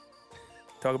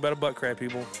Talk about a butt crack,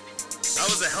 people. I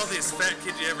was the healthiest fat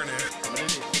kid you ever knew.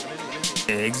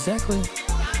 Exactly.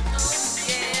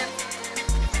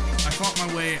 I fought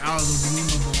my way out of the womb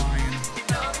of the lion.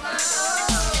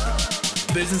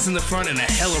 Business in the front and a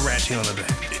hella ratchet on the back.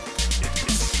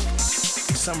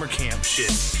 Summer camp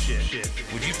shit.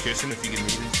 Would you kiss him if you could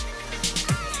meet him?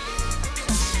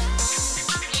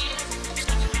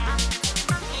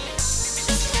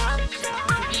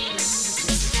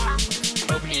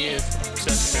 Open your ears,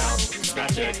 shut your mouth.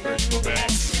 Snatch your experts, we're back.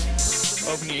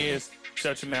 Open your ears,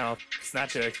 shut your mouth.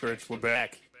 Snatch your experts, we're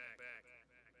back.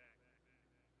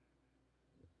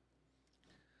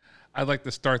 I'd like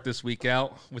to start this week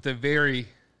out with a very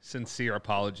sincere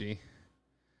apology.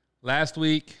 Last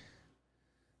week,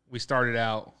 we started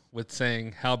out with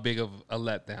saying how big of a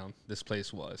letdown this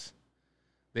place was.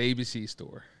 The ABC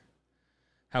store.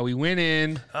 How we went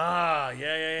in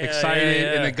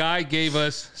excited, and the guy gave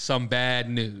us some bad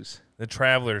news. The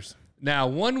Travelers. Now,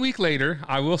 1 week later,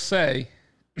 I will say,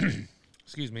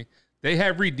 excuse me, they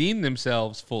have redeemed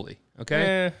themselves fully,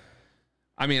 okay?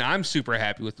 I mean, I'm super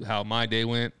happy with how my day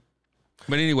went.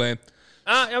 But anyway.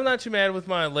 I'm not too mad with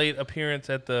my late appearance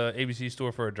at the ABC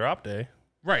store for a drop day.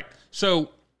 Right. So,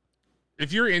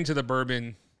 if you're into the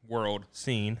bourbon world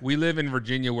scene, we live in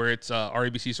Virginia where it's our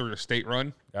ABC sort of state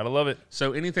run. Gotta love it.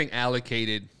 So, anything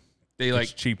allocated,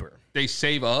 it's cheaper. They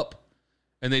save up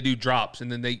and they do drops,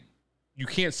 and then you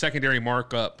can't secondary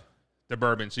mark up the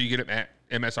bourbon, so you get it at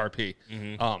MSRP.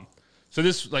 Mm-hmm. So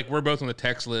this, like, we're both on the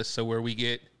text list, so where we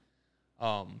get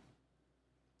a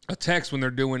text when they're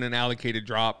doing an allocated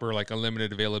drop or like a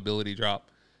limited availability drop,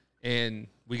 and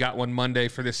we got one Monday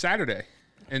for this Saturday.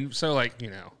 And so, like,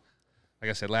 like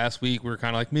I said, last week we were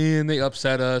kind of like, man, they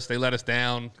upset us, they let us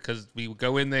down, because we would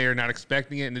go in there not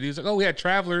expecting it, and the dude's like, oh, we had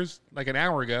Travelers like an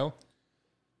hour ago.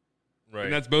 Right.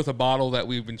 And that's both a bottle that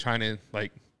we've been trying to,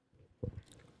 like,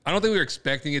 I don't think we were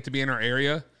expecting it to be in our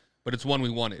area, but it's one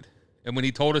we wanted. And when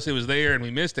he told us it was there and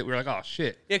we missed it, we were like, oh,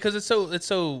 shit. Yeah, because it's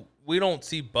so we don't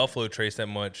see Buffalo Trace that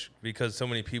much because so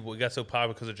many people, it got so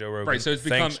popular because of Joe Rogan. Right, so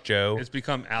Thanks, Joe. It's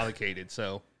become allocated,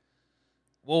 so.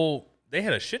 Well, they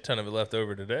had a shit ton of it left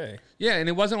over today. Yeah, and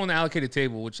it wasn't on the allocated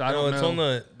table, which I don't know. No, it's on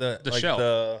the like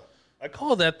shelf. I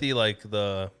call that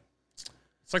the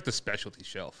It's like the specialty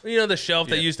shelf. the shelf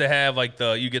that used to have like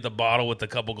you get the bottle with a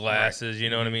couple glasses, right. You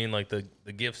know what I mean? Like the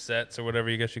gift sets or whatever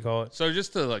you guess you call it. So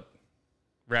just to like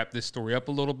wrap this story up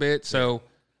a little bit. So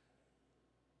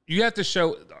you have to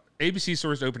show ABC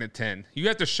stores open at 10. You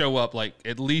have to show up like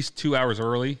at least 2 hours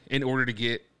early in order to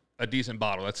get a decent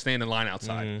bottle. That's staying in line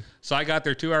outside. Mm-hmm. So I got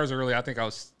there 2 hours early. I think I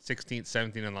was 16th,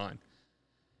 17th in line.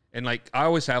 And like I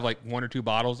always have like one or two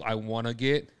bottles I want to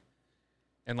get.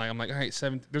 And like I'm like, all right,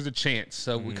 there's a chance.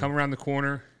 So we come around the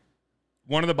corner.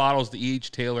 One of the bottles, the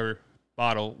E.H. Taylor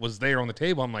bottle, was there on the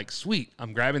table. I'm like, sweet,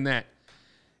 I'm grabbing that.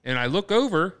 And I look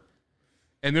over,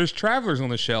 and there's Travelers on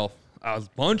the shelf. A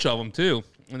bunch of them, too.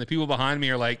 And the people behind me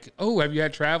are like, oh, have you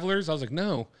had Travelers? I was like,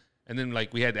 no. And then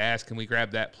like we had to ask, can we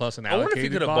grab that plus an allocated bottle? I wonder if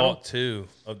you could have bought two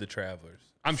of the Travelers.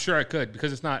 I'm sure I could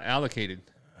because it's not allocated.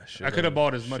 I could have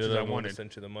bought as much as I wanted.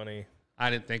 Sent you the money. I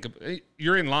didn't think of it.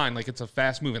 You're in line. Like, it's a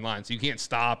fast-moving line, so you can't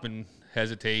stop and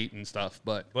hesitate and stuff.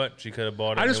 But you could have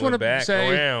bought it I just want to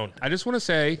say, around. I just want to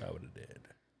say I would have did.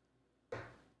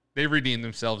 They redeemed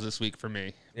themselves this week for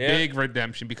me. Yeah. Big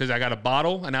redemption because I got a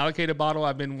bottle, an allocated bottle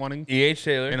I've been wanting. E.H.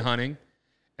 Taylor. And hunting.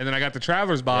 And then I got the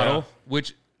Travelers bottle,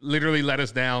 which literally let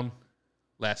us down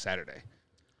last Saturday.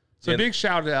 So big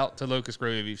shout out to Locust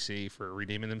Grove AVC for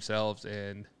redeeming themselves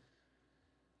and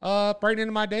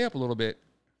brightening my day up a little bit.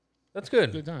 That's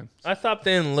good. Good time. I stopped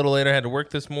in a little later. Had to work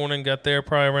this morning. Got there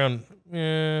probably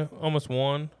around almost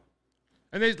 1.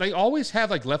 And they always have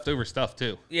like leftover stuff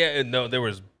too. Yeah, no, there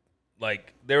was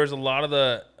a lot of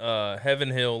the Heaven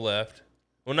Hill left.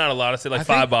 Well, not a lot. I said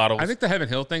 5 bottles. I think the Heaven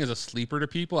Hill thing is a sleeper to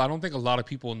people. I don't think a lot of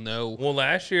people know. Well,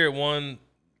 last year it won.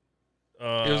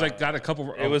 It was like got a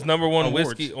couple. It was number one awards.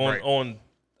 whiskey on.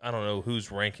 I don't know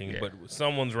who's ranking, but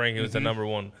someone's ranking was the number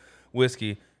one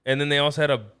whiskey. And then they also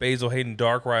had a Basil Hayden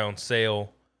Dark Rye on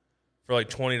sale for like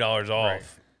 $20 off. Right.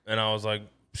 And I was like,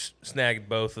 snagged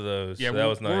both of those. Yeah, so that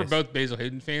was nice. We're both Basil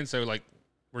Hayden fans, so like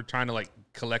we're trying to like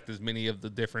collect as many of the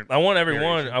different. I want every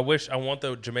one. I want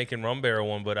the Jamaican Rum Barrel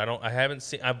one, but I haven't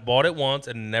seen. I bought it once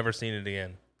and never seen it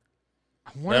again.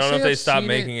 I don't know if they stopped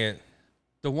making it.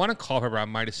 The one in Culpeper, I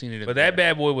might have seen it. But that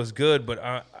bad boy was good. But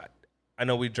I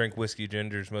know we drink whiskey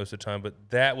gingers most of the time, but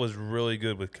that was really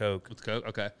good with Coke. With Coke,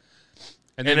 okay.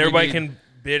 And everybody can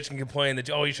bitch and complain that,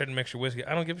 you shouldn't mix your whiskey.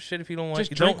 I don't give a shit if you don't like it.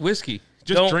 Just drink whiskey.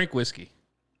 Just drink whiskey.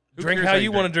 Drink how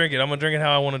you want to drink it. I'm going to drink it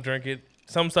how I want to drink it.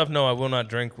 Some stuff, no, I will not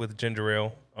drink with ginger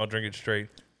ale. I'll drink it straight.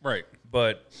 Right.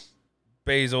 But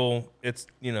basil. It's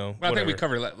Well, I think we whatever.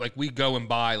 covered like we go and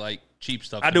buy like cheap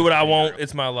stuff. I do what I want.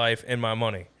 It's my life and my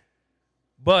money.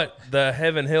 But the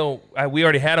Heaven Hill, we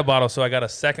already had a bottle, so I got a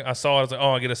second. I saw it. I was like,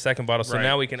 oh, I get a second bottle. So Right.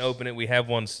 now we can open it. We have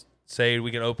one saved. We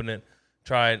can open it,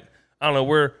 try it. I don't know.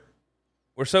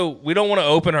 We don't want to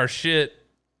open our shit,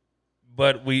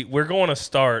 but we're going to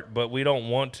start, but we don't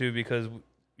want to because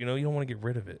you don't want to get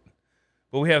rid of it.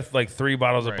 But we have like 3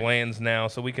 bottles of Right. Blands now,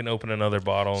 so we can open another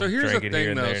bottle. So and here's drink the it thing, here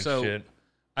and though. there and So shit.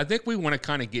 I think we want to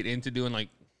kind of get into doing like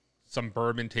some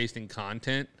bourbon tasting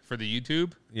content for the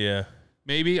YouTube. Yeah.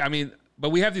 Maybe. I mean, but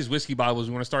we have these whiskey bottles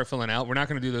we want to start filling out. We're not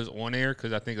going to do those on air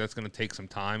because I think that's going to take some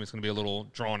time. It's going to be a little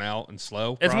drawn out and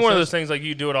slow. It's more of those process. things like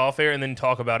you do it off air and then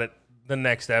talk about it the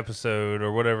next episode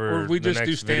or whatever. Or we the just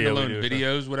do next video we standalone do.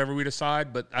 videos, whatever we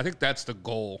decide. But I think that's the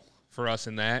goal for us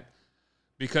in that.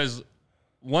 Because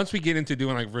once we get into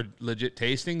doing like legit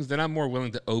tastings, then I'm more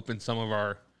willing to open some of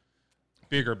our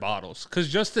bigger bottles. Because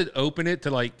just to open it to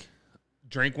like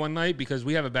drink one night, because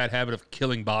we have a bad habit of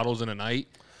killing bottles in a night.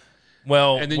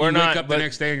 Well, And then we're you not, wake up the but-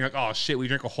 next day and you're like, oh shit, we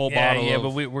drink a whole Yeah, bottle yeah, of but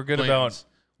we're good Blanton's. about-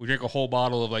 We drink a whole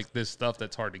bottle of like this stuff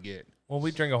that's hard to get. Well, we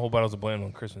drink a whole bottle of Bland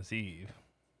on Christmas Eve.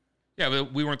 Yeah,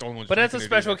 but we weren't the only ones. But that's a drinking it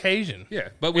special either. occasion. Yeah,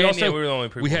 but we And, also yeah, we were the only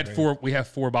people we had drinking. we have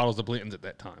 4 bottles of Blanton's at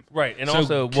that time. Right. And So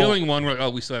also, killing one, we're like, oh,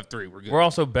 we still have 3. We're good. we're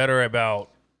also better about,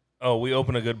 we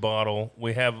open a good bottle.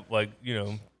 We have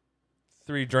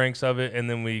 3 drinks of it, and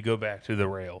then we go back to the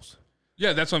rails.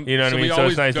 Yeah, that's what You know what so I we mean? So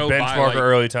always it's nice to go buy, benchmark like, our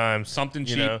early times. something you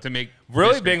cheap know. to make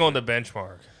Really this big good. on the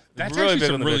benchmark. That's really actually big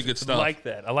some on the really benchmark. good stuff. I like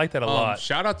that. I like that a lot.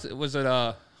 Shout out to, was it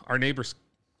our neighbor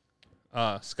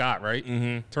Scott, right?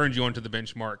 Mm-hmm. Turned you onto the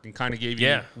benchmark and kind of gave you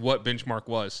Yeah. what benchmark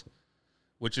was,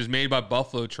 which is made by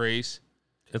Buffalo Trace.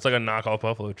 It's like a knockoff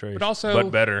Buffalo Trace, But also-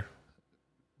 but better.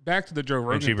 Back to the Joe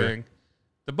Rogan cheaper. thing.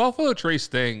 The Buffalo Trace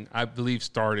thing, I believe,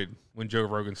 started when Joe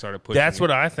Rogan started pushing. That's it.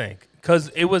 what I think. Because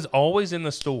it was always in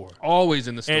the store. Always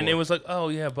in the store. And it was like, oh,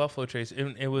 yeah, Buffalo Trace.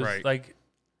 And it was Right. like,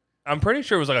 I'm pretty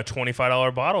sure it was like a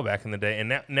 $25 bottle back in the day.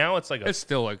 And now it's like a it's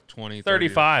still like 20, 30.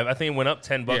 35. I think it went up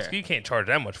 $10. Yeah. You can't charge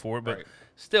that much for it. But Right.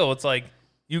 still, it's like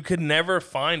you could never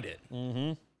find it.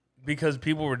 Mm-hmm. Because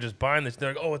people were just buying this.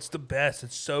 They're like, oh, it's the best.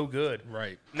 It's so good.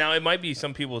 Right. Now, it might be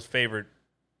some people's favorite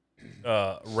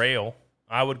rail.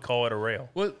 I would call it a rail.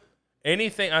 Well,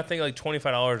 Anything, I think like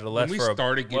 $25 or less we for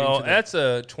started getting well, to the- that's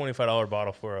a $25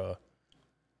 bottle for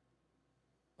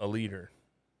a liter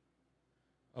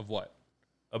of what?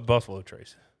 of Buffalo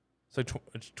Trace. So it's I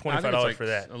think $25 it's like for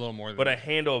that. A little more than But a that.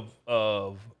 handle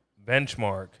of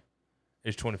Benchmark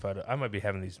is $25. I might be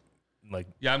having these like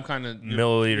Yeah, I'm kind of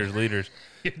milliliters, liters.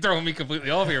 You're throwing me completely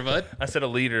off here, bud. I said a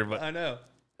liter, but I know.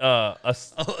 a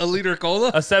A liter of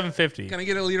cola? 750. Can I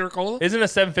get a liter of cola? Isn't a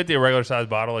 750 a regular size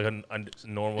bottle, like a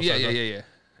normal Yeah, size? yeah, bottle? yeah. And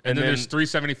And then then- there's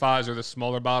 375s or the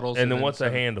smaller bottles. And then then what's a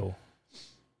handle?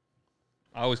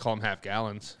 I always call them half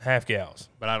gallons, Half gallons.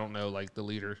 but I don't know like the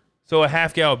liter. So a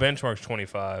half gallon Benchmark's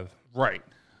 25. Right.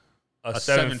 A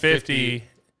 750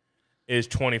 is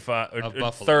 25 Of or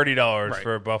Buffalo. $30 Right.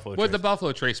 for a Buffalo Well, Trace. the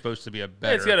Buffalo Trace supposed to be a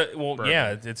better. It's got a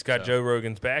bourbon, it's got so. Joe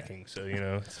Rogan's backing, so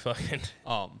it's fucking.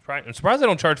 Um, I'm surprised they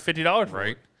don't charge $50 for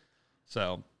right. it.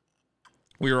 So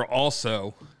we were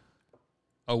also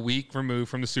a week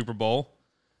removed from the Super Bowl.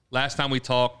 Last time we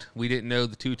talked, we didn't know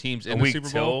the 2 teams in A the week Super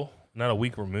Bowl. till, not a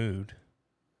week removed.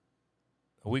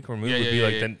 A week removed Yeah, would yeah, be yeah,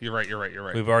 like yeah. then You're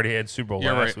right. we've already had Super Bowl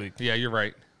You're last right. week. Yeah, you're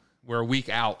right. We're a week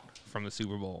out from the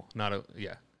Super Bowl. Not a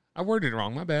yeah. I worded it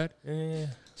wrong. My bad. Yeah.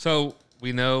 So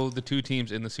we know the 2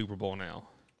 teams in the Super Bowl now: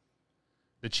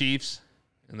 the Chiefs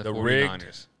and the 49ers.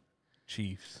 rigged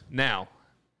Chiefs. Now,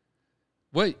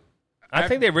 what I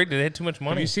think they rigged it. They had too much have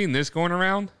money. you seen this going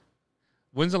around?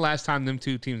 When's the last time them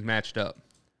 2 teams matched up?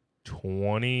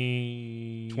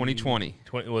 2020.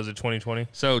 Was it 2020?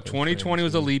 So 2020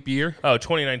 was a leap year. Oh,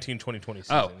 2019, 2020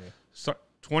 season. Oh, so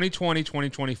 2020,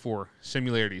 2024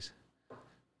 similarities.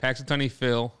 Paxton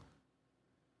Phil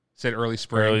said early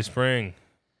spring. Early spring.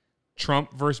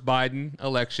 Trump versus Biden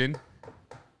election.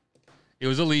 It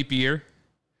was a leap year.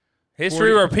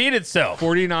 History 40 repeat itself.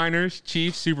 49ers,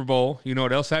 Chiefs, Super Bowl. You know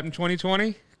what else happened in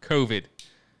 2020? COVID.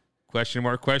 Question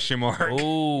mark, question mark.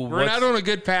 Ooh, We're not on a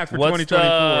good path for what's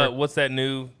 2024. what's that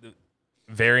new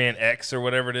variant X or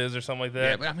whatever it is or something like Yeah,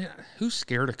 that? but I mean, who's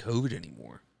scared of COVID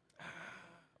anymore?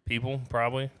 People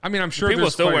probably. I mean, I'm sure People are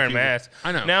there's still quite a wearing few- masks.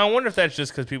 I know. Now I wonder if that's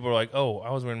just because people are like, "Oh,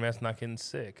 I was wearing a mask, not getting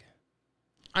sick."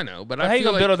 I know, but How I you feel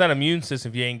gonna like build up that immune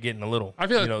system if you ain't getting a little? I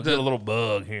feel like get a little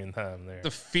bug here and there.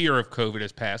 the fear of COVID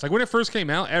has passed. Like when it first came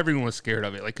out, everyone was scared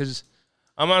of it. Like because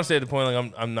I'm honestly at the point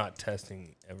like I'm not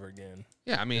testing ever again.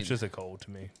 Yeah, I mean, It's just a cold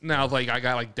to me. now like I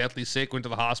got like deathly sick, went to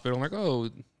the hospital. I'm like, oh,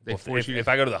 they force you. If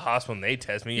I go to the hospital and they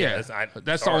test me, yeah,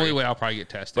 that's the only way I'll probably get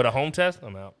tested. But a home test,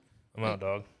 I'm out. I'm out,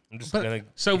 dog. I'm just gonna.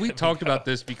 So we talked about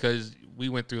this because we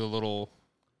went through a little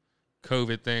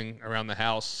COVID thing around the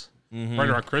house right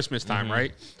around Christmas time,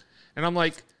 right? And I'm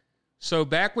like, so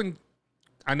back when,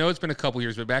 I know it's been a couple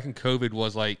years, but back in COVID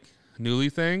was like newly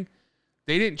thing,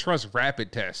 they didn't trust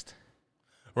rapid test.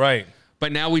 Right.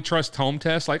 But now we trust home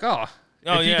test. Like, if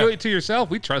you do it to yourself,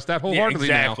 we trust that wholeheartedly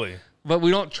exactly. now. But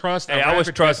we don't trust. Hey, I was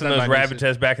trusting those rapid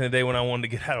tests back in the day when I wanted to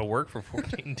get out of work for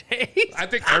 14 days. I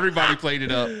think everybody played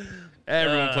it up.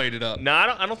 Everyone played it up. No,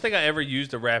 I don't think I ever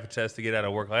used a rapid test to get out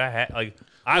of work. Like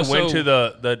I went to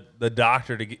the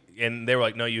doctor to get, and they were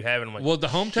like, "No, you haven't." I'm like, well, the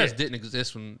home test didn't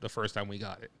exist when the first time we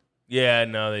got it. Yeah,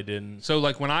 no, they didn't. So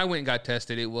like when I went and got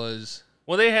tested, it was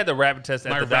they had the rapid test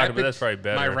at the doctor, but that's probably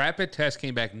better. My rapid test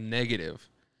came back negative,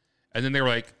 and then they were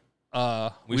like,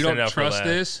 "We don't trust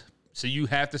this, so you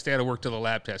have to stay out of work till the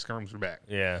lab test comes back."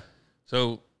 Yeah.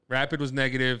 So rapid was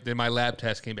negative, then my lab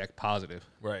test came back positive.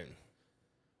 Right.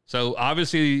 So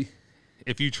obviously,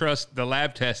 if you trust the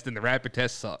lab test, then the rapid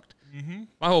test sucked. Mm-hmm.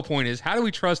 My whole point is, how do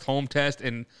we trust home test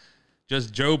and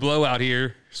just Joe Blow out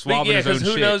here swabbing his own shit? Yeah,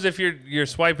 because who knows if you're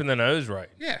swiping the nose right?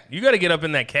 Yeah, you got to get up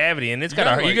in that cavity, and it's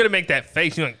got to you got to make that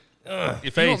face. You're like,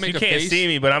 if face. You don't make you a can't face, see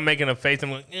me, but I'm making a face.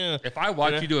 I'm like, if I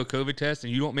watch you do a COVID test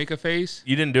and you don't make a face,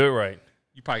 you didn't do it right.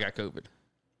 You probably got COVID.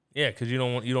 Yeah, because you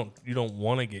don't want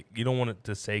it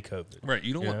to say COVID. Right.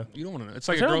 You don't want to. It's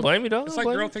like a girl. Blame me, dog. It's like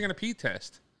a girl taking a pee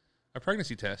test, a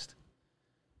pregnancy test.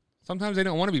 Sometimes they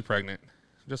don't want to be pregnant,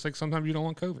 just like sometimes you don't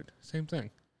want COVID. Same thing.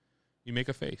 You make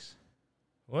a face.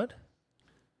 What?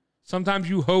 Sometimes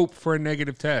you hope for a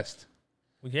negative test.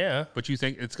 Well, yeah. But you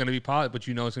think it's going to be positive, but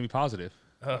you know it's going to be positive.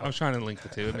 I was trying to link the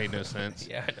two. It made no sense.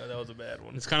 Yeah, I know that was a bad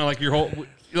one. It's kind of like your whole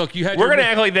look. You had. We're gonna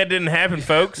act like that didn't happen,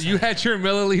 folks. You had your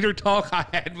milliliter talk. I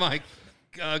had my.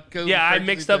 COVID yeah, I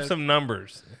mixed up some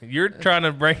numbers. You're trying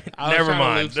to bring. Never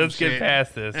mind. Let's get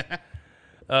past this.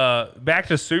 Back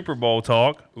to Super Bowl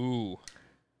talk. Ooh.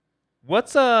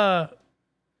 What's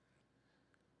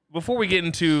before we get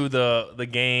into the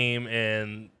game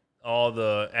and all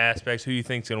the aspects, who you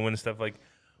think's gonna win and stuff like.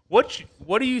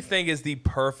 What do you think is the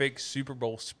perfect Super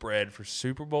Bowl spread for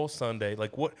Super Bowl Sunday?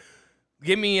 Like what?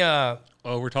 Give me we're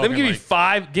talking. Let me give you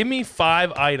five. Give me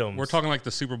 5 items. We're talking like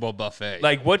the Super Bowl buffet.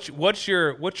 Like what's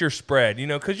your spread? You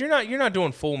know, because you're not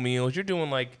doing full meals. You're doing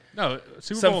like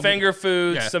some finger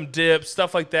foods, some dips,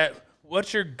 stuff like that.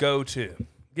 What's your go-to?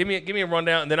 Give me a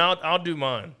rundown, and then I'll do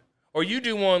mine. Or you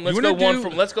do one.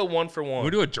 Let's go one for one.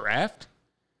 We'll do a draft.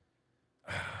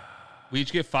 We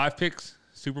each get 5 picks.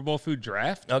 Super Bowl food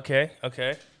draft. Okay. All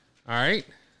right.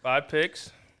 5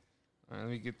 picks. All right, let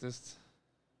me get this.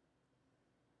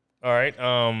 All right.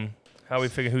 How we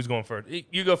figure who's going first?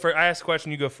 You go first. I ask a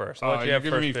question. You go first. I'll let you have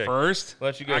first pick. First? I'll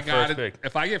let you go first pick.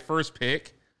 If I get first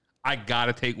pick, I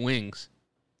gotta take wings.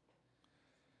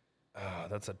 Oh,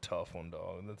 that's a tough one,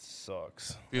 dog. That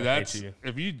sucks. Dude,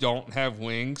 if you don't have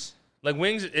wings, like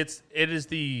wings, it is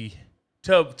the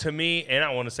to me, and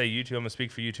I want to say you two. I'm gonna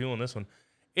speak for you two on this one.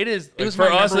 It is. It was for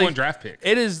my number one draft pick.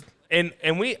 It is, and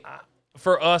we,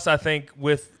 for us, I think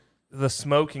with the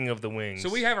smoking of the wings. So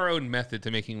we have our own method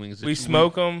to making wings. We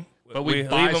smoke them, but we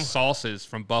buy sauces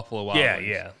from Buffalo Wild Wings.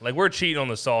 Yeah. Like we're cheating on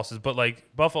the sauces, but like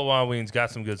Buffalo Wild Wings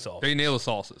got some good sauce. They nail the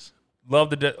sauces. Love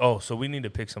the. So we need to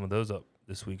pick some of those up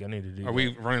this week. I need to do. Are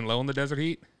we running low on the desert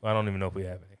heat? I don't even know if we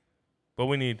have any, but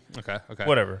we need. Okay.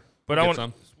 Whatever. But I want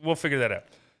some. We'll figure that out.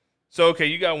 So okay,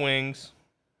 you got wings.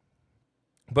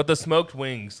 But the smoked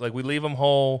wings, like we leave them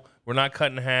whole. We're not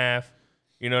cut in half.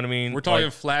 You know what I mean? We're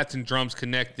talking flats and drums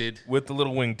connected. With the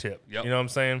little wingtip. Yep. You know what I'm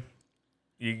saying?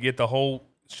 You get the whole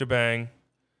shebang.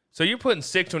 So you're putting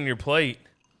 6 on your plate.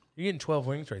 You're getting 12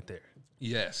 wings right there.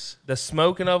 Yes. The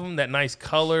smoking of them, that nice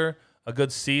color, a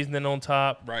good seasoning on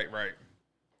top. Right.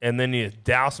 And then you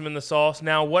douse them in the sauce.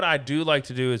 Now, what I do like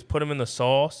to do is put them in the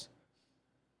sauce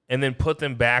and then put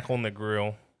them back on the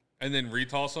grill. And then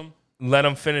retoss them? Let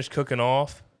them finish cooking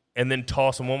off, and then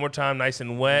toss them one more time, nice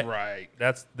and wet. Right.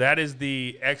 That is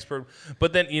the expert.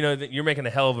 But then you're making a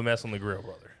hell of a mess on the grill,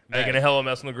 brother. Making a hell of a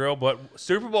mess on the grill. But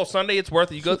Super Bowl Sunday, it's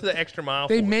worth it. You go through the extra mile.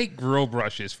 They make grill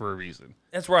brushes for a reason.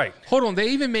 That's right. Hold on, they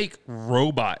even make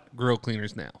robot grill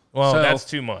cleaners now. Well, that's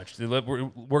too much.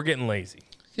 We're getting lazy.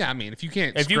 Yeah, I mean, if you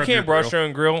can't brush your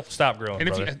own grill, stop grilling.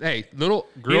 And little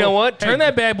grill. You know what? Turn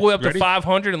that bad boy up to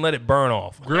 500 and let it burn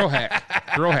off. Grill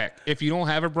hack. If you don't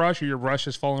have a brush or your brush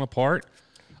is falling apart,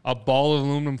 a ball of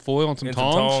aluminum foil and some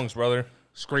tongs, brother.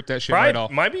 Scrape that shit right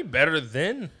off. Might be better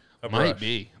than a brush.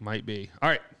 Might be. All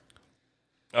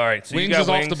right. So wings you got is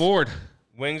off the board.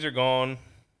 Wings are gone.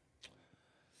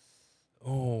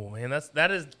 Oh man,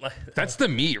 that is like That's the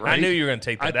meat, right? I knew you were gonna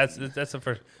take that. That's the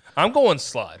first. I'm going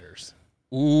sliders.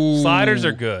 Ooh. Sliders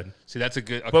are good, See, that's a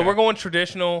good. Okay. but we're going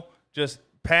traditional. Just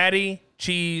patty,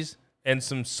 cheese, and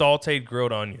some sautéed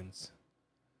grilled onions.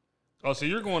 Oh, so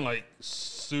you're going like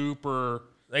super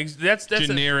Like that's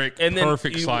generic, and then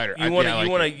perfect slider. You want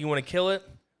to kill it.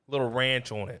 Little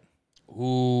ranch on it.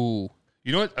 Ooh.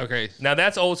 You know what? Okay. Now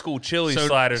that's old school chili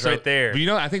sliders right there. But you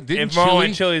know, I think If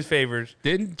Marlon Chili's favors,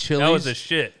 didn't that was Chili's a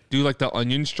shit. do like the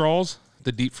onion straws,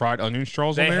 the deep fried onion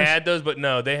straws They on there? had those, but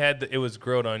no, they had it was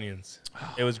grilled onions.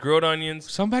 It was grilled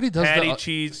onions. Somebody does patty,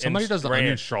 cheese, Somebody and does the onion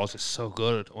ranch. straws. It's so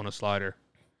good on a slider.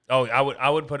 Oh, I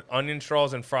would put onion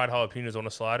straws and fried jalapenos on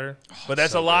a slider, but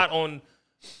that's so a lot on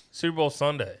Super Bowl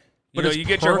Sunday. But it's you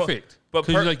get perfect. but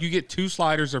Because you get two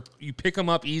sliders, or you pick them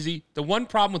up easy. The one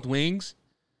problem with wings,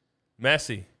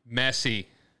 messy.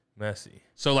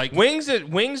 So like Wings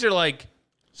are like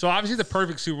so obviously the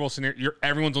perfect Super Bowl scenario,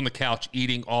 everyone's on the couch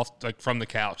eating off like from the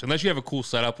couch. Unless you have a cool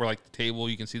setup where like the table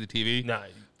you can see the TV. nah.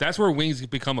 That's where wings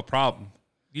become a problem.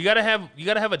 You gotta have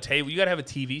a table. You gotta have a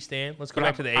TV stand. Let's go But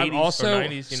back to the I'm 80s also- or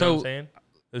 90s. You know what I'm saying?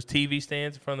 Those TV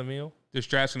stands in front of the meal. This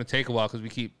draft's going to take a while because we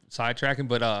keep sidetracking.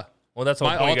 But Well, that's the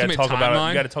my whole point. You ultimate gotta talk about. timeline,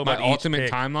 You gotta talk my about each ultimate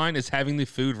pick. timeline is having the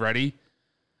food ready,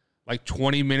 like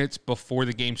 20 minutes before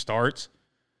the game starts,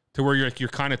 to where you're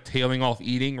kind of tailing off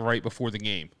eating right before the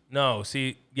game. No,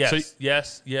 see, yes.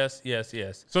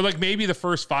 So like maybe the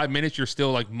first 5 minutes you're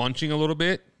still like munching a little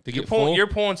bit to get You're full.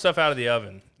 pulling stuff out of the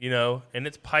oven, and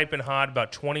it's piping hot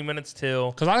about 20 minutes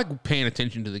till. Because I like paying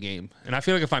attention to the game, and I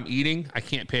feel like if I'm eating, I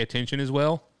can't pay attention as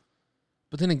well.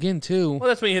 But then again, too, Well,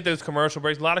 that's when you hit those commercial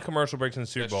breaks. A lot of commercial breaks in the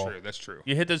Super Bowl. That's true.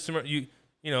 You hit those.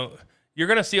 You're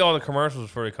gonna see all the commercials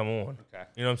before they come on. Okay.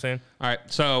 You know what I'm saying? All right,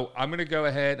 so I'm going to go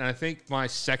ahead, and I think my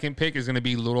second pick is going to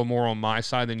be a little more on my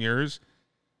side than yours.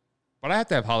 But I have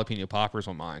to have jalapeno poppers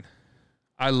on mine.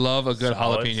 I love a good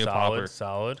jalapeno popper.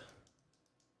 Solid.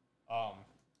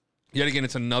 Yet again,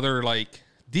 it's another like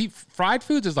deep fried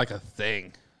foods is like a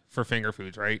thing for finger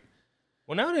foods, right?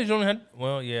 Well, nowadays you don't have.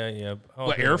 Well, yeah. Oh,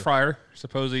 Well, air fryer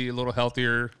supposedly a little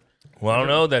healthier. Well, I don't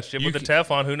know that shit You with the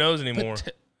Teflon. Who knows anymore?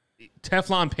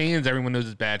 Teflon pans, everyone knows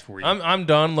is bad for you. I'm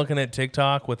done looking at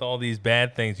TikTok with all these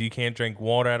bad things. You can't drink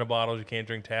water out of bottles. You can't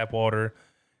drink tap water.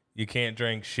 You can't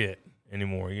drink shit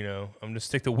anymore. I'm just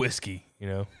stick to whiskey.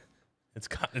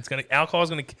 Alcohol's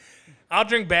gonna. I'll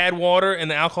drink bad water,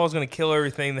 and the alcohol's gonna kill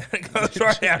everything that goes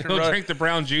right after. You'll drink the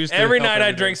brown juice. to Every help night I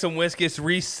everything. drink some whiskey. It's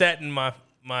resetting my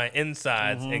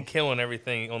insides and killing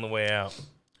everything on the way out.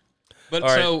 But All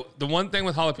right. so the one thing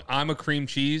with jalapeno, I'm a cream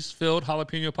cheese filled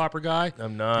jalapeno popper guy.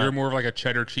 I'm not. You're more of like a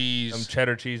cheddar cheese. I'm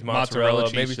cheddar cheese, Mozzarella mozzarella,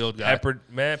 cheese maybe filled guy. pepper.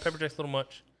 Man, pepper jack's a little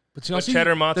much. But you know, But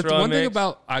cheddar, mozzarella The one thing mix.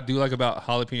 about I do like about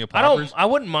jalapeno poppers. I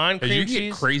wouldn't mind is you cream can get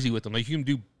cheese. crazy with them. Like you can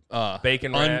do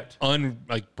Bacon wrapped.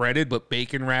 like breaded, but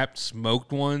bacon wrapped,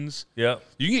 smoked ones. Yep.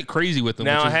 You can get crazy with them.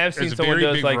 Now, which I have is, seen is a someone very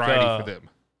does big like, variety for them.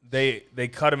 They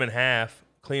cut them in half,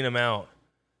 clean them out,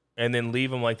 and then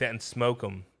leave them like that and smoke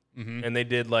them. Mm-hmm. And they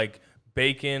did like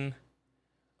bacon,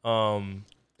 and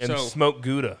So- smoked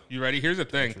Gouda. You ready? Here's the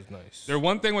thing. Which was nice. There's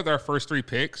one thing with our first three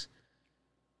picks.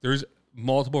 There's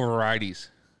multiple varieties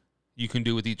you can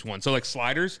do with each one. So like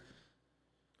sliders.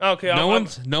 Okay.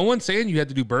 No one's saying you have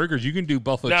to do burgers. You can do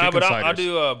buffalo Nah, chicken but sliders. I'll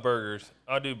do burgers.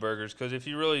 I'll do burgers because if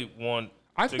you really want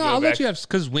to go I'll back, let you have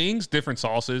because wings, different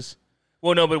sauces.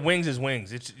 well, no, but wings is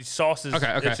wings. It's sauces.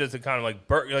 Okay. It's just a kind of like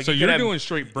burger. Like So you you're could have- doing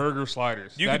straight burger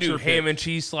sliders. You That's could do your ham pick. and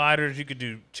cheese sliders. You could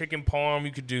do chicken parm.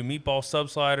 You could do meatball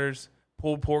sub sliders,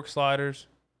 pulled pork sliders.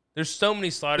 There's so many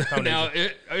slider Now,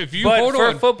 combinations. if you But hold for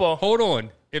on, football- hold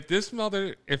on. If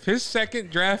his second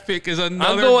draft pick is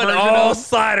another I'm going version all of,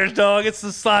 sliders, dog. It's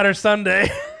the slider Sunday.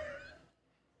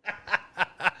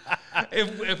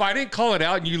 if I didn't call it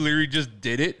out and you literally just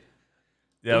did it,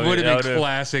 Yeah, it would have been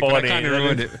classic. But I kind of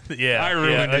ruined it. Yeah, I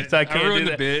ruined it. I can't I ruined do the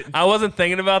that. bit. I wasn't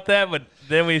thinking about that, but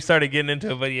then we started getting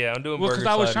into it. But yeah, I'm doing. Well, because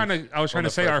because I was trying on to the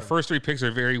say first our one. first three picks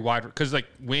are very wide. Because like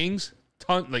wings,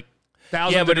 thousands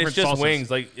Yeah, of but different it's just sauces.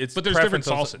 wings. Like it's But there's different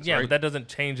preference sauces, Yeah, right? but that doesn't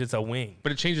change. It's a wing.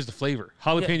 But it changes the flavor.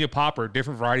 Jalapeno popper,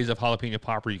 different varieties of jalapeno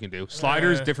popper you can do.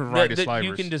 Sliders, different varieties of sliders.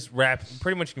 You can just wrap.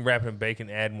 Pretty much, you can wrap it in bacon.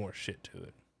 Add more shit to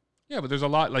it. Yeah, but there's a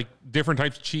lot like different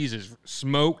types of cheeses,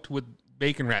 smoked with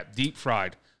bacon wrap, deep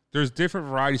fried. There's different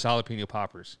varieties of jalapeno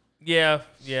poppers. Yeah,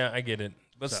 I get it.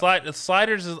 But the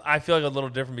sliders is, I feel like, a little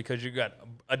different because you got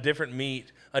a different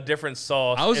meat, a different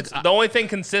sauce. The only thing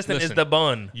consistent is Listen. the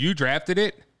bun. You drafted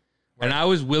it, and I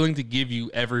was willing to give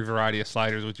you every variety of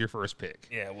sliders with your first pick.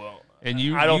 Yeah, well, And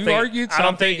you I argued, so don't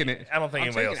I'm think- taking it. I don't think I'm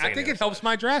anybody taking else it. I taking think it. it helps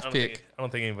my draft pick. I don't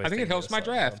think anybody. I think it helps my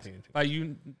draft by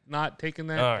you not taking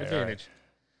that All right, advantage.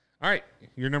 All right,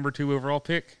 your number 2 overall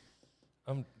pick.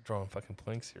 I'm drawing fucking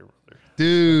blanks here, brother.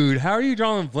 Dude, how are you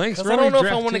drawing blanks? Because I don't know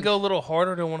if I want to go a little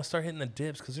harder. Or I want to start hitting the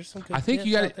dips because there's some good. I think dips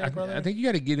you got out there, brother. I think you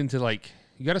got to get into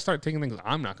you got to start taking things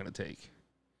I'm not going to take.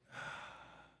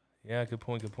 Yeah, good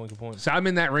point. So I'm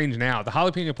in that range now. The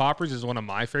jalapeno poppers is one of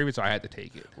my favorites, so I had to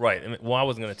take it. Right. I mean, well, I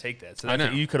wasn't going to take that. So I know.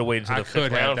 you could have waited until I the fifth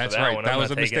could have. round That's for that right. one. That I'm was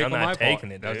not a mistake on my part.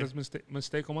 taking it, That dude. was a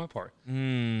mistake on my part.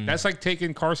 Mm. That's like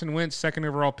taking Carson Wentz second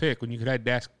overall pick when you could have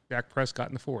Dak Prescott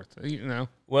in the fourth. You know,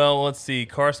 Well, let's see.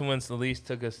 Carson Wentz at least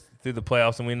took us through the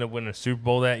playoffs, and we ended up winning a Super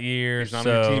Bowl that year. he's not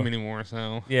so, on your team anymore.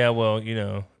 So Yeah, well,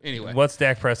 anyway, what's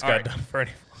Dak Prescott All right. done for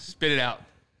anyone? spit it out.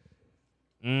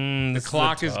 The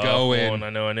clock is going. I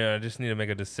know. I just need to make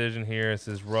a decision here. This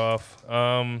is rough.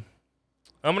 I'm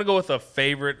gonna go with a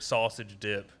favorite sausage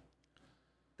dip.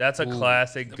 That's a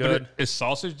classic. But Good. is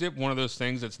sausage dip one of those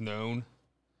things that's known?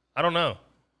 I don't know,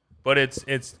 but it's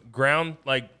ground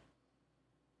like.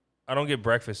 I don't get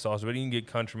breakfast sausage, but you can get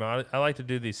country mile. I like to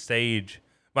do the sage.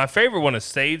 My favorite one is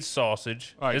sage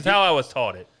sausage. All right, This is how I was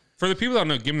taught it. For the people that don't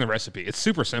know, give them the recipe. It's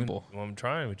super simple. Well, I'm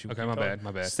trying with you. Okay, my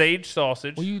bad. Sage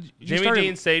sausage. Well, you Jimmy started-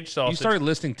 Dean sage sausage. You started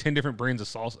listing 10 different brands of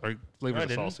sauce or No, flavors I of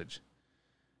didn't. sausage.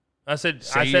 I said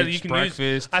Sage, you can breakfast.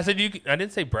 use. I said you. I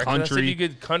didn't say breakfast. I said Country. you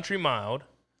could country mild.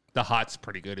 The hot's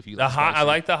pretty good if you The like hot. I spicy.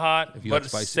 like the hot, If you but like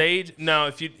spicy. sage. No,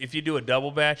 if you do a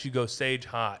double batch, you go sage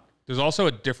hot. There's also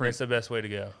a different. That's the best way to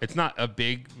go. It's not a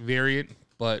big variant,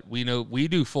 but we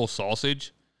do full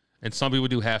sausage, and some people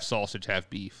do half sausage, half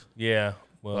beef. Yeah.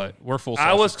 Well, But we're full sausage.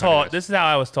 I was kinda taught. guys. This is how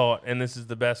I was taught, and this is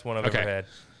the best one I've Okay. ever had.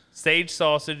 Sage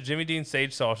sausage, Jimmy Dean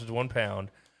sage sausage, 1 pound,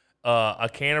 a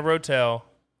can of Rotel,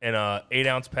 and a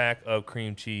 8-ounce pack of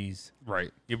cream cheese.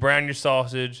 Right. You brown your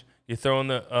sausage. You throw in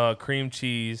the cream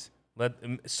cheese.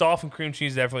 Soften cream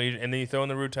cheese definitely, and then you throw in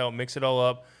the Rotel. Mix it all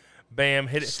up. Bam!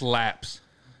 Hit it. Slaps.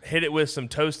 Hit it with some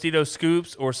Tostitos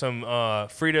scoops or some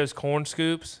Fritos corn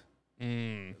scoops.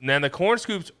 Now the corn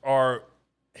scoops are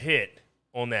hit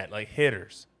on that, like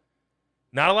hitters.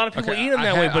 Not a lot of people Okay, eat them I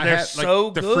that way, had- but I they're had, like, so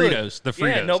the good. Fritos, the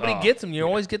Yeah, Fritos. nobody Oh, gets them. You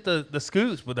always get the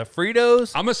scoops, but the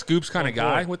Fritos I'm a scoops kind of Oh,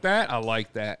 guy boy. with that. I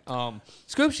like that.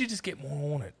 scoops, you just get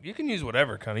more on it. You can use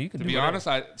whatever kind of. You can To do be whatever.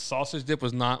 honest, sausage dip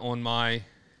was not on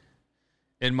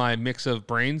in my mix of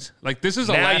brains. Like this is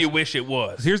a Now last, you wish it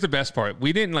was. Here's the best part.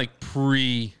 We didn't like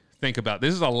think about.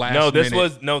 This is a last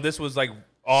This was like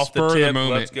off spur the of tip. the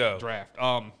moment Let's go. draft.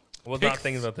 I was pick- not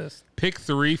thinking about this. Pick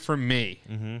 3 from me.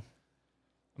 Mm-hmm.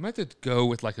 I'm going to have to go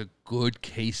with like a good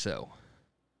queso.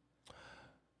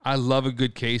 I love a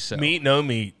good queso. Meat, no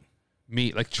meat.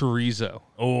 Meat, like chorizo.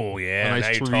 Oh yeah, A nice now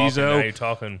you're chorizo. talking. Now you're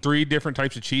talking. 3 different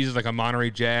types of cheeses, like a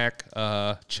Monterey Jack,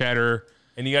 cheddar.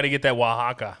 And you got to get that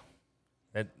Oaxaca,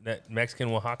 that Mexican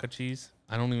Oaxaca cheese.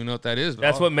 I don't even know what that is. But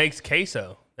That's what makes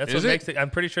queso. That's Is what it? makes it. I'm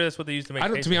pretty sure that's what they used to make.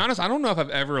 queso. To be honest, I don't know if I've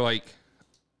ever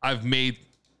I've made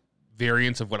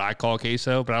variants of what I call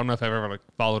queso, but I don't know if I've ever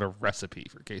followed a recipe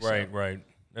for queso. Right.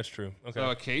 That's true. Okay. So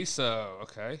a queso,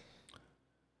 okay.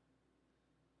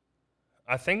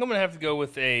 I think I'm gonna have to go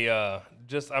with a.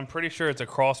 I'm pretty sure it's a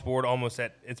cross board.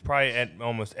 It's probably at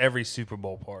almost every Super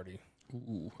Bowl party.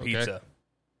 Ooh, okay. Pizza.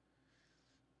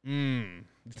 You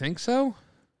think so?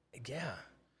 Yeah.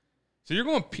 So you're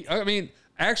going. I mean,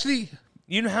 actually,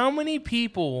 You know how many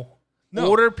people No.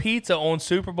 order pizza on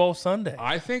Super Bowl Sunday?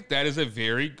 I think that is a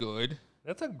very good.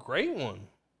 That's a great one.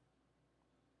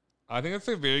 I think that's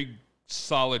a very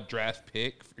solid draft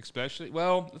pick, especially.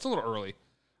 Well, it's a little early.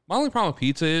 My only problem with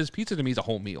pizza to me is a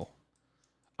whole meal.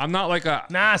 I'm not like a.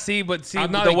 Nah, but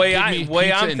I'm not the like, way give me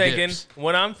pizza I'm and thinking, dips.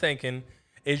 what I'm thinking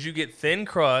is you get thin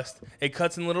crust, it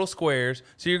cuts in little squares,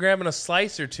 so you're grabbing a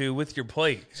slice or two with your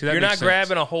plate. See, that You're makes not sense.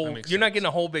 grabbing a That whole. makes You're not sense. getting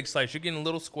a whole big slice. You're getting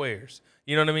little squares.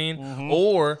 You know what I mean? Mm-hmm.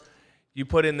 Or you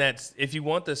put in that if you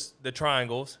want the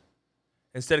triangles,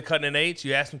 instead of cutting in 8s,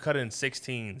 you ask them to cut it in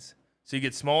 16s, so you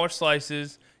get smaller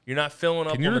slices. You're not filling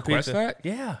up. Can you on the request pizza. that?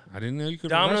 Yeah. I didn't know you could.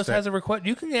 Domino's request that. has a request.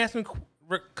 You can ask them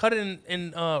to cut it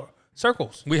in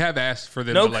circles. We have asked for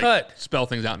them No to cut. spell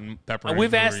things out in pepperoni.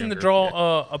 We've when we asked were them to younger.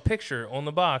 draw Yeah. a picture on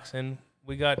the box, and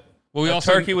we got Well, we a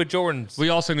also- turkey with Jordans. We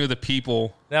also knew the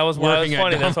people. That was why it was working at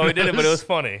funny. That's why we did it, but it was Domino's.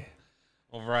 funny.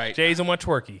 All right. Jay's on my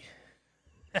twerky.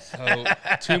 So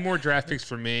 2 more draft picks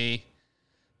for me.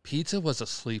 Pizza was a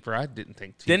sleeper. I didn't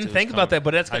think. Pizza Didn't was think about coming. that,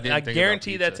 but I didn't I think about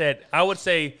guarantee pizza. that's at. I would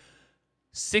say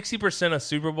 60% of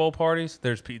Super Bowl parties,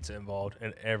 there's pizza involved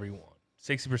in everyone.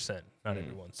 60%, not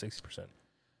everyone. 60%.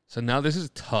 So now this is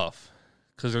tough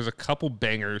because there's a couple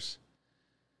bangers.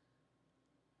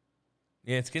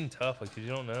 Yeah, it's getting tough because you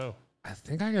don't know. I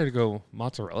think I got to go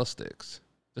mozzarella sticks.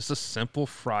 Just a simple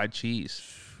fried cheese.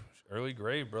 Early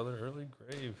grave, brother. Early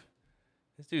grave.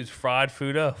 This dude's fried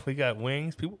food up. We got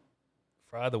wings. People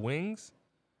fry the wings.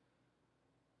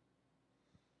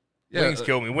 Yeah, Wings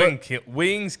killed me.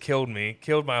 Wings killed me.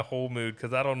 Killed my whole mood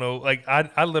because I don't know. Like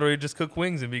I literally just cook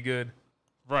wings and be good.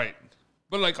 Right.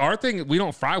 But like our thing, we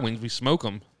don't fry wings; we smoke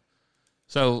them.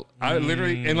 So I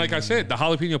literally, and like I said, the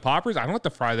jalapeno poppers, I don't have to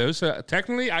fry those. So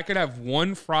technically, I could have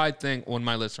one fried thing on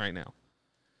my list right now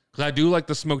because I do like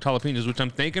the smoked jalapenos, which I'm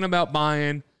thinking about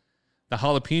buying the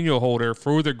jalapeno holder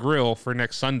for the grill for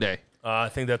next Sunday. I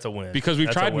think that's a win Because we've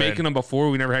tried making them before,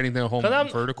 we never had anything home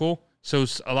vertical. So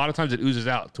a lot of times it oozes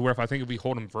out to where if I think if we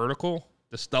hold them vertical,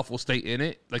 the stuff will stay in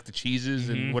it, like the cheeses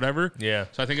and whatever. Yeah.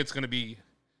 So I think it's going to be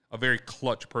a very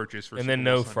clutch purchase for. And then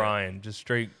no frying, just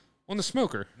straight on the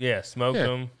smoker. Yeah, smoke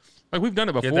them. Like we've done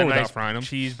it before without frying them.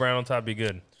 Cheese brown on top be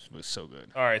good. It's so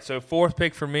good. All right, so fourth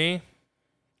pick for me,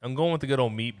 I'm going with the good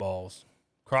old meatballs,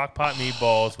 crock pot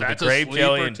meatballs with the grape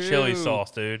jelly and chili sauce,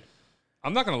 dude.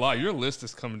 I'm not gonna lie, your list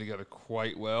is coming together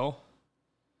quite well.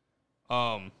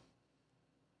 I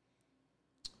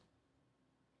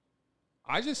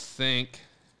just think,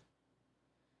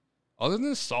 other than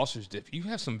the sausage dip, you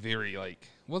have some very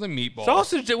the meatballs.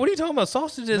 Sausage dip? What are you talking about?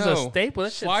 Sausage is a staple.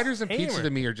 That sliders and pizza to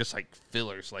me are just like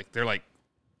fillers. Like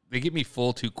they get me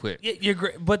full too quick. Yeah, you're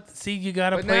great, but see, you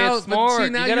gotta play it smart.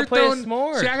 You gotta play it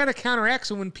smart. See, I gotta counteract.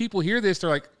 So when people hear this, they're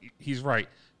like, "He's right."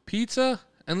 Pizza,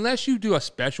 unless you do a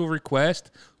special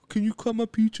request, can you cut my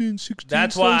pizza in 16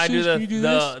 That's why I slices? do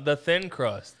the thin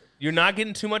crust. You're not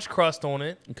getting too much crust on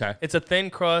it. Okay. It's a thin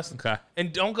crust. Okay.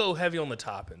 And don't go heavy on the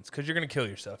toppings because you're gonna kill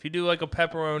yourself. You do like a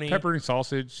pepperoni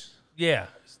sausage. Yeah.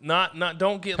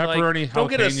 Don't get pepperoni, don't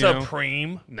get a jalapeno.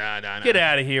 Supreme. Nah. Get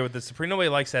out of here with the Supreme. Nobody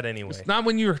likes that anyway. It's not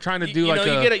when you're trying to do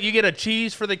you get a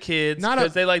cheese for the kids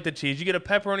because they like the cheese. You get a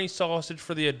pepperoni sausage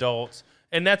for the adults,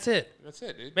 and that's it. That's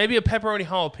it, dude. Maybe a pepperoni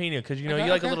jalapeno because you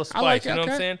like a little spice. Like you know what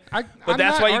I'm saying? But I'm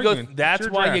that's not why you arguing. go. That's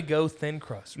Sure why draft. you go thin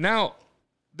crust. Now,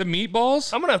 the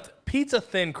meatballs. I'm gonna pizza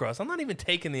thin crust. I'm not even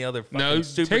taking the other. No,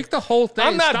 stupid. take the whole thing.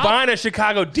 I'm not buying a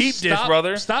Chicago deep dish,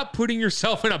 brother. Stop putting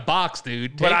yourself in a box,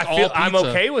 dude. But I feel I'm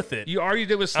okay with it. You already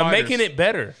did with sliders. I'm making it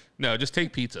better. No, just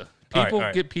take pizza. People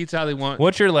get pizza how they want.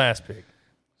 What's your last pick?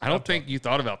 I don't think you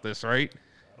thought about this, right?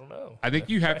 I don't know. I think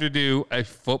you have to do a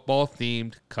football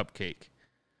themed cupcake,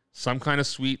 some kind of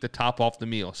sweet to top off the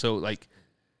meal. So like.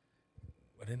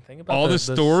 I didn't think about all the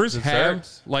stores have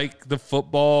desserts. like the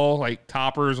football like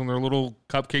toppers on their little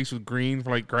cupcakes with green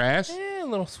for like grass. Yeah, a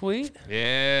little sweet.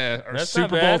 Yeah, or That's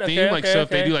Super not Bowl bad. theme. Okay, If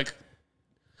they do like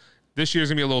this year's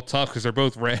gonna be a little tough because they're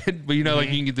both red, but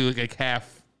like you can do like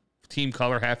half team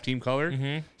color, half team color.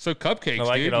 Mm-hmm. So cupcakes,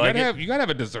 like dude. You gotta have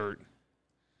a dessert.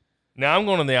 Now I'm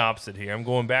going on the opposite here. I'm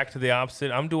going back to the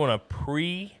opposite. I'm doing a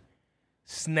pre-snack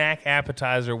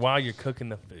appetizer while you're cooking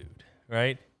the food,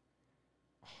 right?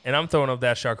 And I'm throwing up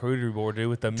that charcuterie board, dude,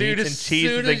 with the meats and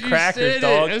cheeses and crackers,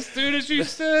 dog. As soon as you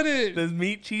said it. The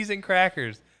meat, cheese, and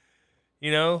crackers.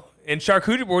 You know? And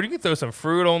charcuterie board, you can throw some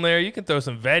fruit on there. You can throw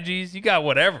some veggies. You got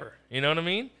whatever. You know what I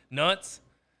mean? Nuts.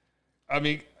 I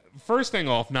mean, first thing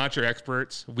off, not your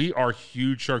experts. We are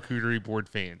huge charcuterie board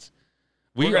fans.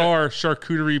 We are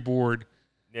charcuterie board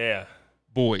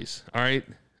boys, all right?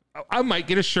 I might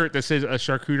get a shirt that says a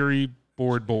charcuterie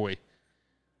board boy.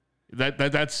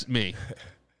 That's me.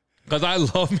 Because I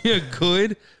love me a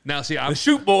good. Now, see, The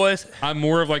shoot boys. I'm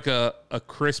more of like a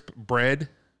crisp bread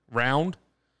round.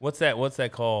 What's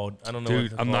that called? I don't know.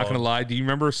 Dude, I'm not going to lie. Do you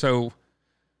remember? So,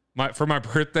 for my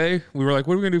birthday, we were like,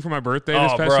 what are we going to do for my birthday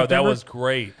this past September? That was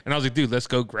great. And I was like, dude, let's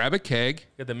go grab a keg.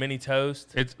 Get the mini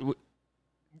toast. That's what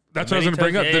I was going to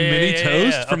bring up. The mini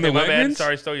toast from the my bad. Wegmans.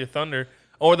 Sorry, stole your thunder.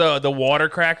 Or the water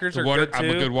crackers are good too. I'm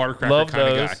a good water cracker Love kind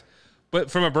those. of guy.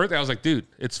 But for my birthday, I was like, dude,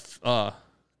 it's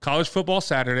college football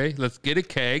Saturday. Let's get a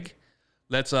keg.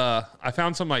 I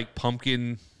found some like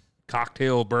pumpkin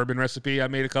cocktail bourbon recipe. I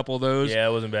made a couple of those. Yeah,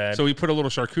 it wasn't bad. So we put a little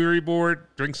charcuterie board,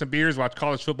 drink some beers, watch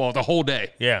college football the whole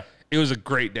day. Yeah. It was a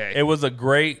great day. It was a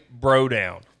great bro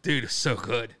down. Dude, it's so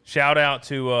good. Shout out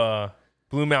to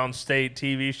Blue Mountain State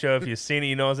TV show. If you've seen it,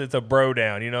 you know it's a bro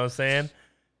down. You know what I'm saying?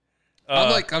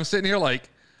 I'm sitting here like,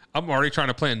 I'm already trying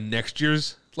to plan next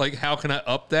year's, like, how can I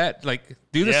up that? Like,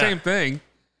 do the same thing.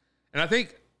 And I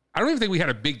don't even think we had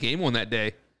a big game on that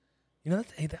day. You know,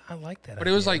 I like that. But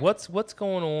it was like, what's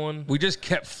going on? We just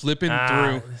kept flipping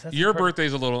through. Your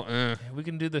birthday's a little, We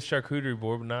can do the charcuterie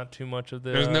board, but not too much of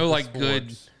the. There's no like sports.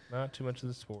 good. Not too much of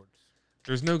the sports.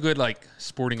 There's no good like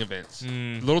sporting events.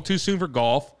 A little too soon for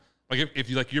golf. Like if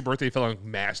you like your birthday felt like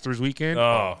Masters weekend.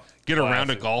 Get a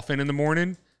round of golf in the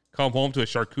morning. Come home to a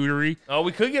charcuterie. Oh,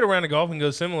 we could get a round of golf and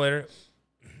go simulator.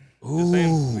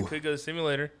 Ooh, we could go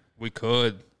simulator. We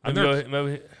could.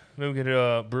 Maybe we could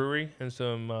a brewery and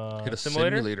some get a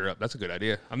simulator. Simulator up. That's a good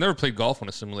idea. I've never played golf on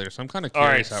a simulator, so I'm kind of All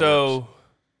right, curious. How it works.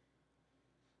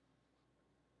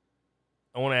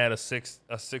 I want to add a six.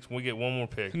 We get one more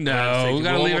pick. No, we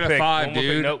gotta leave it at 5,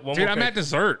 dude. Nope, one dude, more I'm pick. at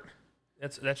dessert.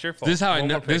 That's your fault. This is how I One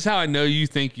know. more pick. This is how I know you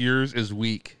think yours is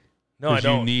weak. No, I 'Cause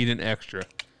don't. You need an extra.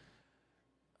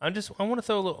 I want to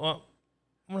throw a little.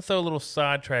 I'm gonna throw a little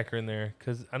sidetracker in there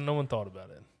because no one thought about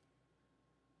it.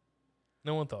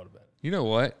 No one thought about it. You know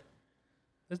what?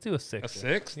 Let's do a 6. A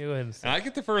 6? You go ahead and 6. And I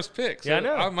get the first pick. So Yeah, I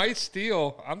know. I might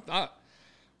steal. I'm not.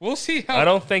 We'll see how. I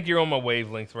don't think you're on my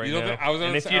wavelength right You don't now. think- I was gonna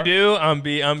and if say- you do, I'm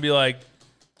be a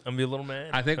little mad.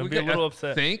 I think I'm we be a get little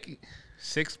upset. Think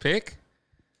 6th pick.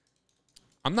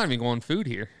 I'm not even going food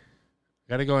here.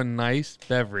 Got to go a nice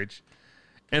beverage,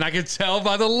 and I can tell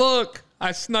by the look.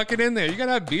 I snuck it in there. You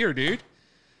gotta have beer, dude.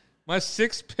 My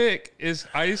 6th pick is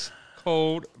ice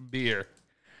cold beer.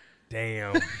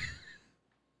 Damn.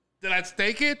 Did I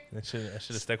stake it? I should have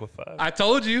stuck with 5. I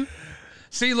told you.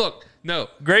 See, look, no.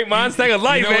 Great minds think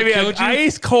alike, you know what baby. killed you?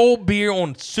 Ice cold beer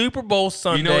on Super Bowl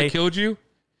Sunday. You know what killed you?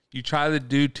 You try to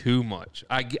do too much.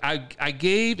 I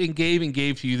gave and gave and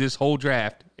gave to you this whole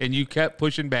draft, and you kept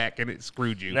pushing back, and it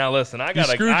screwed you. Now listen, I got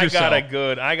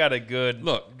a good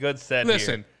Look, good set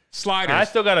listen, here. sliders. I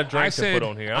still got a drink I to said- put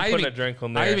on here. I'm I putting even- a drink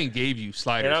on there. I even gave you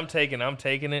sliders. And I'm taking it.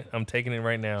 I'm taking it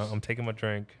right now. I'm taking my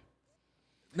drink.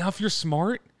 Now, if you're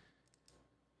smart,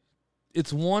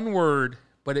 it's one word,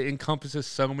 but it encompasses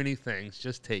so many things.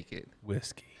 Just take it.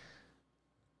 Whiskey.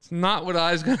 It's not what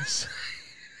I was going to say.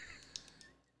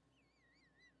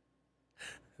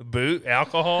 Boot,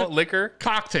 alcohol, liquor.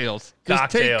 Cocktails.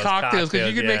 Just take cocktails because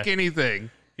you can yeah. make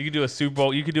anything. You could do a Super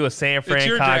Bowl. You could do a San It's Fran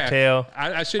your cocktail.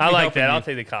 draft. I should. I be like helping that. you. I'll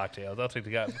take the cocktails. I'll take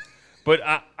the cocktails. But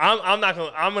I'm not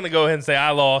gonna. I'm gonna go ahead and say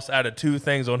I lost out of 2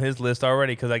 things on his list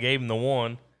already because I gave him the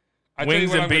one. I tell you Wings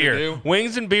what and I'm gonna beer. do.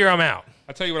 Wings and beer. I'm out.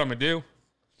 I'll tell you what I'm going to do.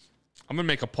 I'm going to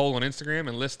make a poll on Instagram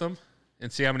and list them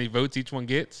and see how many votes each one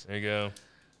gets. There you go.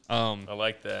 I I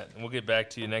like that. And we'll get back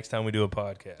to you next time we do a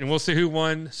podcast. And we'll see who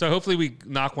won. So hopefully we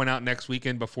knock one out next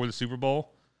weekend before the Super Bowl.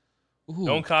 Ooh.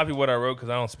 Don't copy what I wrote because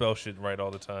I don't spell shit right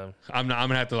all the time. I'm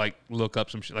gonna have to look up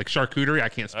some shit like charcuterie. I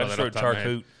can't spell I that. just off wrote the top of my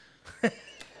head.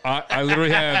 charcoot. I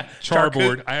literally have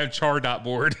charboard. I have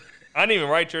char.board. I didn't even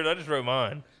write yours. I just wrote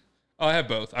mine. Oh, I have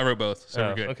both. I wrote both, so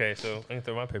we're good. Okay, so I can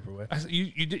throw my paper away.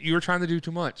 You were trying to do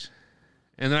too much,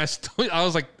 and then I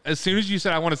was like, as soon as you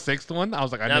said I want a 6th one, I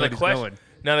was like, I know where he's going.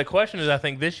 Now the question is, I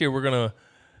think this year we're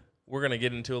gonna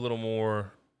get into a little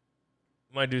more.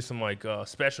 Might do some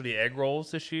specialty egg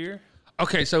rolls this year.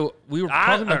 Okay, so we were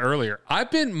talking about earlier.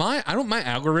 My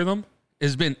algorithm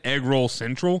has been egg roll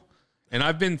central, and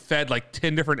I've been fed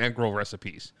 10 different egg roll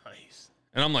recipes. Nice.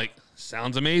 And I'm like,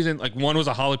 sounds amazing. One was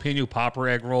a jalapeno popper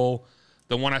egg roll.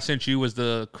 The one I sent you was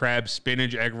the crab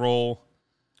spinach egg roll.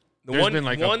 There's been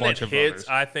a bunch that of hits, others.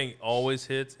 I think always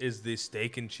hits, is the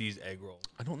steak and cheese egg roll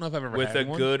I don't know if I've ever with had a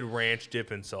one. good ranch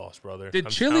dipping sauce, brother. Did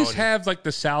I'm Chili's telling you. have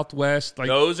the Southwest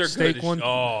Those are steak good. one?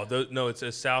 Oh, no, it's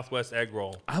a Southwest egg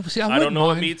roll. I I don't know what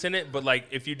mind. meat's in it, but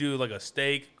if you do a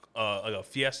steak, like a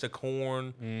Fiesta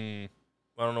corn,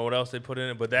 I don't know what else they put in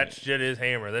it, but that shit is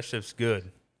hammer. That shit's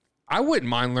good. I wouldn't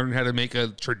mind learning how to make a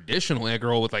traditional egg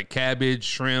roll with cabbage,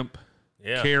 shrimp,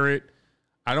 Yeah. carrot.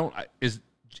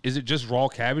 Is it just raw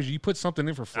cabbage? You put something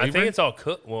in for flavor? I think it's all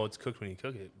cooked. Well, it's cooked when you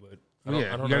cook it, but I don't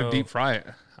you know. gotta deep fry it.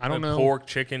 I don't know. Pork,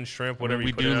 chicken, shrimp, whatever we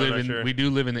you put do in. I'm live not in sure. we do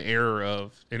live in the era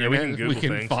of internet. we can Google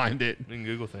things. Find it. We can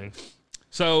Google things.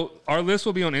 So our list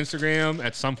will be on Instagram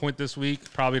at some point this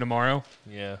week, probably tomorrow.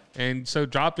 Yeah. And so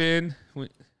drop in.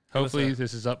 Hopefully that?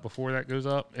 this is up before that goes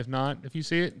up. If not, if you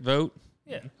see it, vote.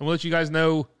 Yeah. And we'll let you guys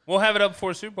know. We'll have it up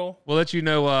before Super Bowl. We'll let you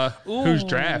know who's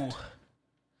draft.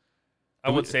 I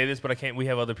would say this, but I can't. We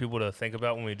have other people to think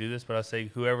about when we do this. But I say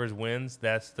whoever wins,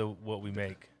 that's what we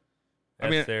make.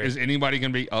 That's is anybody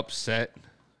going to be upset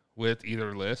with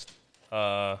either list?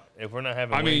 If we're not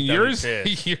having, I wings, mean, I'll be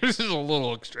pissed. yours is a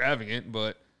little extravagant,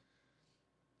 but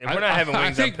If we're not having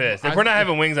wings, think- I'm pissed. If we're not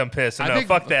having wings, I'm pissed. So I no, think-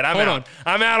 fuck that. I'm hold out. on.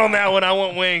 I'm out on that one. I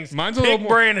want wings. Mine's a Pick little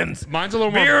more- Brandon's. mine's a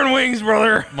little Beer more. and wings,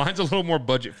 brother. Mine's a little more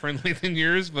budget friendly than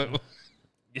yours, but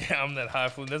Yeah, I'm that high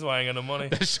food. That's why I ain't got no money.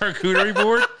 the charcuterie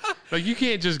board, you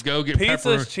can't just go get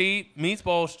Pizza's pepper. cheap.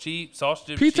 Meatballs cheap.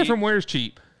 Sausage Pizza cheap. from where's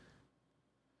cheap?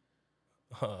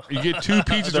 You get 2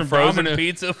 pizzas the from frozen Domino's.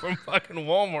 pizza from fucking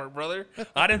Walmart, brother.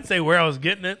 I didn't say where I was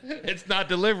getting it. It's not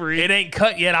delivery. It ain't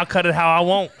cut yet. I'll cut it how I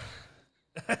want.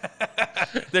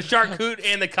 The charcuterie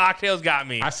and the cocktails got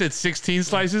me. I said 16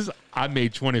 slices. I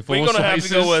made 24 We're gonna slices.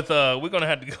 have to go with we're gonna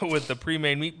have to go with the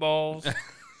pre-made meatballs.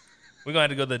 We're gonna have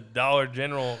to go the Dollar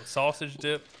General sausage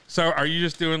dip. So are you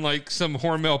just doing some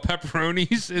Hormel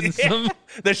pepperonis and some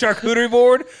The charcuterie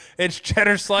board. It's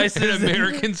cheddar slices. and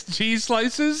American cheese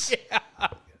slices?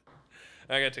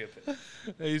 I got to take a piss.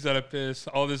 He's out of piss.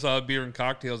 All this beer and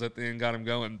cocktails at the end got him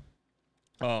going.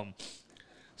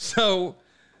 So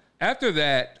after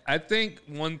that, I think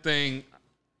one thing,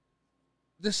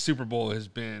 this Super Bowl has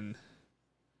been,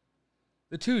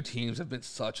 the two teams have been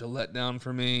such a letdown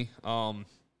for me.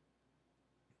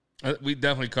 We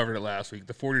definitely covered it last week.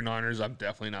 The 49ers, I'm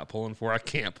definitely not pulling for. I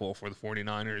can't pull for the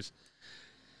 49ers.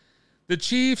 The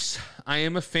Chiefs, I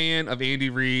am a fan of Andy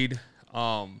Reid.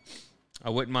 I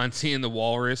wouldn't mind seeing the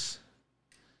Walrus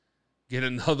get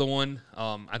another one.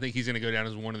 I think he's going to go down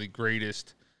as one of the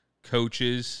greatest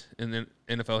coaches in the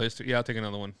NFL history. Yeah, I'll take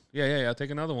another one. Yeah, I'll take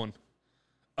another one.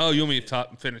 Oh, you want me to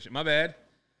finish it? My bad.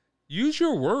 Use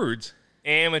your words.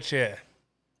 Amateur.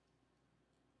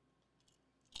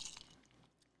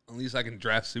 At least I can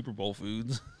draft Super Bowl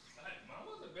foods.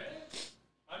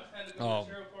 But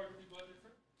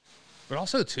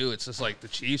also, too, it's just like the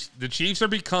Chiefs are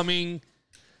becoming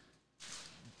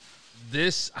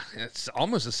this, it's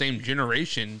almost the same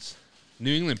generations.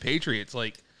 New England Patriots,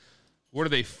 like, what are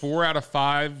they, 4 out of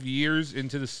 5 years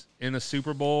into this in a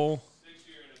Super Bowl? 6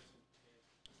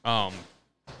 years.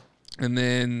 And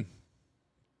then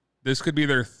this could be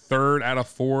their 3rd out of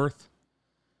 4th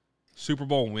Super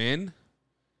Bowl win.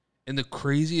 And the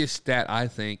craziest stat, I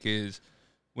think, is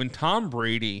when Tom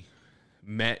Brady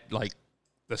met, like,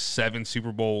 the 7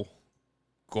 Super Bowl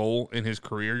goal in his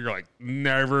career, you're like,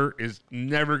 never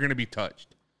going to be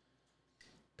touched.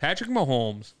 Patrick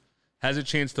Mahomes has a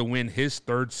chance to win his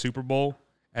 3rd Super Bowl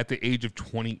at the age of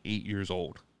 28 years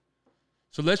old.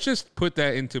 So let's just put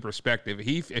that into perspective.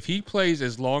 If he plays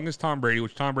as long as Tom Brady,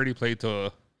 which Tom Brady played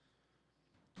to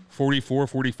 44,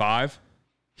 45,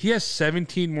 he has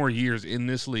 17 more years in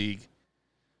this league,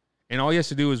 and all he has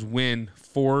to do is win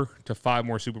 4 to 5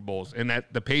 more Super Bowls. And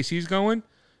at the pace he's going,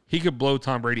 he could blow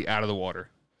Tom Brady out of the water.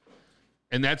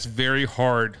 And that's very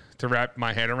hard to wrap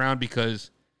my head around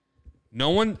because no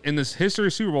one in this history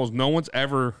of Super Bowls, no one's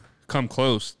ever come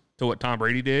close to what Tom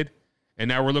Brady did. And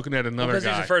now we're looking at another guy.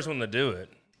 Because he's the first one to do it.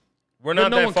 We're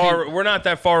not that far. We're not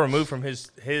that far removed from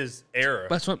his era.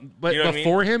 But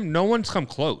before him, no one's come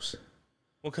close.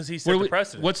 Well, because he set the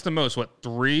precedent. What's the most?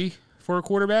 3 for a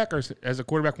quarterback, or has a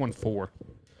quarterback won 4?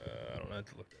 I don't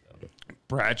have to look that up.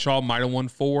 Bradshaw might have won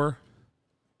 4.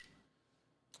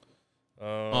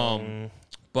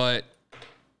 But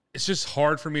it's just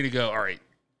hard for me to go, all right,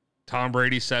 Tom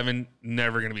Brady, 7,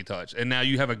 never going to be touched. And now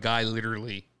you have a guy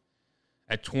literally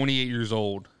at 28 years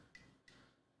old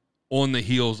on the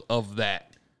heels of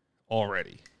that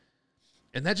already.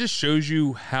 And that just shows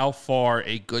you how far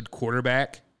a good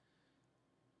quarterback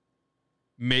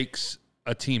makes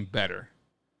a team better.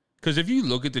 Because if you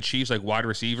look at the Chiefs like wide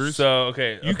receivers,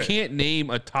 you can't name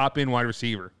a top-end wide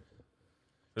receiver.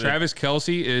 Travis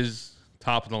Kelce is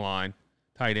top of the line,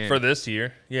 tight end. For this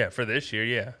year. Yeah, for this year,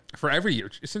 yeah. For every year.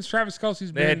 Since Travis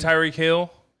Kelce's been... They had Tyreek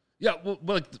Hill. Yeah,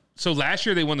 well, so last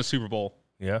year they won the Super Bowl.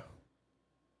 Yeah.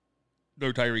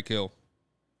 No Tyreek Hill.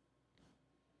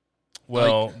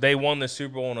 Well, they won the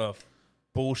Super Bowl on a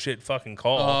bullshit fucking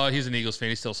call. He's an Eagles fan.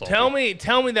 He's still salty.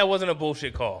 Tell me that wasn't a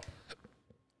bullshit call.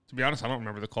 To be honest, I don't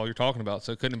remember the call you're talking about,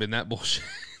 so it couldn't have been that bullshit.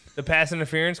 The pass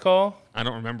interference call? I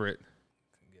don't remember it.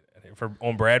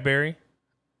 On Bradbury?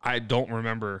 I don't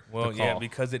remember the call. Yeah,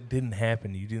 because it didn't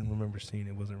happen. You didn't remember seeing it.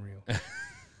 It wasn't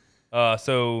real.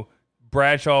 So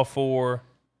Bradshaw 4.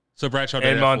 So Bradshaw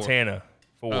and Montana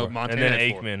 4. Oh, Montana and then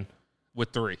Aikman. With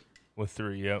 3. With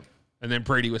 3, yep. And then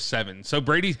Brady was 7. So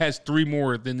Brady has 3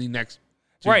 more than the next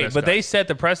 2 right, best but guys. they set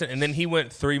the precedent, and then he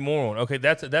went 3 more on. Okay,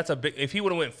 that's a big. If he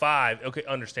would have went 5, okay,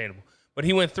 understandable. But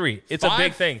he went 3. It's 5, a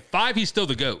big thing. 5, he's still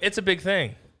the GOAT. It's a big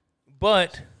thing.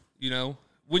 But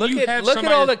when look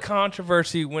at all the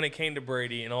controversy when it came to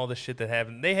Brady and all the shit that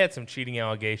happened. They had some cheating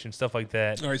allegations, stuff like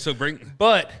that. All right, so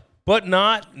but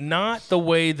not the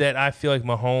way that I feel like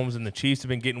Mahomes and the Chiefs have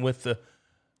been getting with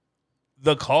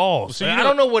the calls. So I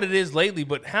don't know what it is lately,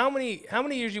 but how many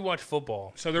years you watch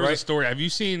football? So there was a story. Have you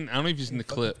seen? I don't know if you've seen the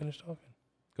clip. Finish talking.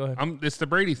 Go ahead. It's the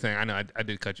Brady thing. I know. I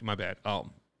did cut you. My bad.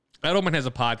 Edelman has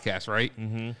a podcast, right?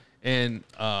 Mm-hmm. And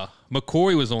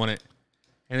McCoy was on it,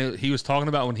 and he was talking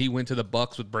about when he went to the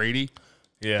Bucs with Brady.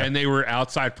 Yeah. And they were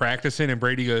outside practicing, and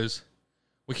Brady goes,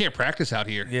 "We can't practice out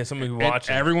here." Yeah, somebody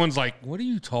watching. Everyone's like, "What are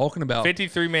you talking about?"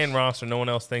 53-man roster. No one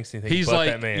else thinks anything. He's but like,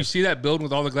 that man. "You see that building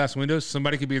with all the glass windows?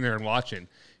 Somebody could be in there and watching."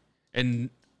 And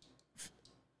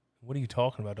what are you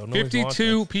talking about?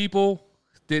 52 people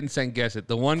didn't second guess it.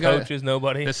 The one coaches,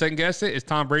 nobody that second guessed it is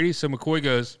Tom Brady. So McCoy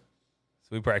goes, "So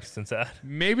we practiced inside."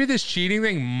 Maybe this cheating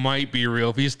thing might be real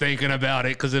if he's thinking about it.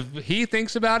 Because if he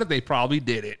thinks about it, they probably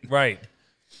did it. Right.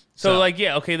 So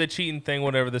the cheating thing,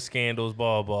 whatever, the scandals,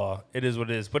 blah, blah. It is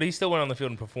what it is. But he still went on the field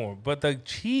and performed. But the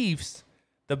Chiefs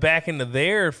the back end of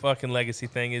their fucking legacy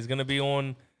thing is going to be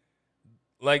on,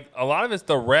 like, a lot of it's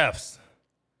the refs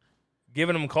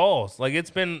giving them calls. Like,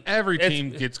 every team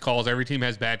gets calls. Every team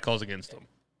has bad calls against them.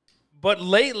 But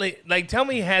lately, like, tell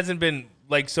me it hasn't been,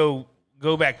 like, so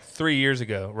go back 3 years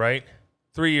ago, right?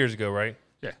 3 years ago, right?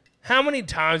 Yeah. How many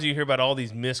times do you hear about all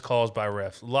these missed calls by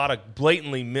refs? A lot of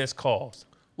blatantly missed calls.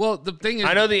 Well, the thing is,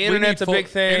 I know the internet's a big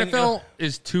thing. NFL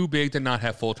is too big to not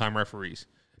have full-time referees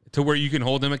to where you can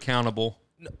hold them accountable.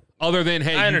 Other than,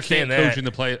 hey, you can't coach in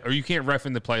the play or you can't ref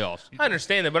in the playoffs. I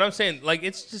understand that, but I'm saying, like,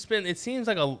 it's just been. It seems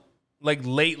like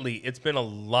lately it's been a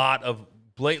lot of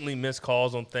blatantly missed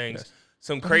calls on things. Yes.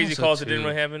 Some crazy calls that didn't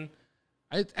really happen.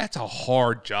 That's a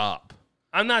hard job.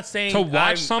 I'm not saying to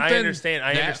watch something. I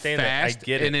understand that. I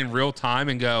get it. And in real time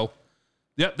and go,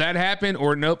 yep, that happened,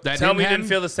 or nope, that didn't happen. Tell me you didn't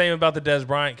feel the same about the Dez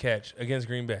Bryant catch against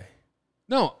Green Bay.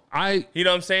 No, You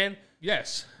know what I'm saying?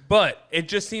 Yes. But it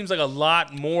just seems like a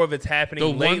lot more of it's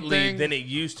happening lately than it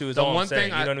used to. Is all I'm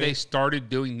saying. They started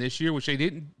doing this year, which they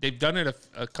didn't. They've done it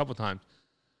a couple times.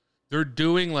 They're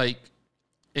doing like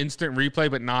instant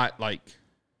replay, but not like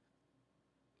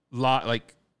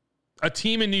a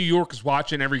team in New York is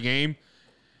watching every game.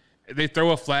 They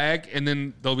throw a flag, and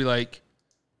then they'll be like,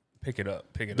 "Pick it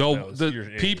up, pick it up."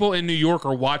 The people in New York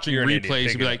are watching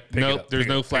replays and be like, "Nope, there's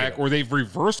no flag," or they've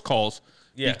reversed calls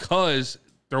because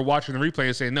they're watching the replay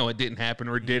and saying, "No, it didn't happen,"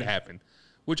 or "It did happen,"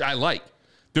 which I like.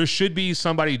 There should be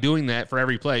somebody doing that for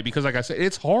every play because, like I said,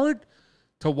 it's hard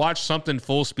to watch something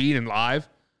full speed and live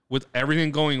with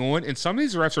everything going on, and some of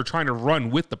these refs are trying to run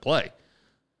with the play.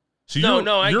 So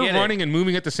you're running and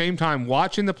moving at the same time,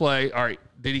 watching the play. All right,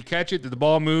 did he catch it? Did the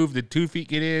ball move? Did 2 feet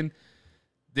get in?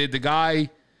 Did the guy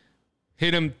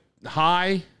hit him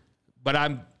high? But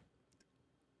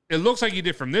it looks like he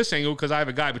did from this angle because I have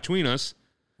a guy between us.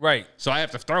 Right. So I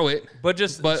have to throw it. But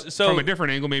from a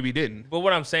different angle, maybe he didn't. But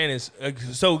what I'm saying is,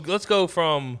 so let's go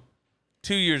from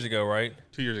 2 years ago, right?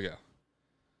 2 years ago.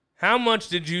 How much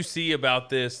did you see about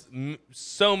this?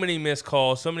 So many missed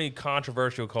calls, so many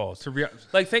controversial calls.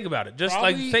 Like, think about it. Just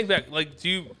think back. Like,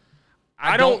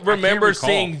 I don't remember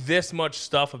seeing this much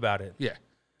stuff about it. Yeah.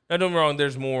 Now, don't get me wrong.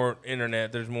 There's more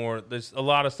internet. There's a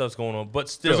lot of stuff's going on. But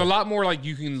still, there's a lot more. Like,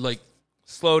 you can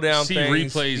slow down see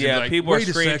things. Replays. Yeah, and people are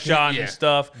screenshotting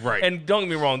stuff. Right. And don't get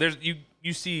me wrong.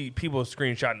 You see people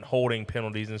screenshotting holding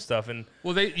penalties and stuff. And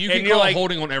you can call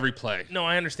holding on every play. No,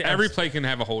 I understand. Every play can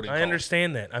have a holding call. I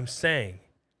understand that. I'm saying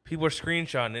people are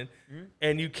screenshotting it,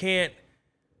 and you can't.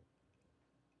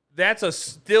 That's a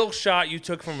still shot you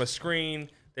took from a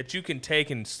screen that you can take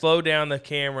and slow down the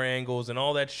camera angles and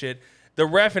all that shit. The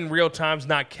ref in real time's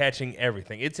not catching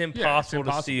everything. It's impossible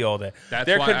to see all that.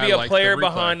 There could be a player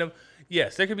behind them.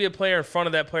 Yes, there could be a player in front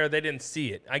of that player. They didn't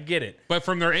see it. I get it. But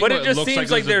from their angle, it just looks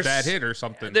like there's a bad hit or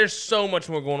something. There's so much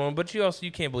more going on. But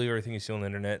you can't believe everything you see on the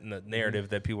internet and the narrative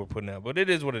that people are putting out. But it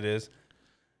is what it is.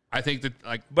 I think that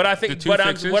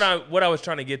what I was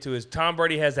trying to get to is Tom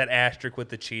Brady has that asterisk with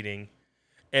the cheating,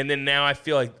 and then now I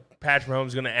feel like Patrick Mahomes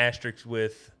is going to asterisk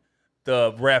with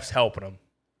the refs helping him.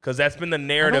 Because that's been the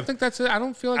narrative. I don't think that's it. I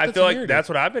don't feel like that's like that's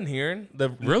what I've been hearing.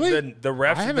 Really? The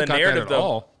refs I haven't the narrative that at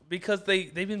all. Because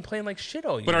they've been playing like shit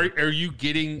all year. But are you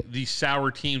getting the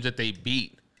sour teams that they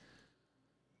beat?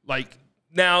 Like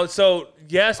now, so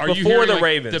yes, before the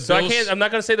Ravens. So I'm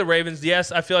not going to say the Ravens.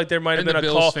 Yes, I feel like there might have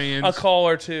been a call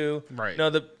or two. Right. No,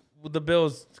 the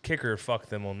Bills kicker fucked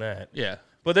them on that. Yeah.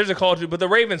 But there's a call too. But the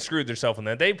Ravens screwed themselves on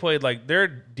that. They played like their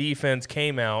defense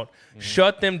came out,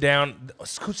 shut them down.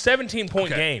 17-point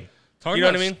game. Talking you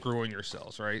know about what I mean? Screwing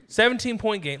yourselves, right?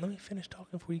 17-17-point game. Let me finish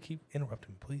talking before you keep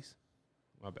interrupting me, please.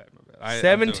 My bad.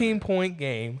 17-point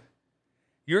game.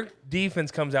 Your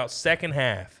defense comes out second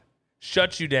half,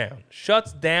 shuts you down,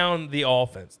 shuts down the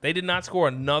offense. They did not score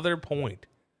another point.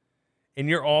 And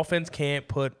your offense can't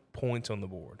put points on the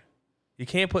board. You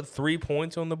can't put 3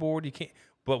 points on the board. You can't.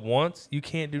 But once, you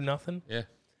can't do nothing. Yeah.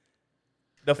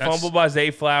 The fumble by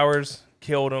Zay Flowers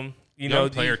killed him.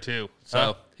 Young player too.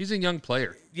 So he's a young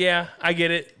player. Yeah, I get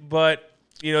it. But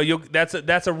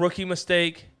that's a rookie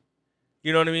mistake.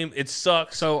 You know what I mean? It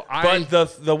sucks. But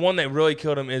the one that really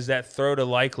killed him is that throw to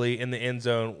Likely in the end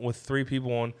zone with 3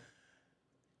 people on.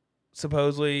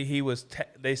 Supposedly he was.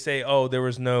 They say,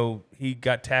 he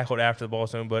got tackled after the ball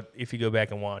zone. But if you go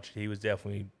back and watch, he was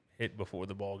definitely hit before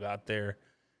the ball got there.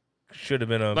 Should have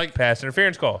been a pass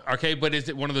interference call. Okay, but is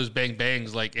it one of those bang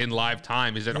bangs like in live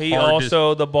time? Is it hard?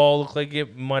 The ball looked like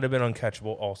it might have been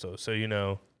uncatchable. Also, so it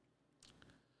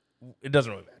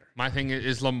doesn't really matter. My thing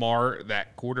is Lamar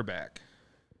that quarterback.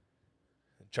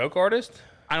 Choke artist?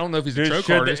 I don't know if he's a choke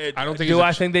artist. I don't think.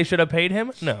 I think they should have paid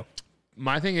him? No.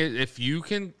 My thing is, if you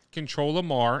can control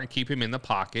Lamar and keep him in the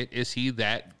pocket, is he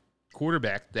that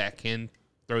quarterback that can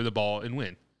throw the ball and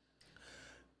win.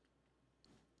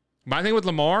 My thing with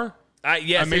Lamar,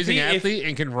 Yes, amazing athlete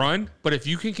and can run, but if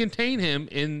you can contain him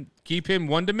and keep him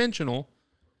one-dimensional,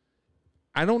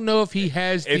 I don't know if he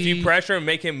has If you pressure and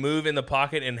make him move in the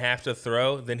pocket and have to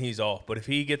throw, then he's off. But if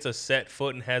he gets a set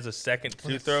foot and has a second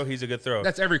to throw, he's a good thrower.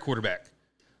 That's every quarterback.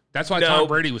 That's why Tom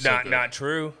Brady was so good. Not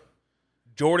true.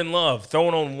 Jordan Love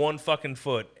throwing on one fucking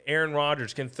foot. Aaron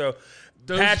Rodgers can throw.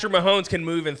 Patrick Mahomes can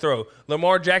move and throw.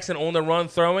 Lamar Jackson on the run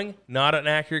throwing, not an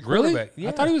accurate quarterback. Really?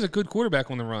 I thought he was a good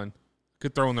quarterback on the run.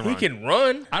 Could throw on the run. He can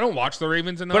run. I don't watch the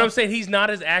Ravens enough. But I'm saying he's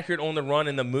not as accurate on the run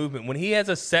and the movement. When he has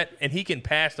a set and he can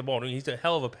pass the ball, I mean, he's a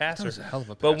hell of a passer. He's a hell of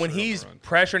a But passer when on the he's run.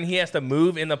 pressuring, he has to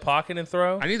move in the pocket and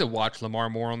throw. I need to watch Lamar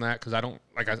more on that because I don't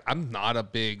like. I'm not a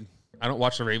big. I don't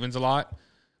watch the Ravens a lot,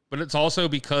 but it's also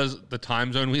because the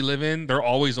time zone we live in, they're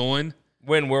always on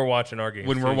When we're watching our games.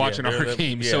 when we're watching our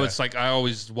game. So yeah. it's like I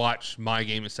always watch my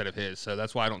game instead of his. So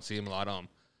that's why I don't see him a lot on.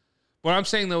 What I'm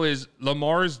saying though is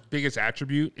Lamar's biggest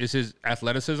attribute is his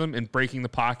athleticism and breaking the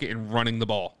pocket and running the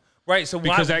ball. Right. So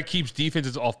Because that keeps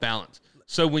defenses off balance.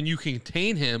 So when you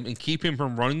contain him and keep him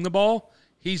from running the ball,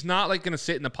 he's not like going to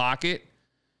sit in the pocket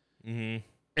and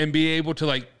be able to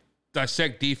like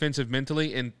dissect defensive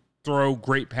mentally and throw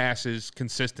great passes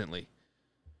consistently.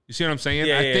 You see what I'm saying?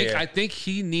 Yeah, I think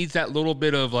he needs that little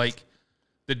bit of like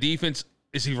the defense.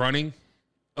 Is he running?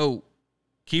 Oh,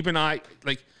 keep an eye.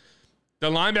 Like the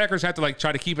linebackers have to like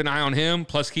try to keep an eye on him,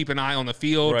 plus keep an eye on the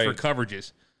field for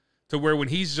coverages. To where when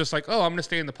he's just like, oh, I'm going to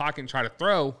stay in the pocket and try to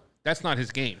throw, that's not his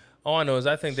game. all I know is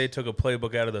I think they took a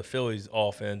playbook out of the Phillies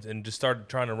offense and just started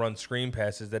trying to run screen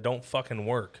passes that don't fucking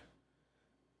work.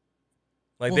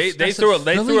 Like Well,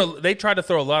 they tried to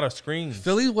throw a lot of screens.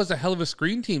 Philly was a hell of a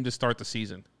screen team to start the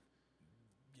season.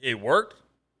 It worked,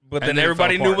 but And then then it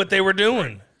everybody fell knew apart. what they were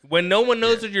doing. When no one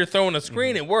knows that you're throwing a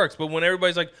screen, it works. But when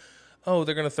everybody's like, oh,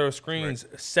 they're going to throw screens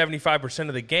 75%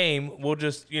 of the game, we'll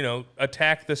just,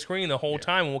 attack the screen the whole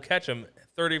time and we'll catch them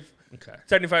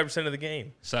 75% of the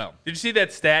game. So Did you see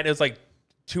that stat? It was like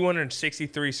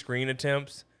 263 screen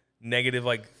attempts, negative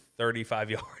like 35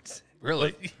 yards.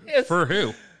 really, Yes. for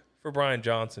who? For Brian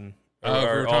Johnson. We're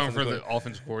talking offensive for the coordinator.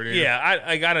 offensive coordinator. Yeah,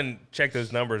 I got to check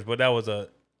those numbers, but that was a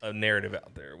narrative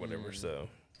out there or whatever,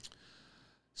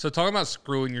 So talking about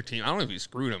screwing your team, I don't know if you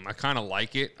screwed him. I kind of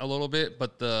like it a little bit,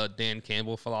 but the Dan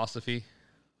Campbell philosophy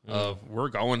of we're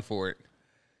going for it.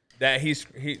 That was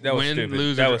Win, stupid.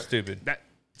 lose, That or- was stupid.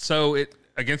 So it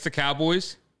against the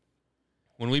Cowboys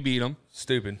when we beat them,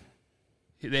 Stupid.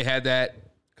 they had that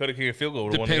Could have kicked a field goal.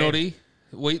 the penalty.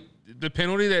 The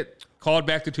penalty that called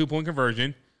back the 2-point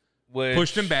conversion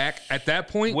pushed him back. At that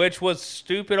point, Which was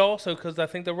stupid also because I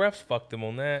think the refs fucked him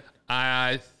on that.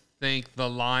 I think the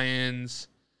Lions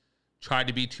tried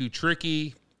to be too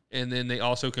tricky, and then they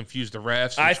also confused the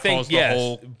refs, which caused the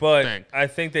whole but thing. I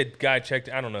think that guy checked.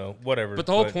 I don't know, whatever. But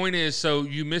the whole point is, so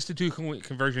you missed the 2-point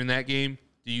conversion in that game.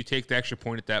 Do you take the extra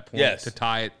point at that point Yes. to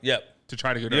tie it? Yep. To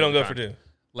try to go to You don't go overtime? for two.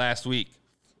 Last week.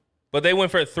 But they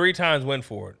went for it 3 times. Went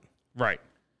for it. Right.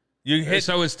 You hit.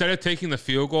 So instead of taking the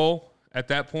field goal at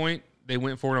that point, they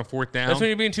went for it on 4th down. That's when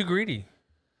you're being too greedy.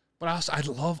 But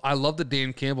I love the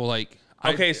Dan Campbell. Like,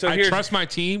 Okay, so I here's- trust my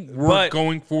team. We're but-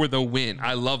 going for the win.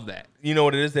 I love that. You know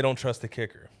what it is? They don't trust the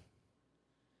kicker.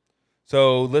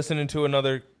 So listening to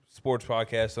another sports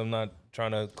podcast, I'm not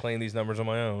trying to claim these numbers on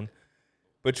my own.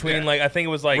 Between Yeah. I think it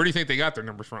was like, Where do you think they got their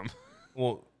numbers from?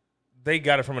 well, they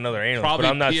got it from another analyst, Probably but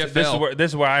I'm not. PFL.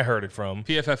 This is where I heard it from.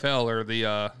 PFFL or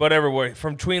the But everywhere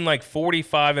from between like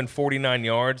 45 and 49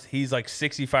 yards, he's like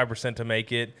 65% to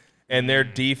make it. And their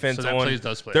defense So that on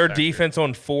does play a their factor. defense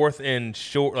on 4th and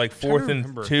short, like trying to 4th and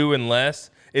remember. 2 and less,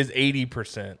 is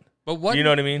 80%. But what You know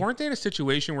what I mean? Weren't they in a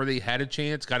situation where they had a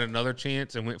chance, got another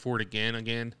chance, and went for it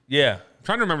again? Yeah, I'm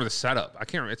trying to remember the setup. I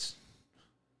can't remember. It's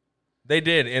they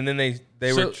did, and then they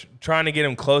So- were trying to get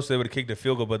him close. They would have kicked a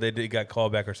field goal, but they got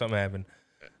called back or something happened.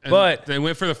 and But- they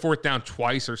went for the 4th down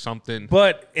twice or something.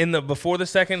 But in the before the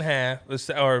second half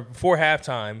or before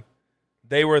halftime,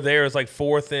 they were there as like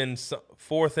 4th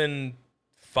and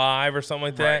 5 or something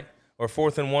like that, Right. or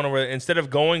 4th and 1. Or instead of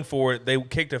going for it, they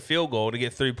kicked a field goal to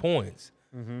get 3 points.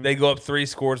 Mm-hmm. They go up 3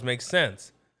 scores, makes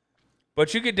sense.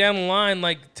 But you get down the line,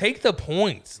 like take the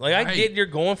points. Like I Right. get you're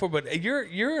going for, but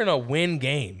you're in a win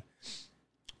game.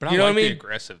 But I you know like what I the mean?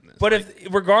 aggressiveness. But Like,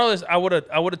 if regardless, I would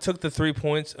have took the 3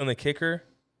 points on the kicker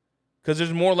because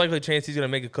there's more likely chance he's gonna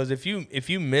make it. Because if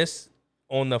you miss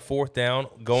on the 4th down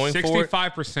going for it,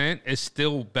 65% is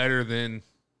still better than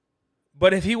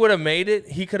but if he would have made it,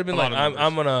 he could have been A lot like, of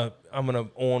I'm gonna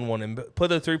on one and put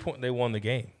the 3 point. They won the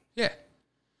game. yeah.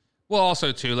 Well,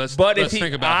 also too. Let's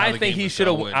think about. How I the think game he was should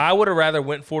have. going. I would have rather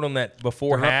went for it on that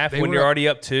before They were up- half they when were you're up- already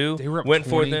up 2. They were up went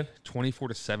for it then.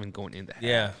 24-7 going into half.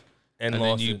 Yeah, and And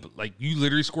lost then it. you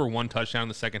literally score one touchdown in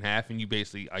the second half, and you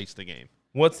basically iced the game.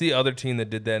 What's the other team that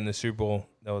did that in the Super Bowl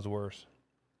that was worse?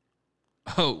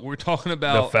 Oh, we're talking The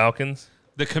about Falcons.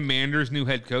 the Commanders' new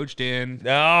head coach, Dan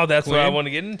No, that's what I Quinn? want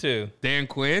to get into. Dan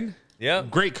Quinn. Yeah,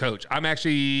 Great coach.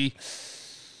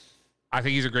 I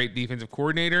think he's a great defensive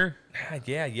coordinator.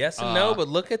 yeah, yes and no. But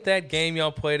look at that game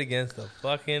y'all played against the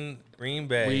fucking Green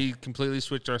Bay. We completely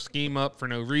switched our scheme up for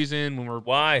no reason when we're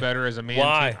Why? better as a man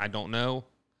Why? team. I don't know.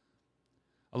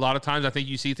 A lot of times I think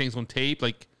you see things on tape.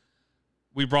 Like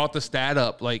we brought the stat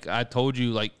up. Like I told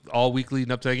you, like all week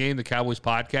leading up to the game, the Cowboys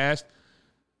podcast,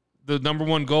 the number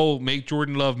one goal, make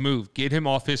Jordan Love move. Get him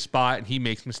off his spot and he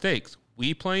makes mistakes.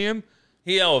 We play him.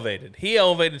 He elevated. He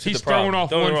elevated to He's the problem. throwing off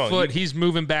Don't get me one wrong. foot. He's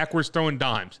moving backwards, throwing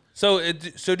dimes. So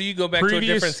do you go back to a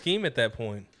Previous- different scheme at that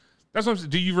point? That's what I'm saying.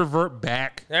 Do you revert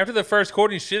back? After the first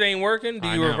quarter, shit ain't working. Do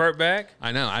I you know. revert back?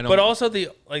 I know. I don't. But also the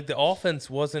offense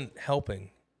wasn't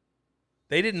helping.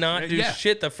 They did not do Yeah.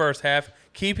 shit the first half,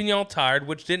 keeping y'all tired,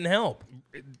 which didn't help.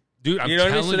 dude, I'm You know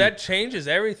what I mean? telling So you. that changes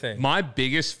everything. My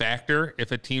biggest factor,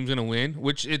 if a team's going to win,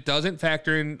 which it doesn't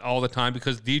factor in all the time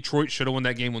because Detroit should have won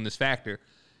that game on this factor.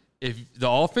 If the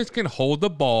offense can hold the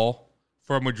ball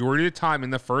for a majority of the time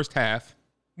in the first half,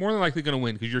 more than likely going to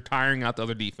win because you're tiring out the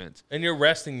other defense. And you're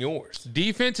resting yours.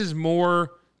 Defense is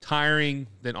more tiring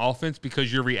than offense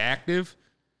because you're reactive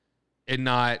and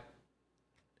not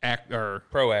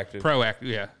Proactive. proactive.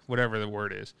 Yeah, whatever the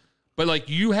word is. But like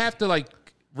you have to like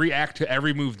react to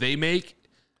every move they make,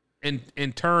 and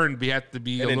in turn, we have to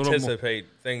be and a little more. anticipate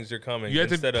things are coming. You have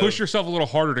to instead push of, yourself a little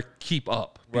harder to keep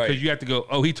up because Right. you have to go,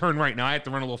 oh, he turned right. Now I have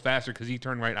to run a little faster because he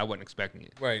turned right. I wasn't expecting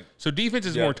it. Right. So defense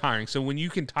is Yeah. more tiring. So when you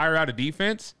can tire out a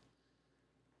defense,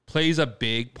 plays a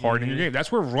big part in your game.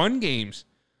 That's where run games.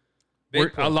 Big Where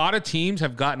a point. lot of teams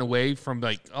have gotten away from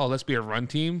like, oh, let's be a run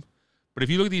team. But if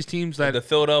you look at these teams that, The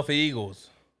Philadelphia Eagles.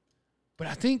 but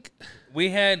I think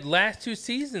We had last 2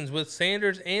 seasons with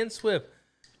Sanders and Swift.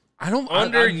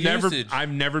 I've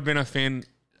never been a fan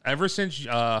ever since Jay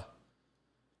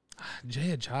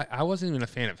Ajayi. I wasn't even a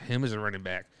fan of him as a running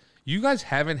back. You guys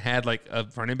haven't had like a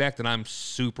running back that I'm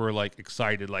super like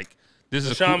excited. Like this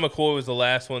is a Sean cool, McCoy was the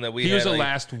last one that we He had. was the like,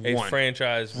 last a one.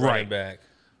 franchise Right. running back.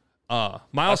 I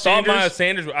Miles saw Sanders. Miles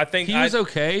Sanders. I think He was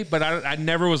okay, but I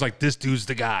never was like this dude's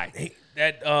the guy.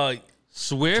 that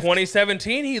Swift.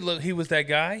 2017. He was that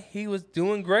guy. He was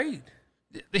doing great.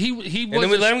 He was. then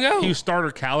we let him go. He was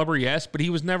starter caliber, yes, but he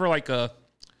was never like a.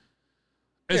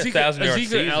 Yeah, Ezekiel 1,000-yard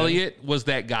season. Elliott was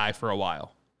that guy for a while.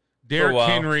 For a Derrick while,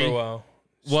 Henry for a while.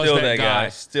 was Still that guy.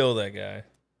 Still that guy.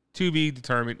 To be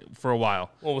determined for a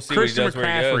while. Well, we'll see what he Christian does where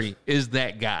he McCaffrey goes. is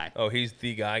that guy. Oh, he's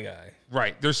the guy.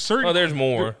 Right. There's certain. Oh, there's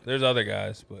more. There's other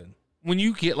guys, but When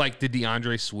you get like the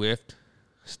DeAndre Swift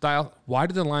style, why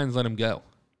did the Lions let him go?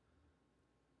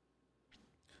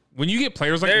 When you get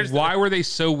players like, why were they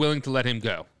so willing to let him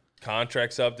go?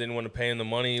 contract's up. Didn't want to pay him the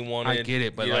money he wanted. I get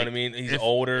it, but you know like, what I mean. He's if-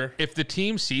 older, If the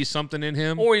team sees something in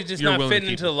him, or he's just you're not willing to fitting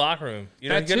keep into the him. locker room. You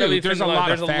know, That he's gonna too. be There's fitting a the lot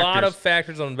there's of a lot of factors.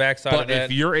 factors on the backside of But that.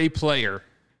 if you're a player,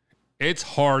 it's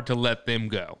hard to let them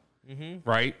go,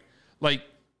 right? Like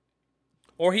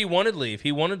Or he wanted to leave.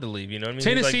 He wanted to leave. You know what I mean? He's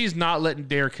like, Tennessee's not letting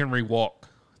Derrick Henry walk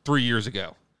 3 years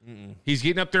ago. He's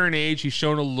getting up there in age. He's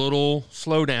showing a little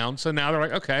slowdown. So now they're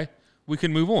like, okay, we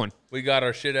can move on. we got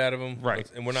our shit out of him, Right.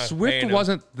 And we're not. Swift paying him.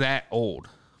 wasn't that old.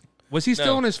 Was he still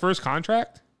No. on his first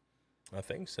contract? I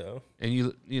think so. And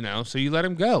you know, so you let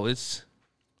him go. It's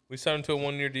We signed him to a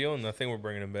 1-year deal, and I think we're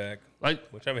bringing him back, like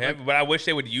which I'm happy. But I wish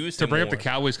they would use to him bring up more. the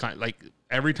Cowboys. Like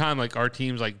every time, like our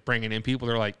team's like bringing in people,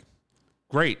 they're like,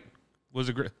 great. Was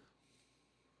a great.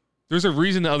 There's a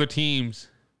reason the other teams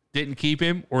didn't keep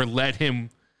him or let him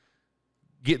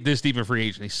get this deep in free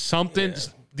agency. Something. Yeah.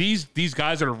 These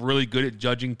guys that are really good at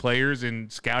judging players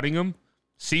and scouting them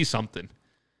see something.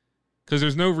 Because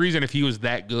there's no reason if he was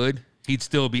that good, he'd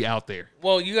still be out there.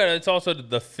 Well, you got. It's also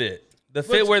the fit. The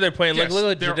fit where they're playing. Yes, look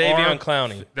at there Jadeveon are-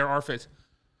 Clowney. There are fits.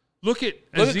 Look at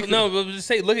Just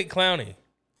say look at Clowney.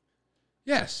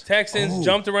 Yes. Texans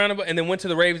jumped around and then went to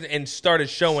the Ravens and started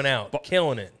showing out,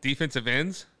 killing it. Defensive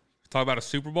ends. Talk about a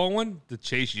Super Bowl one. The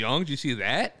Chase Young. Did you see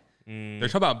that? They're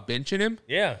talking about benching him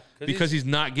Yeah, because he's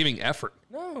not giving effort.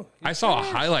 no. I saw a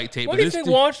highlight tape. What of do you this think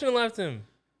dude- Washington left him?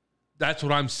 That's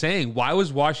what I'm saying. Why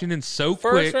was Washington so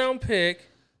First quick? round pick.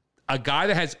 A guy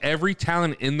that has every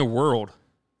talent in the world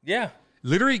Yeah.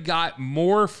 literally got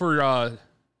more for.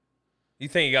 You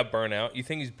think he got burnt out? You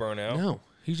think he's burnt out? No,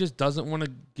 he just doesn't want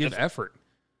to give effort.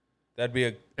 That'd be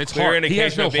a It's clear hard. He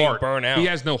has indication no of being heart. burnt out. He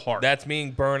has no heart. That's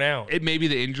being burnt out. It may be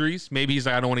the injuries. Maybe he's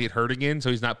like, I don't want to get hurt again,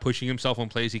 so he's not pushing himself on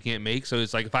plays he can't make. So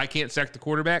it's like, if I can't sack the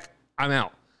quarterback, I'm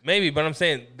out. Maybe, but I'm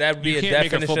saying that would be You a can't make a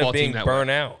definition football of being team that burnt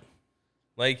out.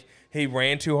 Like, he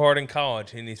ran too hard in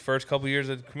college. In these first couple years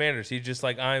of the Commanders, he's just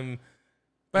like,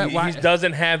 But he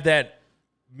doesn't have that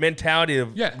mentality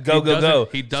of Yeah, go.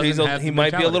 He doesn't So have he the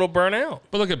might be a mentality. little burnt out.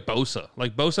 But look at Bosa.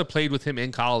 Like, Bosa played with him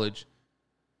in college.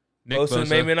 Nick Bosa,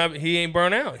 maybe not. He ain't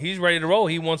burnt out. He's ready to roll.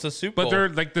 He wants a Super Bowl. But they're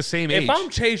like the same age. If I'm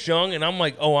Chase Young and I'm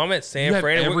like, oh, I'm at San You have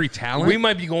Fran, every talent? we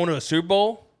might be going to a Super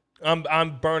Bowl.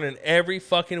 I'm burning every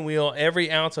fucking wheel,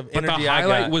 every ounce of But energy the I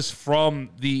highlight got. was from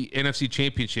the NFC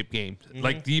Championship game. Mm-hmm.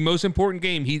 Like, the most important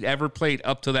game he'd ever played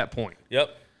up to that point.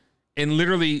 Yep. And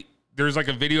literally, there's like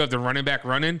a video of the running back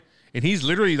running, and he's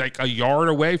literally like a yard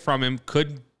away from him,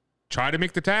 could try to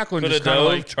make the tackle, and Could have just kind of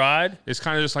dove, like, tried. it's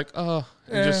kind of just like, and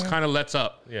just kind of lets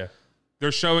up. Yeah.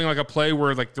 They're showing like a play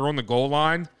where like they're on the goal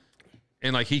line,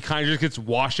 and like he kind of just gets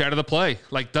washed out of the play.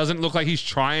 Like, doesn't look like he's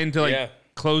trying to like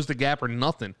close the gap or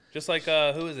nothing. Just like,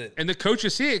 who is it? And the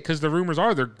coaches see it because the rumors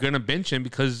are they're going to bench him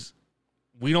because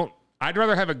we don't. I'd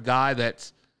rather have a guy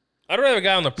that's I'd rather have a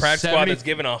guy on the practice squad 70 that's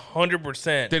giving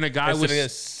 100% than a guy with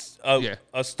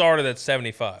a starter that's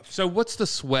 75. So what's the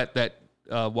sweat that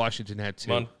Washington had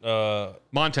too?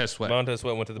 Montez Sweat. Montez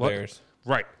Sweat went to the What? Bears.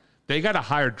 Right. They got a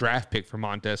higher draft pick for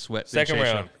Montez Sweat. than Second Chase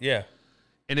round. Young. Yeah.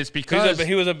 And it's because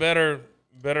He was a better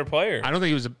player. I don't think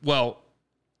he was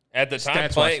At the time,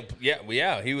 stats-wise.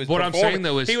 yeah, he was. What I'm saying,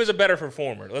 though, is he was a better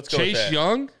performer. Let's go with Chase that.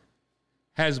 Young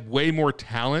has way more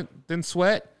talent than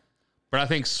Sweat, but I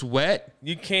think Sweat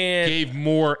You can't. gave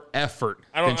more effort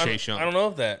than Chase Young. I don't know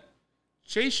if that.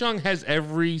 Chase Young has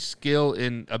every skill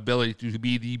and ability to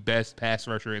be the best pass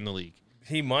rusher in the league.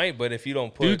 He might, but if you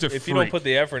don't Dude's put a you don't freak. put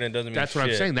the effort in, it doesn't mean That's what I'm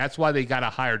shit. saying. That's why they got a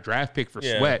higher draft pick for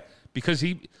Yeah. Sweat, because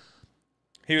He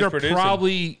was they're producing.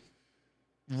 probably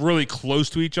really close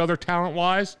to each other talent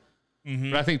wise.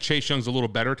 Mm-hmm. But I think Chase Young's a little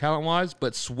better talent wise,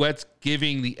 but Sweat's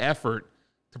giving the effort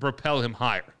to propel him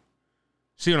higher.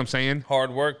 See what I'm saying?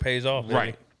 Hard work pays off. baby.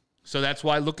 Right. So that's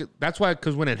why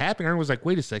because when it happened, everyone was like,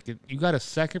 wait a second, you got a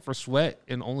second for Sweat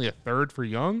and only a third for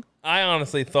Young? I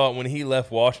honestly thought when he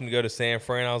left Washington to go to San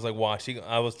Fran, I was like, watch.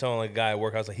 I was telling like a guy at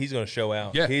work, I was like, he's going to show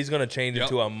out. Yeah. He's going to change Yep.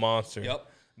 into a monster. Yep.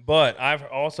 But I've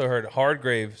also heard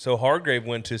Hardgrave. So Hardgrave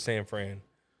went to San Fran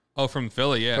Oh, from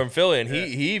Philly, yeah. from Philly, and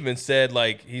he even said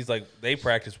like he's like they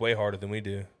practice way harder than we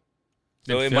do.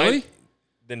 In it Philly? might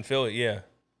than Philly, yeah.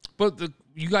 But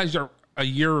you guys are a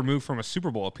year removed from a Super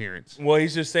Bowl appearance. Well,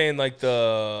 he's just saying like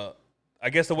I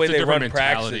guess the way It's a they run different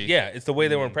practice. mentality. Yeah, it's the way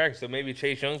they run practice. So maybe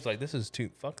Chase Young's like, this is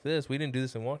fuck this. We didn't do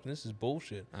this in Washington. This is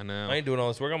bullshit. I know. I ain't doing all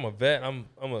this work. I'm a vet. I'm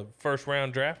a first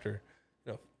round drafter.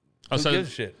 You know, Oh, who so gives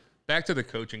a shit? back to the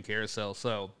coaching carousel.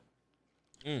 So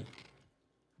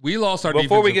we lost our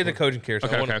Before we get defensive to coaching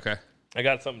carousel, Okay. I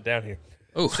got something down here.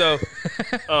 Oh, So,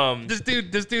 this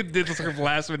dude did some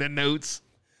last minute notes.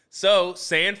 so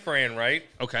San Fran, right?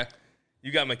 Okay.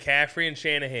 You got McCaffrey and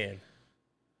Shanahan.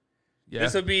 Yeah.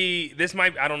 This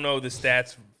might, I don't know the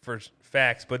stats for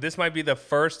facts, but this might be the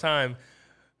first time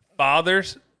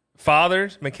fathers,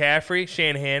 McCaffrey,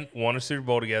 Shanahan won a Super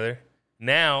Bowl together.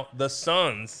 Now the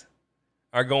sons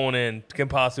are going in, can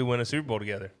possibly win a Super Bowl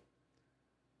together.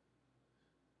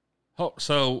 Oh,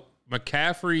 so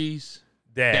McCaffrey's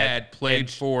dad played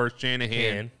for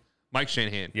Shanahan, Mike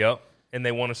Shanahan. Yep. And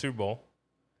they won a Super Bowl.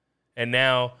 And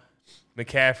now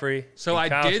McCaffrey. So and I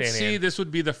Kyle did Shanahan. see this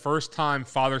would be the first time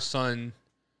father-son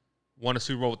won a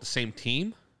Super Bowl with the same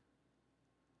team.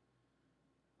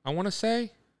 I want to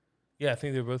say. Yeah, I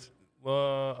think they're both.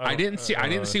 Well, I didn't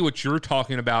see what you're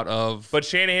talking about of. But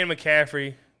Shanahan,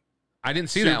 McCaffrey, I didn't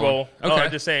see Super that Bowl. one. Oh, Okay.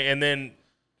 I'm just saying. And then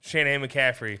Shanahan,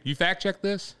 McCaffrey, You fact check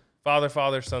this? father,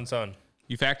 son.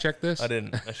 You fact check this? I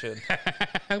didn't. I should.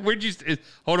 Where'd you?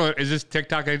 Hold on. Is this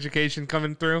TikTok education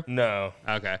coming through? No.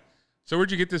 Okay. So where'd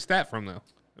you get this stat from, though?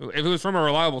 If it was from a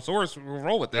reliable source, we'll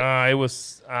roll with it. It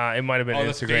was. It might have been Oh, an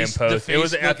the Instagram the post. It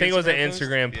was. I Facebook think it was an Instagram post?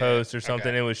 Instagram Yeah. post or something.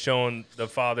 Okay. It was showing the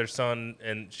father, son,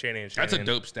 and Shanahan. That's a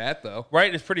dope stat, though.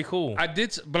 Right? It's pretty cool. I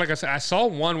did, but like I said, I saw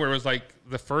one where it was like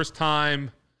the first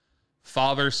time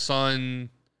father-son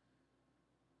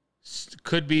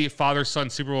could be father-son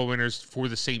Super Bowl winners for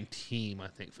the same team, I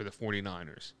think, for the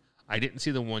 49ers. I didn't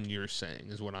see the one you're saying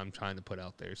is what I'm trying to put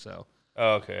out there. So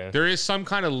Okay. there is some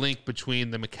kind of link between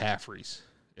the McCaffreys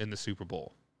in the Super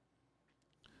Bowl,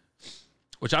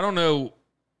 which I don't know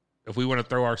if we want to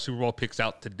throw our Super Bowl picks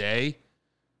out today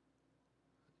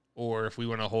or if we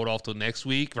want to hold off till next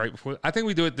week, right before. I think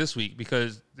we do it this week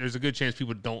because there's a good chance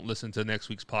people don't listen to next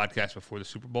week's podcast before the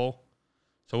Super Bowl.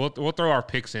 So we'll throw our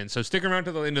picks in. So stick around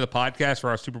to the end of the podcast for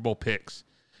our Super Bowl picks.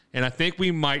 And I think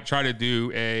we might try to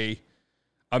do a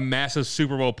massive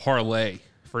Super Bowl parlay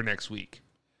for next week.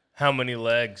 How many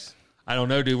legs? I don't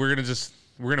know, dude. We're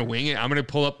gonna wing it. I'm gonna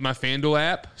pull up my FanDuel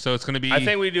app. So it's gonna be. I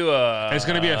think we do It's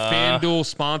gonna be a FanDuel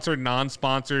sponsored,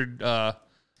 non-sponsored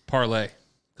parlay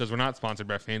because we're not sponsored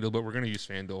by FanDuel, but we're gonna use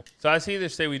FanDuel. So I see either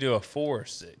say we do a 4 or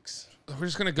 6. We're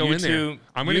just gonna go You in two, there.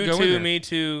 I'm gonna you go two, in there. me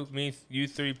 2, you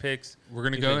 3 picks. We're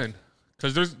gonna You go think- in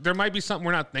because there might be something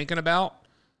we're not thinking about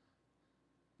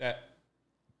that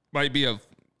might be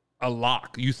a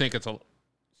lock. You think it's a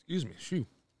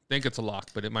think it's a lock,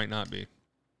 but it might not be.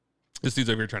 This dude's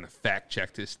over here trying to fact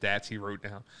check his stats he wrote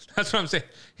down. That's what I'm saying.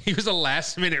 He was a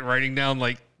last minute writing down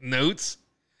like notes.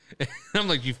 I'm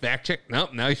like, you fact check?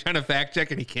 Nope. Now he's trying to fact check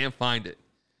and he can't find it.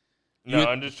 No,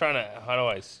 I'm just trying to. How do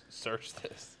I search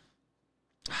this?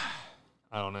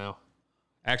 I don't know.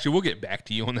 Actually, we'll get back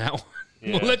to you on that one.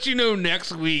 Yeah. We'll let you know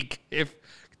next week. If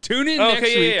tune in next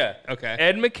week. Yeah. Okay.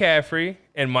 Ed McCaffrey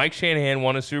and Mike Shanahan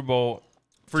won a Super Bowl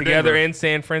For together Denver. in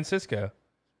San Francisco.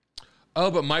 Oh,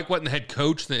 but Mike wasn't the head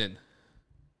coach then.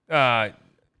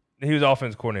 He was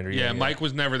offense coordinator. Yeah, Mike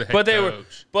was never the head But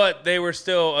coach. they were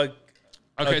still a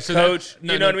So coach. that-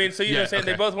 no, you know no, what I mean? So you know what I'm saying?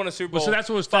 okay. They both won a Super Bowl. Well, so that's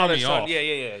what was throwing father, me son. off.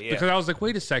 Yeah. Because I was like,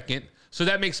 wait a second. So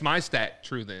that makes my stat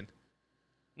true then.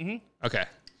 Mm-hmm. Okay.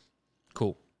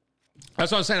 Cool.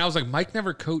 That's what I was saying. I was like, Mike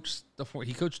never coached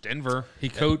he coached Denver. He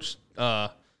coached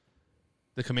the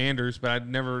Commanders, but I'd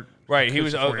never. Right, he coached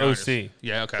was the 49ers. OC.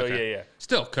 Yeah. Okay. So, okay. yeah.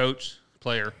 Still coach,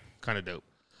 player, kind of dope.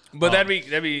 But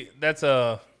that's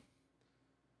a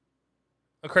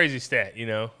crazy stat, you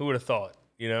know? Who would have thought,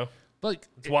 you know? Like,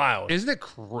 It's wild. Isn't it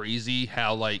crazy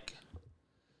how like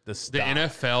The the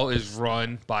NFL is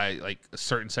run by like a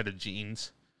certain set of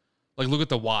genes? Like, look at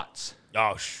the Watts.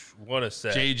 Oh, what a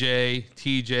set. JJ,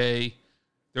 TJ.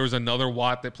 There was another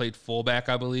Watt that played fullback,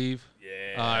 I believe.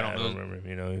 Yeah. I don't know. remember him.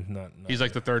 You know, he's not He's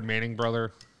like the third Manning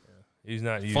brother. he's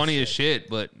not used Funny to as shit,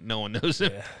 but no one knows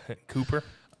him. Yeah. Cooper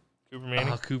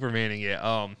Manning. Cooper Manning,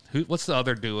 yeah. What's the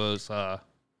other duos?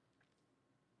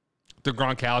 The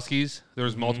Gronkowskis. There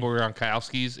was multiple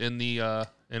Gronkowskis in the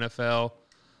NFL.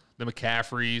 The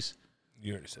McCaffreys.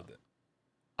 You already said that.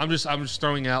 I'm just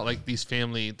throwing out like these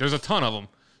family. There's a ton of them.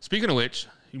 Speaking of which,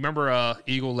 you remember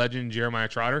Eagle legend Jeremiah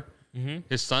Trotter? Mm-hmm.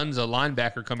 His son's a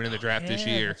linebacker coming in the draft this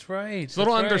year. That's right. He's a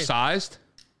little undersized.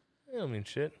 I don't mean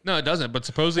shit. No, it doesn't. But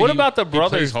supposedly, What about the he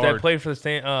brothers plays hard. that played for the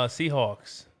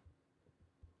Seahawks?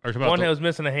 Or about One the- that was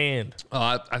missing a hand.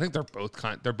 I think they're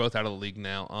both out of the league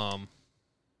now.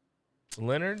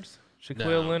 Leonard's? Shaquille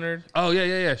No. Leonard? Oh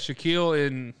yeah. Shaquille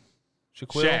and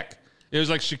Shaquille? Shaq. It was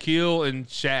like Shaquille and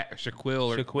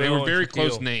Shaquille. They Shaquille were and very Shaquille.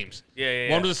 close names.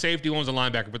 Yeah. One was a safety, one was a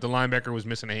linebacker, but the linebacker was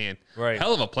missing a hand. Right.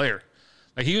 Hell of a player.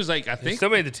 Like he was like I He think still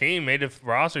made the team, made the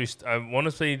roster. I want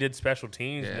to say he did special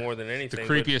teams yeah. more than anything. The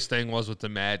but- creepiest thing was with the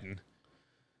Madden.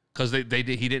 Because he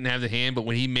didn't have the hand, but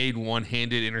when he made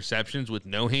one-handed interceptions with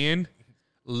no hand,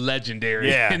 legendary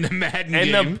Yeah. in the Madden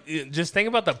And game. just think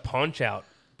about the punch-out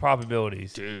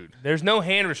probabilities. Dude. There's no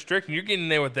hand restriction. You're getting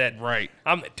there with that. Right.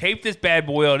 Tape this bad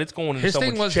boy out. It's going into His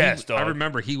someone's thing was, chest, I dog.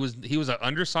 remember he was an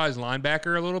undersized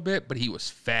linebacker a little bit, but he was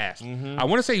fast. Mm-hmm. I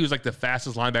want to say he was like the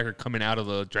fastest linebacker coming out of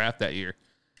the draft that year,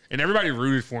 and everybody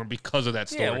rooted for him because of that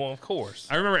story. Yeah, well, of course.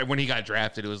 I remember when he got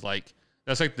drafted, it was like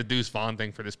that's like the Deuce Vaughn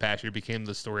thing for this past year became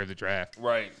the story of the draft.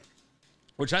 Right.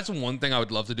 Which that's one thing I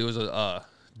would love to do is a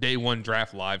day one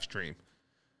draft live stream.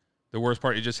 The worst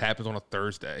part, it just happens on a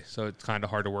Thursday, so it's kind of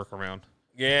hard to work around.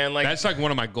 Yeah, and like That's like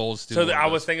one of my goals. To so. do I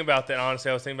one was of thinking about that.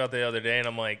 Honestly, I was thinking about that the other day, and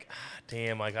I'm like,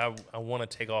 damn, like I want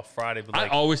to take off Friday, but those.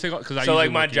 like I always think because so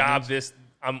like my job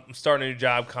I'm starting a new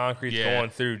job. Concrete's Yeah.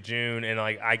 going through June, and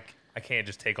like I can't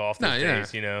just take off those No, yeah.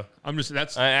 days, you know. I'm just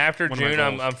that's After one of my June,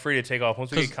 goals. I'm free to take off.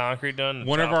 Once we get 'Cause concrete done,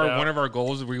 one of our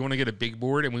goals is we want to get a big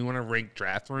board and we want to rank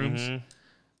draft rooms.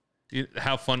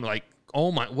 How fun! Like,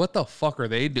 oh my, what the fuck are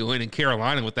they doing in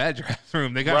Carolina with that draft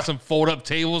room? They got Right. some fold up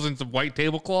tables and some white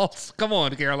tablecloths. Come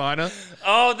on, Carolina.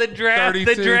 Oh, the draft,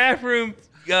 32. the draft room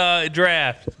the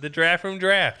draft room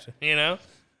draft. You know,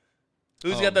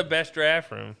 who's got the best draft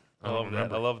room? I don't love that.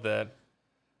 remember. I love that.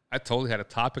 I totally had a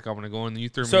topic I want to go on, and you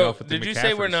threw me So, off with the did you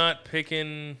say we're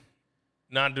McCaffreys.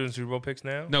 not doing Super Bowl picks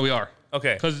now? No, we are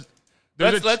Okay. because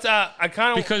Let's. I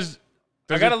kind of. because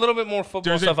I got a little bit more football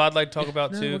there's a- stuff I'd like to talk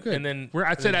about No, too, we're good. and then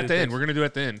I said at the end. picks. We're gonna do it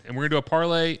at the end, and we're gonna do a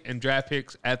parlay and draft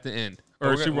picks at the end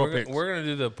or We're Super gonna- Bowl we're gonna- picks. We're gonna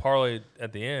do the parlay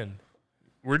at the end.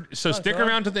 So stick all right.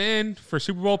 around to the end for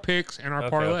Super Bowl picks and our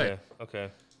parlay. Okay.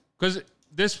 Because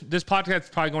this podcast is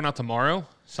probably going out tomorrow,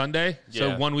 Sunday. So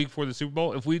Yeah. 1 week before the Super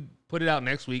Bowl. If we put it out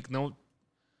next week, no,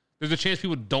 There's a chance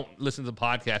people don't listen to the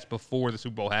podcast before the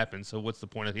Super Bowl happens. So what's the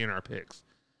point of hearing our picks?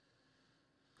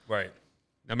 Right.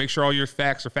 Now make sure all your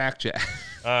facts are fact checked.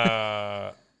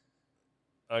 I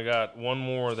got one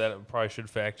more that I probably should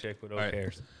fact check, but who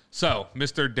cares? So,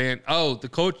 Mr. Dan, the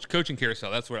coaching carousel.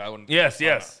 That's what I want. Yes.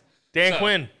 Dan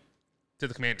Quinn to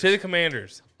the Commanders. to the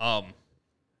Commanders.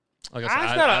 Like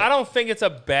I said, I don't think it's a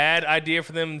bad idea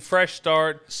for them. Fresh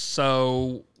start.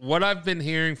 So, what I've been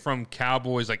hearing from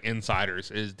Cowboys like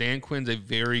insiders is Dan Quinn's a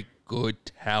very good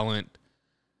talent.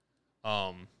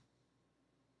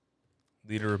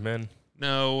 Leader of men.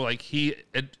 No, like he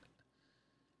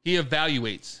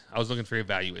evaluates. I was looking for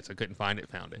evaluates. I couldn't find it.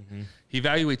 Found it. Mm-hmm. He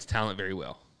evaluates talent very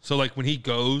well. So like when he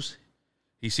goes,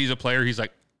 he sees a player. He's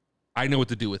like, I know what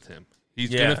to do with him. He's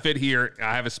gonna fit here.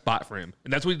 I have a spot for him,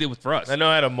 and that's what he did for us. I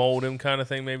know how to mold him, kind of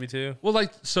thing, maybe too. Well,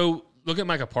 like so, look at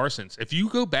Micah Parsons. If you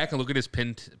go back and look at his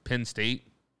Penn State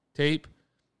tape,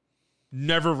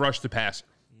 never rushed the passer.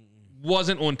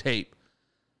 Wasn't on tape.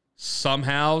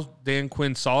 Somehow Dan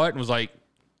Quinn saw it and was like,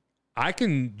 I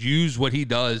can use what he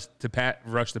does to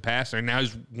rush the passer, and now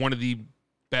he's one of the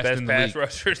best in the pass league.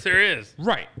 rushers there is.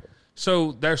 Right.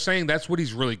 So they're saying that's what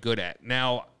he's really good at.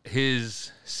 Now,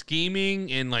 his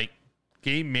scheming and like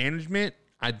game management,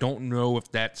 I don't know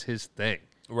if that's his thing.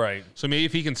 Right. So maybe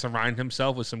if he can surround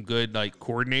himself with some good like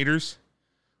coordinators,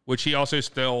 which he also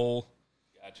still,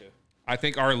 Gotcha. I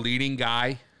think our leading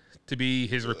guy to be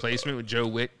his replacement with Joe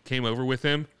Witt came over with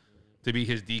him to be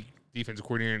his defensive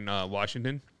coordinator in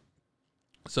Washington.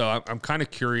 So I'm kind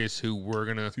of curious who we're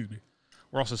gonna. Excuse me.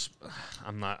 We're also.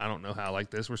 I don't know how I like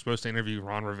this. We're supposed to interview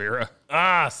Ron Rivera.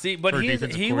 See, but he was a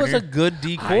coordinator. good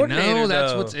D coordinator. I know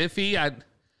that's though. what's iffy.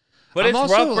 But I'm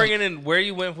it's rough like, bringing in where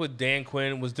you went with Dan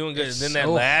Quinn was doing good, and then that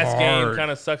so last game hard.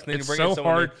 kind of sucks. And then It's you bring in so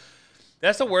someone. hard.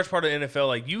 That's the worst part of the NFL.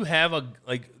 Like you have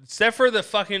except for the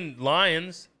fucking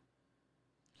Lions.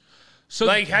 So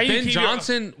like how you Ben keep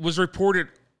Johnson was reported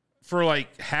for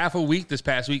like half a week this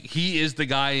past week. He is the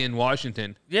guy in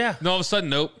Washington. Yeah. And all of a sudden,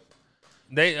 nope.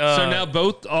 They So now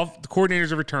both of the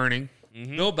coordinators are returning.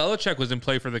 Mm-hmm. Bill Belichick was in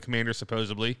play for the Commanders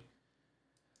supposedly.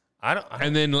 I don't.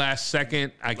 And then last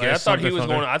second, I I guess thought he was something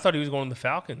going. fell I thought he was going to the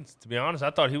Falcons. To be honest, I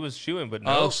thought he was shooing, but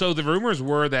no. Oh, so the rumors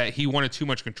were that he wanted too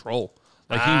much control.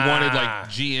 Like he wanted like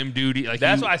GM duty. Like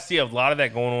that's why I see a lot of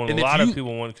that going on. And A lot of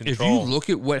people want control. If you look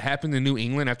at what happened in New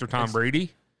England after Tom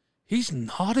Brady, he's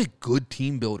not a good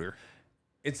team builder.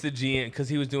 It's the GM because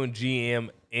he was doing GM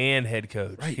and head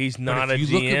coach. Right. He's But not a if GM.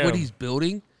 you look at what he's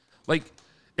building, like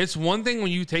it's one thing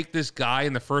when you take this guy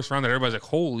in the first round that everybody's like,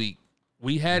 holy,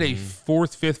 we had a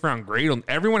 4th, 5th round grade on.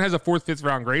 Everyone has a 4th, 5th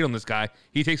round grade on this guy.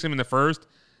 He takes him in the first,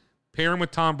 pair him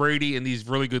with Tom Brady and these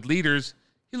really good leaders.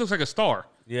 He looks like a star.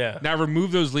 Yeah. Now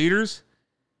remove those leaders.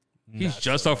 He's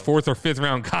just a 4th or 5th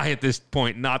round guy at this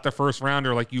point, not the first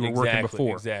rounder like you were working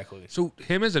before. Exactly. So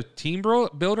him as a team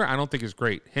builder, I don't think is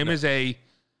great. Him as maybe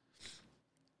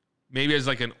as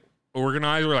like an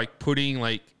organizer, like putting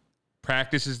like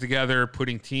practices together,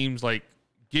 putting teams like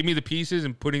give me the pieces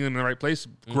and putting them in the right place.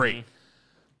 Great. Mm-hmm.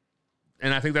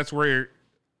 And I think that's where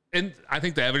and I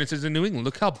think the evidence is in New England.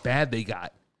 Look how bad they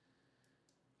got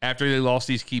after they lost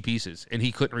these key pieces and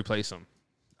he couldn't replace them.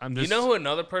 You know who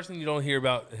another person you don't hear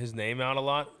about his name out a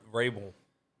lot? Rabel.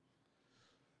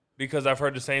 Because I've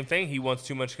heard the same thing. He wants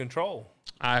too much control.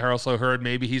 I also heard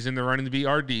maybe he's in the running to be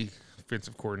our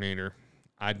defensive coordinator.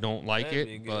 I don't like That'd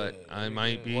be but good. I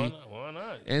might be. Why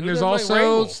not? And Who there's doesn't like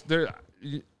also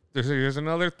Rabel? there's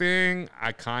another thing.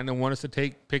 I kind of want us to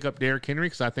pick up Derrick Henry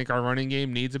because I think our running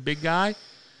game needs a big guy.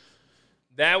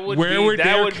 That would Where be would that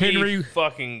Derrick would Henry- be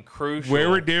fucking crucial.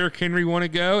 Where would Derrick Henry want to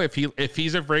go if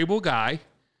he's a Vrabel guy?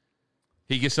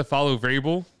 He gets to follow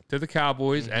Vrabel to the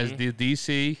Cowboys as the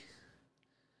DC.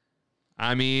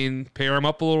 I mean, pair him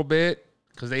up a little bit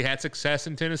because they had success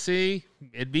in Tennessee.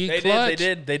 It'd be clutch.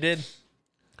 They did.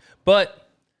 But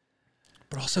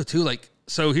also too, like,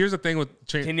 so here's the thing with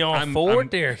can y'all afford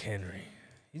Derrick Henry?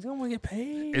 He's gonna want to get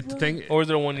paid. It's the thing, or is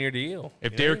it a 1 year deal?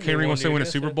 if Derrick Henry wants to win a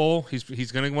Super Bowl,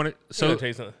 he's going to want it. So tell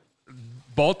you something.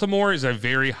 Baltimore is a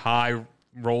very high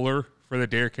roller for the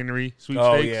Derrick Henry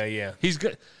sweepstakes. Oh yeah. He's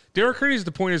good. Derrick Henry is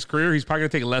the point of his career. He's probably going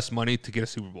to take less money to get a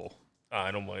Super Bowl.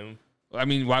 I don't blame him. I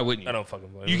mean, why wouldn't you? I don't fucking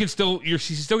blame him. You can still.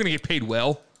 He's still going to get paid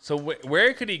well. So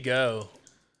where could he go?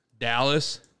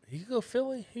 Dallas, He could go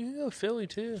Philly. He could go Philly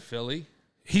too. Philly.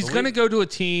 He's going to go to a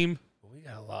team. We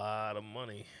got a lot of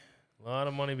money. A lot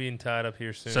of money being tied up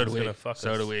here soon. So do It's we. Gonna fuck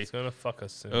So us. do we. It's gonna fuck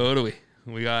us soon. Oh, do we?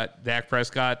 We got Dak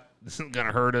Prescott. This is going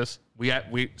to hurt us. We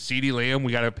CeeDee Lamb.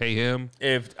 We got to pay him.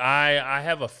 If I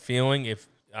have a feeling if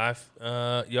y'all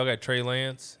got Trey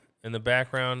Lance in the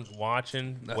background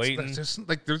watching, waiting. There's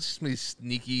just these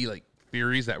sneaky like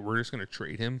theories that we're just going to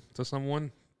trade him to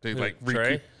someone. They like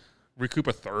Trey? recoup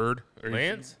a third.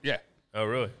 Lance? Yeah. Oh,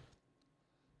 really?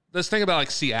 Let's think about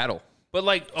like Seattle. But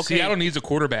like, okay, Seattle needs a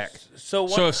quarterback. So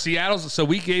what? So if so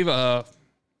we gave a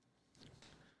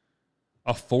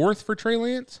fourth for Trey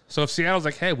Lance. So if Seattle's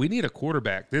like, hey, we need a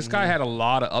quarterback. This guy had a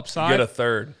lot of upside. get a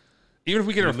third. Even if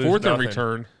we get a lose fourth in nothing.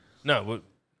 return, No, but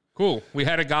cool. We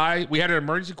had an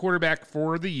emergency quarterback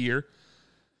for the year.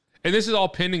 And this is all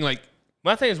pending, like,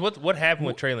 my thing is, what happened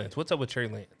with Trey Lance? What's up with Trey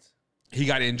Lance? he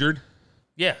got injured.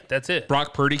 Yeah, that's it.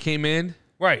 Brock Purdy came in,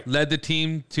 Right. led the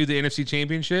team to the NFC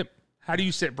Championship. How do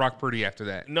you sit Brock Purdy after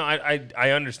that? No,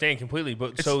 I understand completely,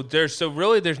 but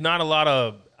there's not a lot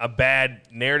of a bad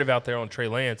narrative out there on Trey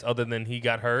Lance other than he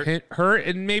got hurt. Hurt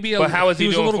and maybe But how was he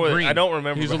was doing a little for green. I don't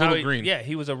remember. He was a but how little green. Yeah,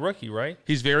 he was a rookie, right?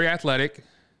 He's very athletic.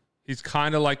 He's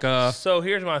kind of like a So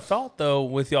here's my thought though,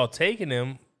 with y'all taking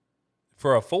him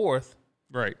for a fourth,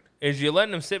 right. is you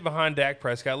letting him sit behind Dak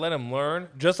Prescott, let him learn,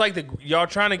 just like y'all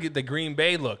trying to get the Green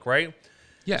Bay look, right?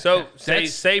 Yeah. So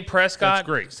that's- say Prescott, that's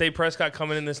great. Say Prescott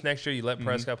coming in this next year, you let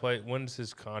Prescott play. When's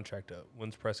his contract up?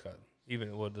 When's Prescott? Even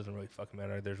it doesn't really fucking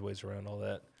matter. There's ways around all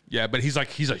that. Yeah, but he's a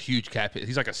huge cap hit.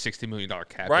 He's like a $60 million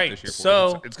cap Right. hit this year.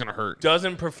 So it's gonna hurt.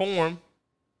 Doesn't perform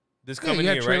this coming you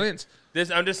have year, Trey right?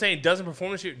 Lance. I'm just saying, doesn't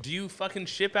perform this year. Do you fucking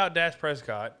ship out Dak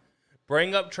Prescott,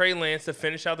 bring up Trey Lance to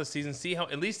finish out the season,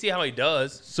 at least see how he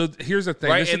does? So here's the thing.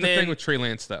 Right, This is and the then- thing with Trey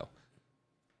Lance, though.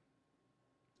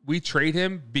 We trade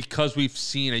him because we've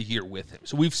seen a year with him.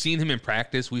 So we've seen him in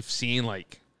practice. We've seen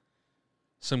like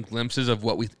some glimpses of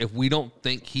what if we don't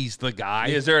think he's the guy.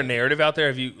 Is there a narrative out there?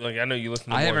 Have you I know you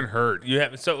listen to I more. haven't heard. You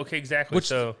haven't. So okay, exactly. Which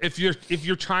so if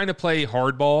you're trying to play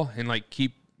hardball and like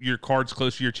keep your cards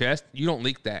close to your chest, you don't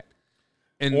leak that.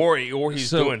 And or he's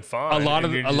so doing fine. A lot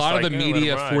of and you're a just lot like, of the let him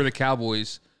media ride. for the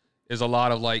Cowboys is a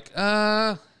lot of like,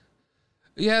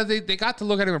 yeah, they got to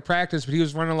look at him in practice, but he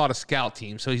was running a lot of scout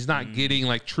teams, so he's not getting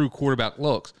like true quarterback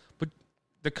looks. But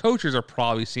the coaches are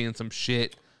probably seeing some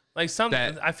shit. like some.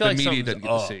 that I feel the like media something's doesn't get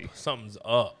to up. see. Something's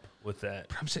up with that.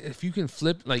 I'm saying if you can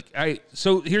flip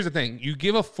so here's the thing: you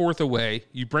give a fourth away,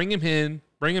 you bring him in,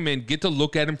 get to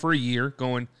look at him for a year,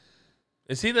 going,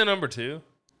 Is he the number 2?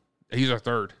 he's our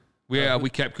third. We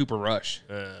kept Cooper Rush,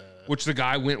 which the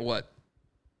guy went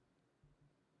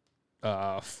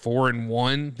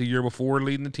 4-1 the year before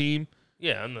leading the team.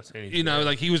 Yeah, I'm not saying. You know,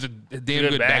 like he was a damn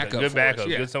good backup. Good for backup. us.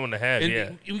 Yeah. Good someone to have. And yeah.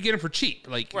 we get him for cheap.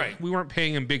 Like Right. we weren't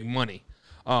paying him big money.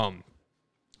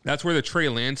 That's where the Trey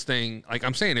Lance thing. Like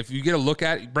I'm saying, if you get a look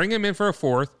at, bring him in for a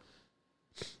fourth.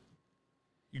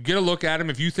 You get a look at him.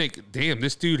 If you think, damn,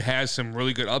 this dude has some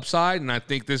really good upside, and I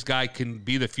think this guy can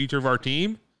be the future of our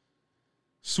team.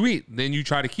 Sweet. Then you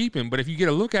try to keep him. But if you get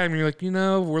a look at him, and you're like,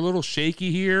 we're a little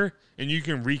shaky here, and you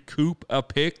can recoup a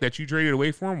pick that you traded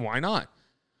away for him. Why not?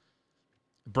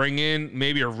 Bring in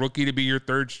maybe a rookie to be your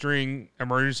third string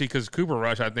emergency, because Cooper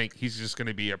Rush, I think he's just going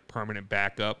to be a permanent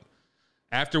backup.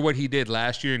 After what he did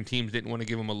last year and teams didn't want to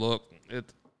give him a look,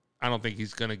 I don't think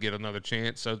he's going to get another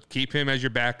chance. So keep him as your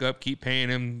backup. Keep paying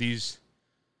him these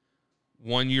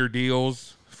one-year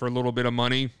deals for a little bit of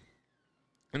money.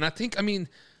 And I think,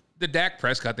 the Dak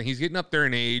Prescott thing, he's getting up there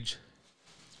in age.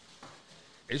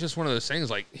 It's just one of those things,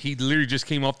 like, he literally just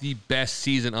came off the best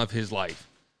season of his life.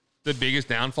 The biggest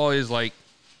downfall is, like,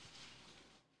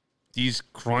 these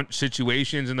crunch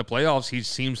situations in the playoffs, he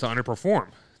seems to underperform.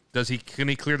 Can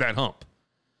he clear that hump?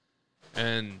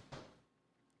 And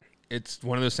it's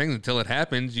one of those things, until it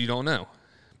happens, you don't know.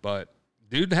 But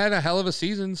dude had a hell of a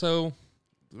season, so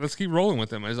let's keep rolling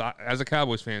with him as a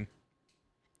Cowboys fan.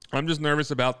 I'm just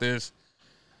nervous about this.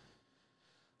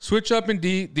 Switch up in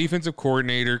defensive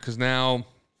coordinator, because now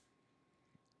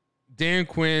Dan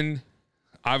Quinn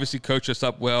obviously coached us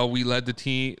up well. We led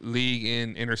the league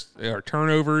in our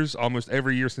turnovers almost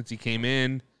every year since he came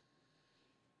in.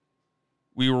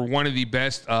 We were one of the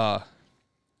best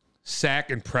sack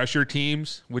and pressure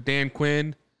teams with Dan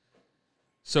Quinn.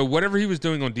 So whatever he was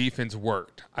doing on defense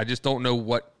worked. I just don't know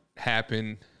what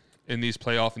happened in these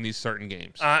playoff in these certain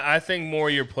games. I think more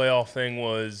your playoff thing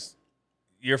was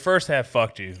your first half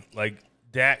fucked you. Like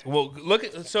Dak. Well,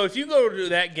 so if you go to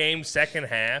that game second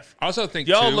half, I also think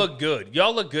y'all look good.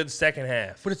 Y'all look good second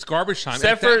half. but it's garbage time.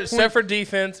 Except for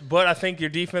defense, but I think your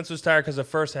defense was tired because the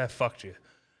first half fucked you.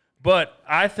 But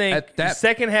I think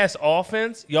second half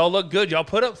offense, y'all look good. Y'all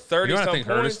put up 30 You know what I some think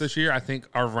hurt us points. this year? I think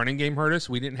our running game hurt us.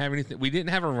 We didn't have anything. We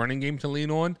didn't have a running game to lean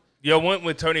on. Y'all went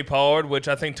with Tony Pollard, which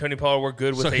I think Tony Pollard worked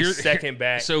good with second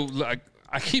back. So like,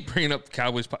 I keep bringing up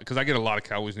Cowboys because I get a lot of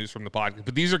Cowboys news from the podcast.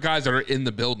 But these are guys that are in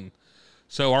the building.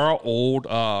 So our old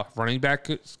running back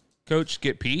coach,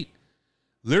 Get Pete,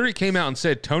 literally came out and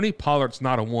said Tony Pollard's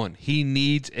not a one. He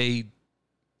needs a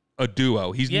a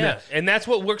duo. He's and that's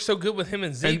what works so good with him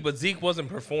and Zeke, but Zeke wasn't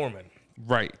performing.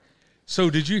 Right. So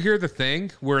did you hear the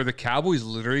thing where the Cowboys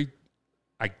literally,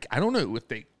 I don't know if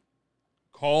they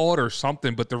called or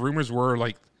something, but the rumors were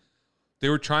like they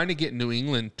were trying to get New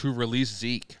England to release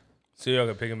Zeke. So y'all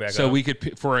can pick him back up. So we could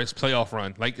pick for his playoff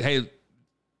run. Like, hey,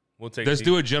 we'll take let's Zeke.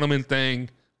 do a gentleman thing.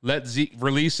 Let Zeke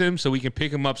release him so we can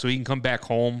pick him up so he can come back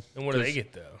home. And what do they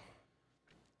get, though?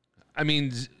 I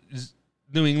mean,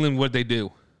 New England, what'd they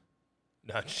do?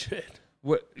 Not shit.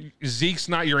 What Zeke's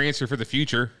not your answer for the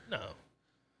future. No.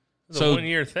 It's So a 1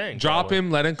 year thing. Drop probably.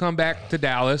 him, let him come back to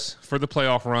Dallas for the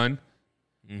playoff run.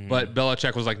 But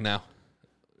Belichick was like, no.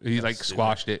 He Not like stupid.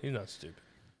 squashed it. He's not stupid.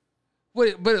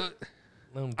 But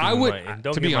I would,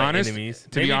 Don't to give be my honest, enemies.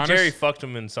 to Maybe be honest, Jerry fucked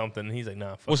him in something. He's like,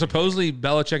 nah, fuck well, you. supposedly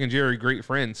Belichick and Jerry are great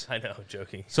friends. I know,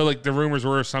 joking. So like the rumors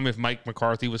were some if Mike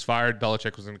McCarthy was fired,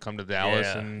 Belichick was going to come to Dallas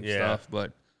and stuff.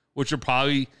 But which would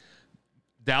probably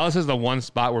Dallas is the one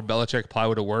spot where Belichick probably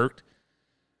would have worked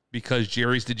because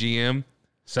Jerry's the GM,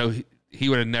 so he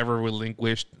would have never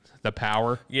relinquished the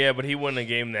power. Yeah, but he wouldn't have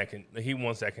gave him that. He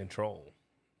wants that control.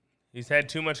 He's had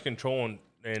too much control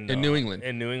in New England.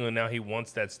 In New England, now he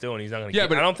wants that still, and he's not going to. Yeah, get,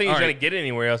 but I don't think he's all going right. to get it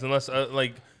anywhere else unless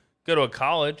like go to a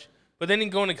college. But then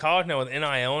going to college now with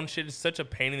NIL and shit is such a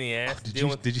pain in the ass. to deal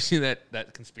with. Did you see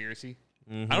that conspiracy?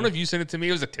 I don't know if you sent it to me.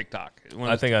 It was a TikTok.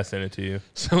 I think I sent it to you.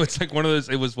 So it's like one of those.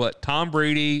 It was what Tom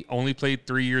Brady only played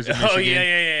 3 years in Michigan. Oh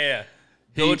yeah.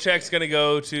 Belichick's going to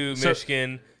go to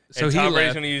Michigan. So and he Tom Brady's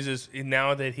left. going to use this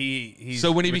now that he's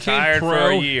So when he became retired for pro,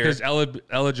 a year. his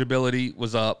eligibility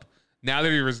was up. Now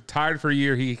that he was retired for a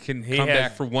year, he can come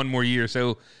back for one more year.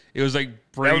 So it was like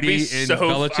That would be Brady and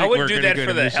Belichick I were would do gonna that go for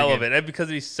to the hell of Michigan it. That'd because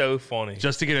he's so funny.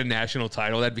 just to get a national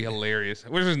title. That'd be hilarious.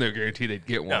 Which there's no guarantee they'd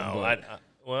get one. No, but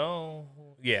well,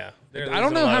 yeah. I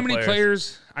don't know how many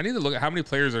players. I need to look at how many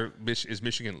players is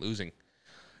Michigan losing.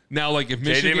 Now, like if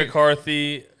Michigan, J.J.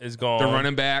 McCarthy is gone. the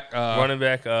running back,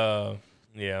 the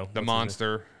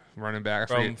monster running back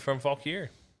I forget. from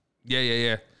Fauquier.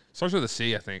 Yeah. Starts with a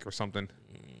C, I think, or something.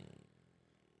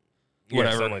 Yeah,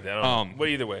 Whatever. something like that. I don't know. But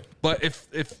either way, But if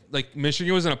like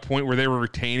Michigan was in a point where they were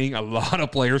retaining a lot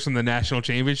of players from the national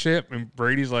championship, and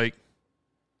Brady's like,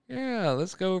 yeah,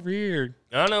 let's go over here.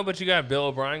 I don't know. But you got Bill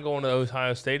O'Brien going to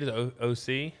Ohio State as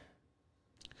OC.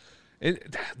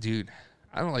 Dude,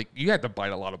 I don't like. You have to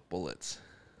bite a lot of bullets.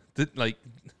 Like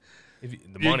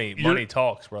Money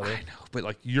talks, brother. I know, but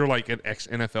like you're like an ex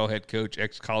NFL head coach,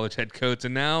 ex college head coach,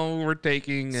 and now we're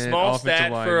taking an Small offensive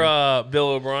stat lineman. for Bill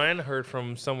O'Brien. Heard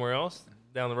from somewhere else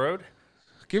down the road.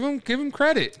 Give him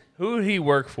credit. Who did he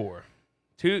work for?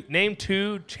 Name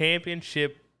two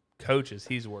championship coaches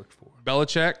he's worked for.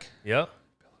 Belichick, Yep.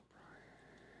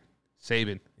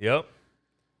 Saban. Yep.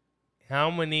 How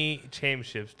many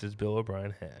championships does Bill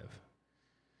O'Brien have?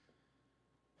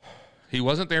 He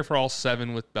wasn't there for all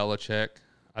 7 with Belichick.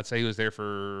 I'd say he was there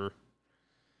for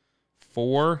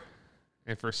 4,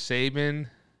 and for Saban,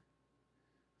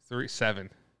 7.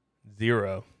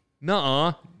 0.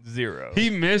 Nuh-uh. 0. He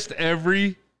missed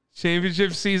every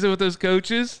championship season with those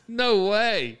coaches? No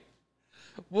way.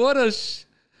 What a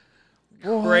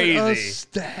Crazy.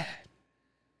 stat.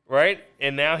 Right?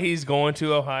 And now he's going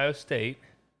to Ohio State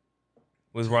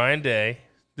with Ryan Day.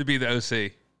 To be the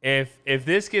OC. If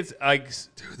this gets like,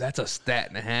 Dude, that's a stat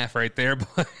and a half right there.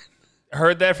 But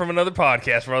heard that from another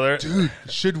podcast, brother.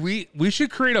 dude, we should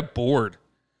create a board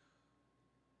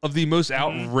of the most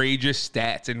outrageous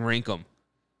stats and rank them.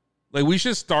 Like we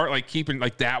should start like keeping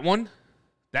like that one.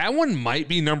 That one might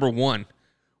be number 1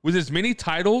 with as many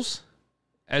titles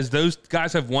as those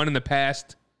guys have won in the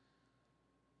past.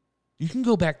 You can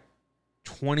go back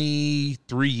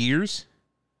 23 years.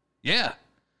 Yeah.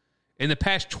 In the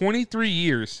past 23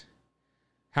 years,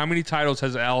 how many titles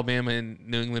has Alabama and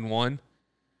New England won?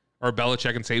 Or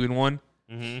Belichick and Saban won?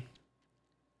 Mm-hmm.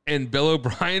 And Bill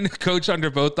O'Brien coached under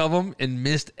both of them and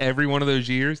missed every one of those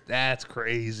years? That's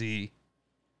crazy.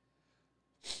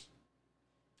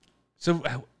 So,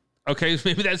 okay,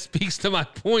 maybe that speaks to my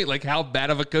point. Like, how bad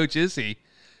of a coach is he?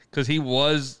 Because he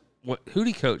was, who did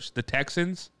he coach? The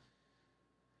Texans?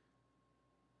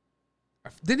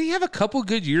 Didn't he have a couple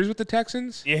good years with the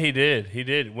Texans? Yeah, he did. He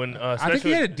did. When I think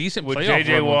he had a decent with playoff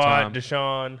J.J. run one Watt, time.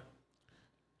 Deshaun.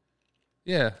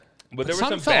 Yeah. But there was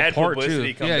something some fell bad apart,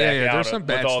 publicity too. come back Yeah. out There's some with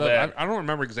bad all stuff. that. I don't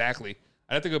remember exactly.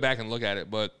 I'd have to go back and look at it,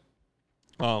 but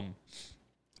dang,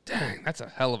 that's a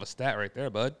hell of a stat right there,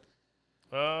 bud.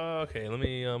 Okay, let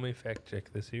me fact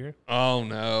check this here. Oh,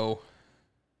 no.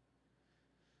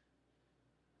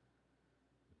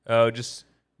 Oh, just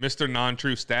Mr.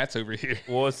 Non-True Stats over here.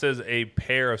 well, it says a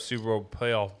pair of Super Bowl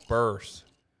playoff bursts.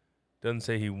 Doesn't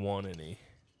say he won any.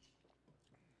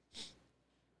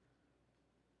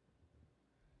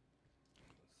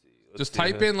 Just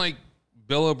type in like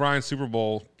Bill O'Brien Super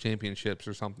Bowl championships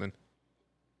or something.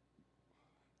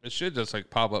 It should just like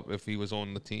pop up if he was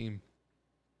on the team.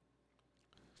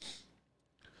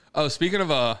 Oh, speaking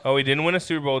of he didn't win a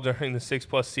Super Bowl during the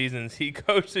 6+ seasons. He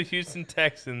coached the Houston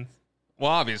Texans.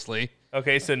 well, obviously,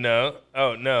 Okay, so no.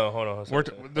 Oh no, hold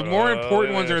on. the more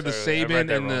important ones are the Saban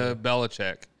and the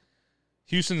Belichick.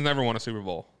 Houston's never won a Super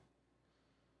Bowl.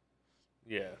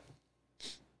 Yeah.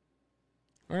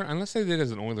 Or unless they did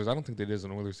as an Oilers. I don't think they did as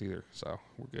an Oilers either, so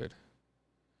we're good.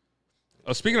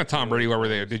 Oh, speaking of Tom Brady, while we're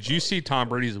there, did you see Tom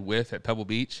Brady's whiff at Pebble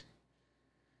Beach?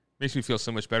 Makes me feel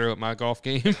so much better at my golf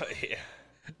game. Yeah.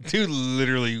 Dude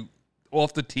literally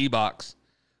off the tee box.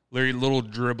 Larry, little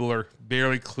dribbler,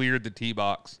 barely cleared the tee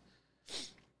box.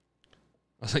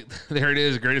 I was like, there it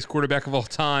is, greatest quarterback of all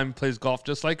time, plays golf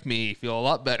just like me, feel a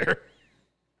lot better.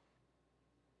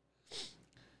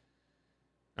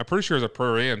 I'm pretty sure it was a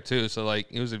pro-am too, so like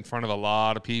it was in front of a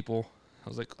lot of people. I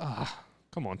was like,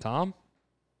 come on, Tom.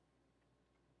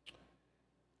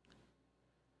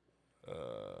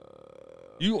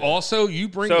 You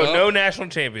bring up no national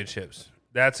champiomships.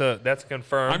 That's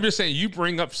confirmed. I'm just saying you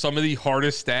bring up some of the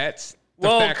hardest stats.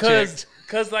 Well, because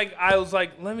like I was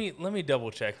like, let me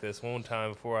double check this one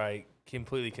time before I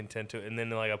completely contend to it, and then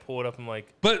like I pull it up and like.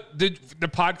 But the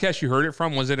podcast you heard it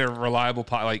from, was it a reliable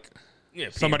like? Yeah,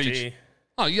 PMG. Somebody.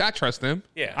 Oh yeah, I trust them.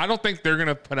 Yeah, I don't think they're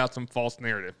gonna put out some false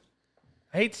narrative.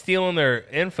 I hate stealing their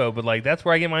info, but like that's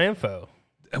where I get my info.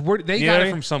 They got it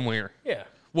from somewhere. Yeah.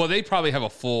 Well, they probably have a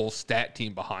full stat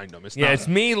team behind them. It's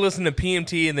me listening to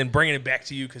PMT and then bringing it back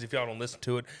to you because if y'all don't listen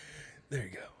to it, there you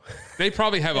go. They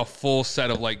probably have a full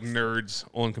set of like nerds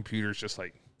on computers, just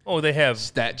like they have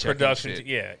stat checking production. shit.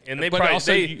 Yeah, and they But probably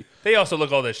also they also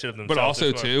look all that shit up themselves. But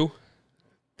also too,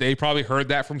 they probably heard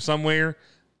that from somewhere.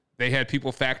 They had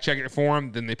people fact check it for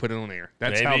them, then they put it on air.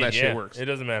 That's how that shit works. It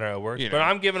doesn't matter how it works. You know. But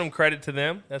I'm giving them credit to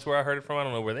them. That's where I heard it from. I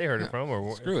don't know where they heard it from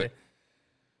or Screw it.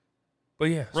 But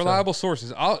yeah, reliable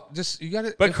sources. You got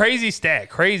it. But crazy stat.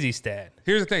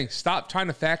 Here's the thing: stop trying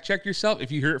to fact check yourself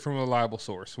if you hear it from a reliable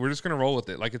source. We're just gonna roll with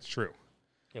it like it's true.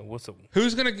 Yeah, what's up?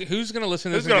 Who's gonna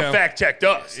listen to this? Who's gonna fact check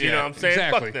us? You Yeah, know what I'm saying?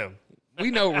 exactly. Fuck them. We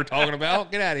know what we're talking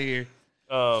about. Get out of here.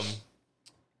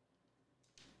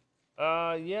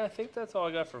 Yeah, I think that's all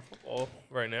I got for football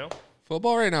right now.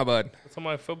 Football right now, bud. That's all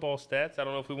my football stats. I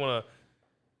don't know if we want to.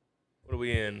 What are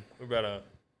we in? We're about an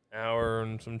hour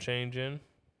and some change in.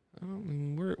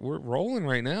 We're rolling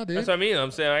right now, dude. That's what I mean. I'm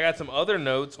saying I got some other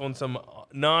notes on some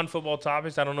non-football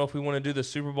topics. I don't know if we want to do the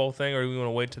Super Bowl thing or we want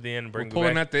to wait to the end and bring it back.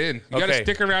 Pulling at the end. You got to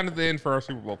stick around at the end for our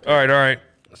Super Bowl pick. All right.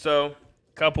 So,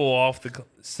 couple off the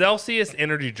Celsius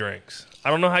energy drinks. I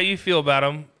don't know how you feel about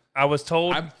them. I was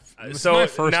told. My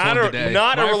first not one a today.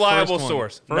 not a My reliable first one.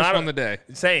 source. First not one today.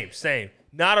 Same.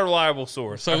 Not a reliable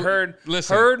source. So I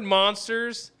heard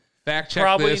Monsters fact check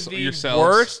probably this the yourselves.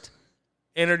 worst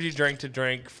energy drink to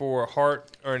drink for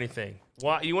heart or anything.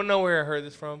 Why? You want to know where I heard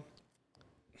this from?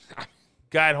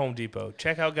 Guy at Home Depot.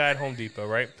 Check out Guy at Home Depot,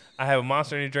 right? I have a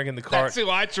Monster energy drink in the cart. That's who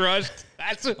I trust.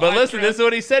 But listen, this is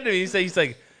what he said to me. He's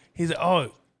like,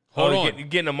 oh, Hold on. You're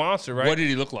getting a Monster, right? What did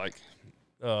he look like?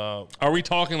 Are we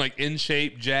talking like in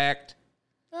shape, jacked?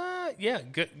 Yeah,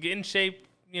 good, in shape.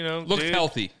 You know, Looked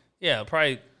healthy. Yeah,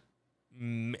 probably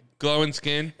glowing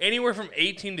skin. Anywhere from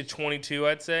 18 to 22,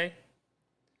 I'd say.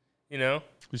 You know,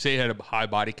 you say he had a high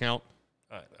body count.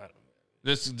 I don't know.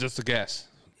 This is just a guess.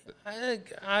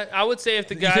 I would say if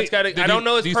the guy's got a, I don't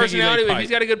know his personality, but if he's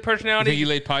got a good personality. You think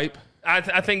he laid pipe?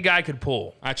 I think Guy could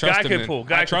pull. I trust him.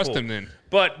 I trust him then.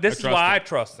 But this is why I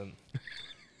trust him.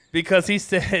 Because he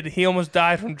said he almost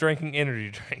died from drinking energy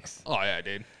drinks. Oh yeah,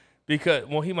 dude. Because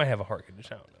he might have a heart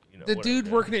condition. I don't know. You know, the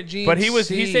dude working at GNC. But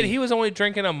he said he was only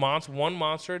drinking one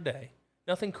Monster a day.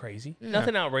 Nothing crazy. Yeah.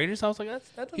 Nothing outrageous. I was like,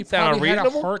 that doesn't sound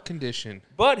unreasonable. He had a heart condition.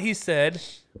 But he said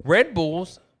Red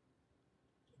Bull's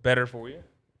better for you.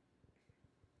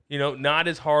 You know, not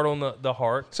as hard on the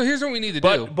heart. So here's what we need to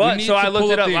do. But so I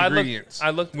looked it up.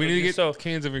 We need to get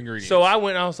cans of ingredients. So I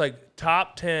was like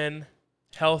top 10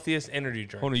 healthiest energy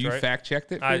drinks. Hold on, you fact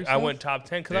checked it? I went top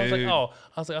 10 because I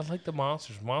was like the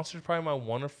Monsters. Monsters probably my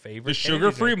one of favorite. The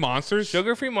sugar-free Monsters.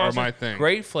 Sugar-free Monsters are my thing.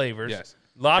 Great flavors. Yes.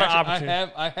 A lot of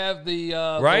opportunities. I have the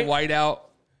whiteout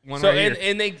one right here.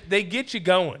 And they get you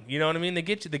going. You know what I mean? They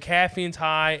get you. The caffeine's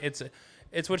high.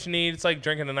 It's what you need. It's like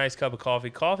drinking a nice cup of coffee.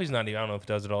 Coffee's not even. I don't know if it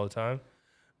does it all the time,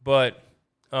 but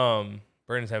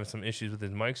Brandon's having some issues with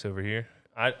his mics over here.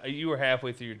 You were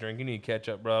halfway through your drink. You need to catch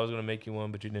up, bro. I was gonna make you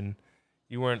one, but you didn't.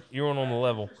 You weren't on the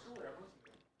level.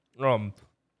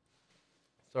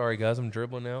 Sorry guys, I'm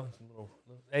dribbling now.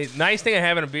 Hey, nice thing of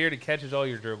having a beard, it catches all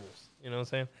your dribbles. You know what I'm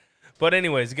saying? But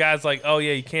anyways, the guy's like, oh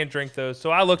yeah, you can't drink those.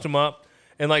 So I looked them up,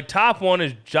 And like top one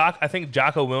is I think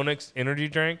Jocko Willnick's energy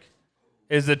drink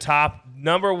is the top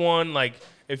number one. Like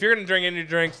if you're gonna drink energy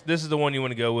drinks, this is the one you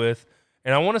want to go with.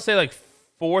 And I want to say like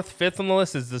 4th, 5th on the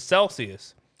list is the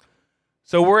Celsius.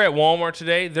 So we're at Walmart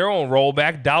today. They're on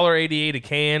rollback, $1.88 a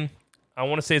can. I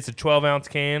want to say it's a 12-ounce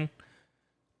can.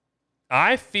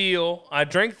 I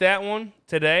drank that one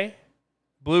today.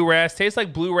 Blue Raz tastes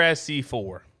like Blue Raz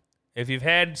C4. If you've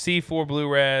had C4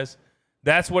 Blue Raz,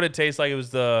 that's what it tastes like. It was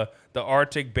the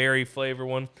Arctic berry flavor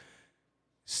one.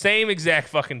 Same exact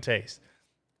fucking taste.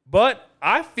 But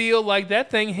I feel like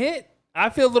that thing hit. I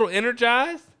feel a little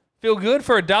energized. Feel good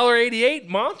for $1.88.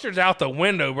 Monster's out the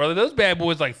window, brother. Those bad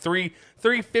boys like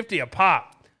 $3.50 a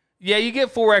pop. Yeah, you get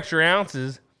 4 extra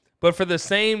ounces, but for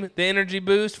the energy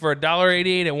boost for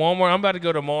 $1.88 at Walmart, I'm about to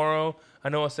go tomorrow. I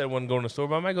know I said I wasn't going to the store,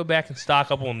 but I might go back and stock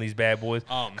up on these bad boys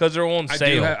because they're on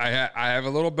sale. I have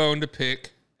a little bone to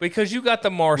pick. Because you got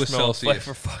the marshmallow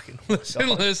flavor. Fucking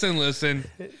listen.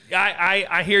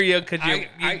 I hear you because you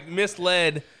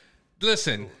misled.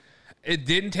 Listen, it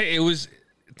didn't take. It was.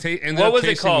 What was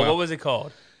it called? Well. What was it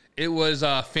called? It was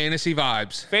Fantasy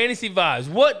Vibes. Fantasy Vibes.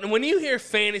 What? When you hear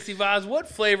Fantasy Vibes, what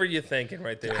flavor are you thinking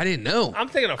right there? I didn't know. I'm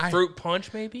thinking a fruit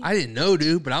punch, maybe. I didn't know,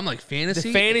 dude. But I'm like fantasy.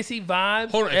 The Fantasy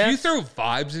Vibes. Hold on. If you throw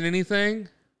vibes in anything,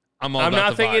 I'm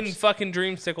not thinking vibes. Fucking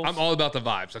dreamsicles. I'm all about the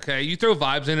vibes. Okay, you throw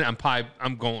vibes in it,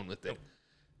 I'm going with it.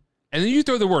 And then you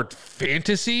throw the word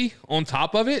fantasy on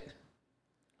top of it.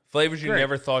 Flavors you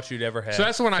never thought you'd ever have. So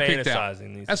that's the one I picked out.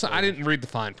 I didn't read the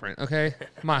fine print, okay?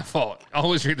 My fault. I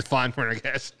always read the fine print, I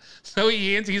guess. So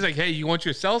he's like, hey, you want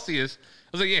your Celsius? I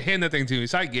was like, yeah, hand that thing to me.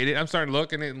 So I get it. I'm starting to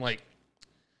look at it and like,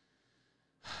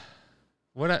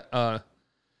 what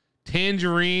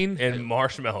tangerine and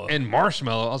marshmallow.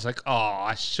 I was like, oh,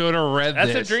 I should have read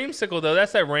this. That's a dreamsicle, though.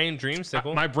 That's that rain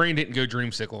dreamsicle. My brain didn't go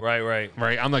dreamsicle. Right.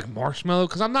 I'm like, marshmallow?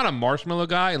 Because I'm not a marshmallow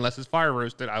guy. Unless it's fire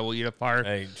roasted, I will eat a fire.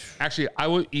 Hey. Actually, I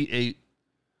will eat a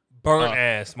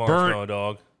burnt-ass marshmallow,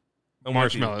 dog.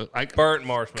 Marshmallow. Burnt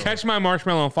marshmallow. Catch my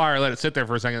marshmallow on fire, let it sit there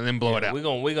for a second, and then blow it out.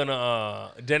 We're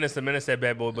gonna Dennis the Menace that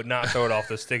bad boy, but not throw it off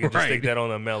the stick and just stick that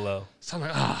on a mellow. So I'm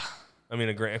like,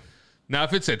 a gram. Now,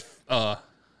 if it said...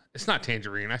 it's not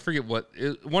tangerine. I forget what.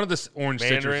 One of the orange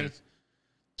Mandarin? citruses.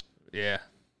 Yeah.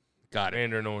 Got it.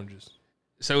 Mandarin oranges.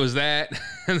 So it was that.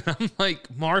 And I'm like,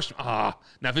 marshmallow.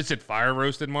 Now, if it said fire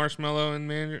roasted marshmallow and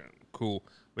mandarin, cool.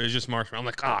 But it's just marshmallow. I'm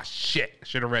like, shit. I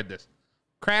should have read this.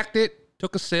 Cracked it.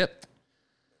 Took a sip.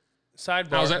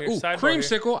 Sidebar. I was like,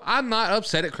 creamsicle. Here. I'm not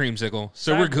upset at creamsicle.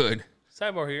 So we're good.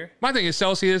 Sidebar here. My thing is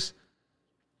Celsius.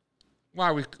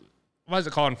 Why is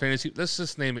it called in fantasy? Let's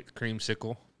just name it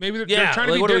creamsicle. Maybe they're trying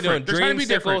to be different. They're trying to be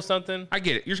different. Or something. I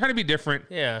get it. You're trying to be different.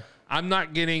 Yeah. I'm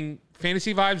not getting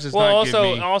fantasy vibes.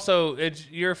 Also, it's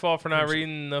your fault for not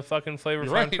reading the fucking flavor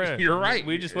fine print. You're right.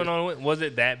 We just went on. Was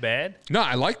it that bad? No,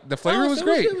 I liked the flavor. Was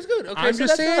great. It was good. Okay, I'm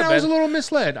just saying I was a little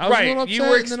misled. I was a little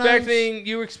upset.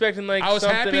 You were expecting like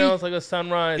something else, like a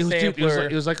sunrise sampler.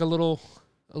 It was like a little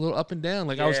up and down.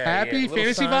 Like I was happy.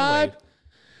 Fantasy vibe.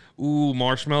 Ooh,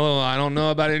 marshmallow. I don't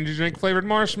know about energy drink flavored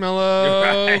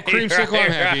marshmallow. Creamsicle.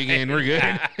 I'm happy again. We're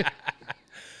good.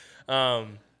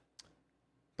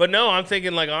 But no, I'm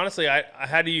thinking like honestly,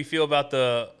 how do you feel about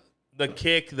the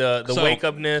kick, the wake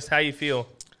upness? How you feel?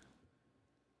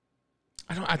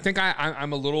 I think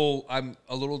I'm a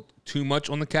little too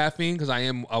much on the caffeine because I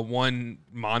am a 1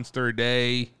 Monster a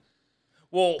day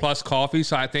plus coffee.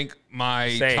 So I think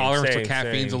my tolerance to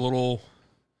caffeine's a little.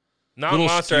 Not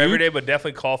Monster every day, but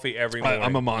definitely coffee every morning.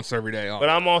 I'm a Monster every day. But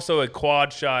I'm also a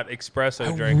quad shot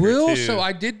espresso drinker too. So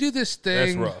I did do this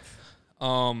thing. That's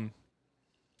rough.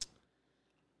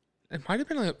 It might have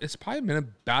been. It's probably been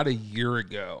about a year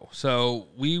ago. So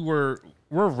we're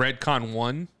Redcon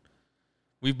 1.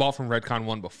 We've bought from Redcon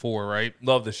 1 before, right?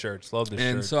 Love the shirts.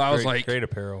 And so I was like, great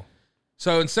apparel.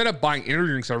 So instead of buying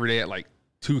energy drinks every day at like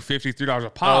 $2.50, $3 a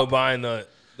pop. Buying the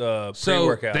pre-workout.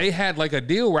 So they had like a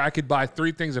deal where I could buy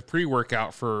 3 things of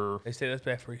pre-workout for. They say that's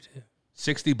bad for you too.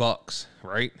 $60,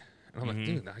 right? And I'm like,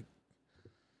 dude,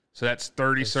 so that's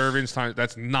 30 servings times.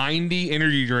 That's 90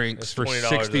 energy drinks for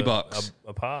 $60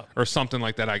 a pop or something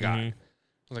like that. I got. I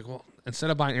was like, well,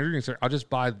 instead of buying energy drinks, I'll just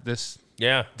buy this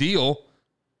deal.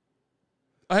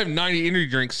 I have 90 energy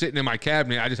drinks sitting in my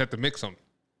cabinet. I just have to mix them.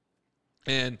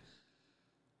 And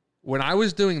when I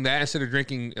was doing that instead of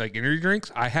drinking like energy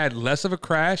drinks, I had less of a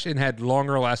crash and had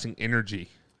longer lasting energy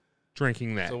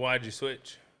drinking that. So why'd you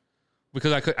switch?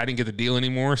 Because I didn't get the deal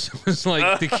anymore. So it was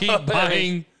like to keep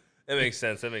buying. That makes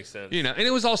sense. You know, and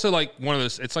it was also like one of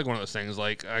those. It's like one of those things.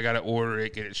 Like I got to order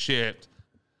it, get it shipped.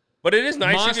 But it is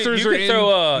nice. Monsters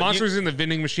Monsters in the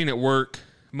vending machine at work.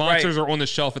 Monsters are on the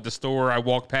shelf at the store. I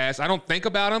walk past. I don't think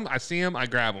about them. I see them. I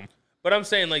grab them. But I'm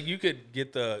saying, like, you could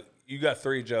get you got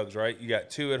 3 jugs, right? You got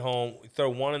 2 at home. You throw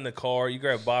 1 in the car. You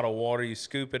grab a bottle of water. You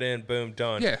scoop it in. Boom,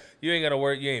 done. Yeah. You ain't got to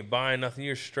worry. You ain't buying nothing.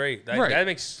 You're straight. That, Right. that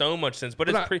makes so much sense. But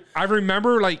it's I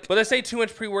remember, like, But they say too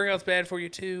much pre-workout's bad for you,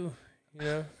 too. You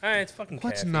know? All right, it's fucking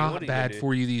what's caffeine. not What are you bad gonna do?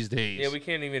 for you these days? Yeah, we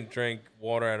can't even drink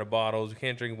water out of bottles. We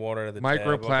can't drink water out of the tap.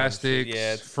 Microplastics,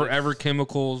 Yeah, forever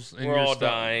chemicals. In we're your all stuff.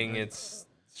 dying. It's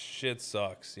shit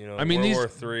sucks. You know, I mean, World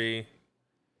these- War III.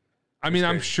 I mean,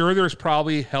 I'm crazy. sure there's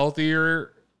probably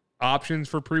healthier options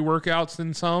for pre-workouts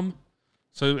than some.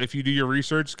 So if you do your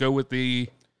research, go with the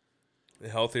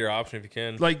healthier option if you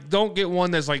can. like. Don't get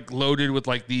one that's like loaded with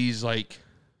like these like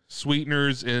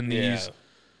sweeteners and these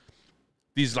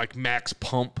like max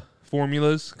pump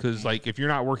formulas. Because like if you're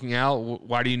not working out,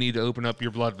 why do you need to open up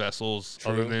your blood vessels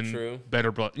other than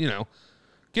better blood? You know,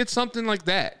 get something like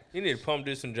that. You need to pump,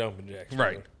 do some jumping jacks.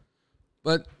 Right.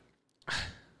 But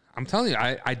I'm telling you,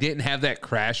 I didn't have that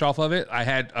crash off of it. I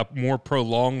had a more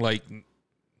prolonged, like,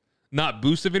 not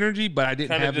boost of energy, but I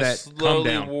didn't Kind have of just that come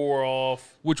slowly down. wore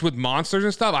off. Which with monsters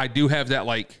and stuff, I do have that,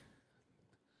 like,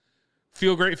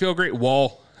 feel great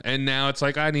wall. And now it's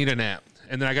like, I need a nap.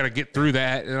 And then I got to get through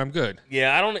that, and I'm good.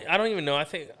 Yeah, I don't even know.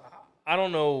 I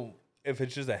don't know if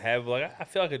it's just a habit. Like, I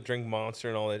feel like I drink Monster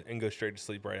and all that and go straight to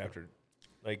sleep right after.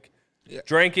 Like,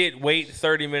 drink it, wait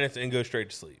 30 minutes, and go straight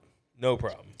to sleep. No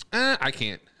problem. I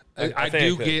can't. I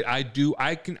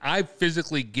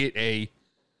physically get a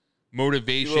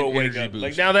motivation energy boost.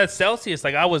 Like now that's Celsius.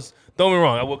 Like don't get me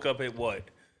wrong, I woke up at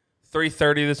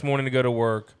 3:30 this morning to go to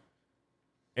work.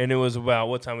 And it was about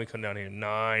what time we come down here?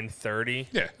 9:30.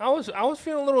 Yeah. I was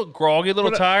feeling a little groggy, a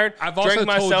little tired. I've also Drank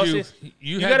my told Celsius.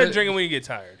 you got to drink it when you get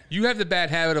tired. You have the bad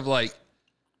habit of like,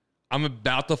 I'm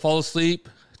about to fall asleep,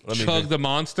 chug the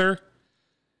Monster,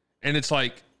 and it's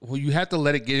like, well, you have to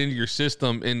let it get into your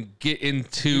system and get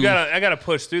into. I gotta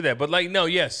push through that. But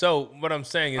so what I'm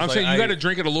saying is, you got to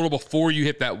drink it a little before you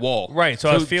hit that wall. Right. So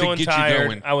I was feeling to get tired. You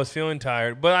going. I was feeling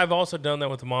tired, but I've also done that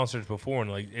with the Monsters before,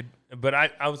 and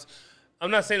I'm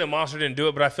not saying the Monster didn't do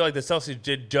it, but I feel like the Celsius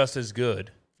did just as good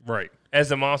Right. as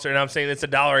the Monster, and I'm saying it's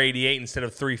 $1.88 instead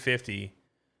of $3.50.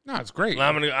 No, it's great.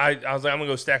 I was like, I'm gonna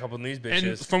go stack up on these bitches.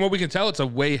 And from what we can tell, it's a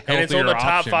way healthier And it's on the top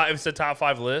option. 5. It's the top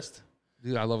 5 list.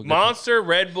 Dude, I love a good Monster,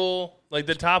 Red Bull, like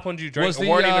the top ones you drank Was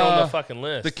weren't even on the fucking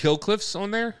list. The Kill Cliffs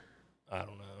on there? I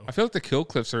don't know. I feel like the Kill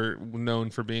Cliffs are known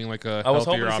for being like a I was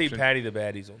hoping healthier to see option. Patty the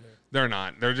Baddies on there. They're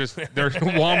not. They're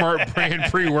Walmart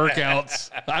brand pre-workouts.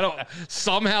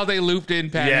 Somehow they looped in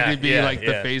Patty to be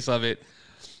the face of it.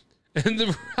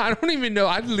 And I don't even know.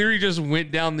 I literally just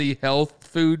went down the health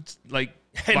foods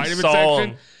vitamin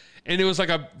section, and it was like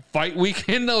a fight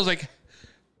weekend. I was like,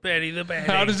 Patty the Baddie.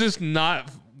 how does this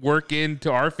not work into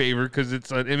our favor? Because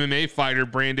it's an MMA fighter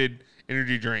branded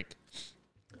energy drink.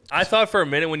 I thought for a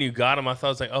minute when you got them, I thought it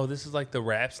was like, oh, this is like the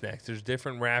rap snacks. There's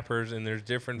different rappers and there's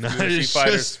different UFC it's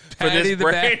fighters just for Patty this the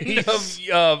brand Baddies.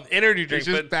 of energy drink. It's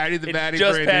just but Patty the it's Baddie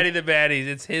just branded. Patty the Baddies.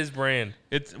 It's his brand.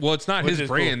 It's not Which his is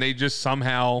brand. cool. They just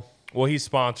somehow Well, he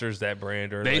sponsors that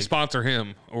brand, or they sponsor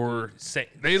him, or same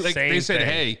they said, thing.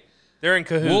 hey, They're in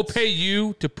cahoots. we'll pay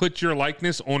you to put your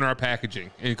likeness on our packaging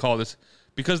and call this,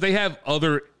 because they have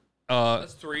other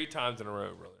That's 3 times in a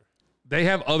row, brother. they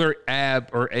have other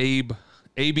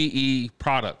ABE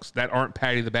products that aren't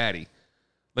Patty the Baddie.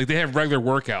 Like they have regular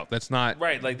workout. That's not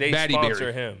Right, like they Batty sponsor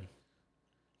Berry. him.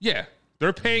 Yeah,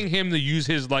 they're paying him to use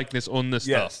his likeness on this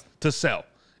Yes. stuff to sell,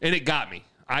 and it got me.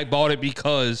 I bought it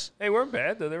because They weren't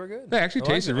bad though; they were good. they actually I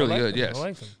liked tasted them. really I liked good. them. Yes, I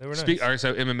liked them. They were nice. All right,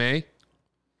 so MMA,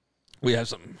 we have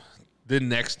some. The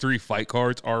next 3 fight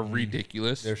cards are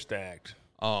ridiculous. They're stacked.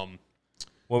 Well,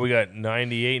 we got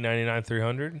 98, 99,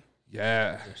 300.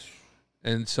 yeah.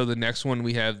 And so the next one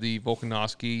we have the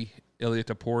Volkanovski Ilya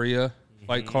Taporia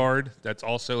fight card. That's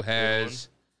also has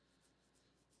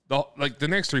the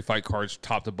next 3 fight cards,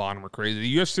 top to bottom, are crazy.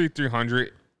 The UFC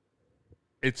 300,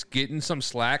 it's getting some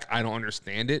slack. I don't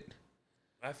understand it.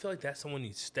 I feel like that's the one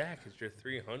you stack. Is your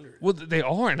 300. Well, they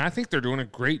are, and I think they're doing a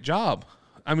great job.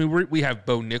 I mean, we have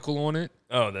Bo Nickel on it.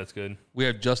 Oh, that's good. We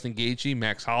have Justin Gaethje,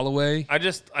 Max Holloway,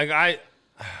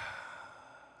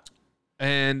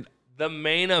 and the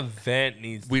main event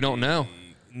needs. we don't know.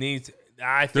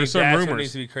 I think There's some that's what rumors.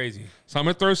 needs to be crazy. So I'm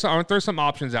gonna throw some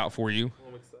options out for you.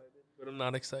 I'm excited, but I'm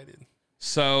not excited.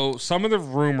 So some of the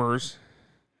rumors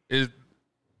is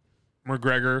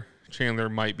McGregor Chandler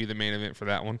might be the main event for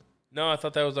that one. No, I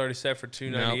thought that was already set for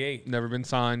 298 Never been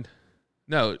signed.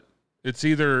 No, it's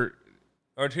either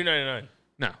or 299.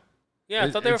 no. Yeah,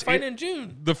 I thought they were It's- fighting in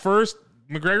June. The first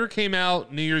McGregor came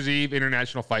out New Year's Eve,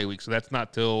 International Fight Week, so that's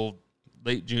not till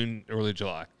late June, early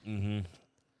July. Mm-hmm.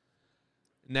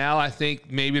 Now I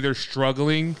think maybe they're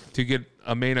struggling to get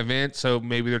a main event, so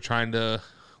maybe they're trying to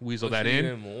weasel that in.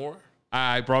 Even more?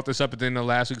 I brought this up at the end of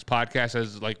last week's podcast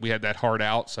as like we had that hard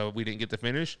out, so we didn't get to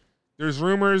finish. There's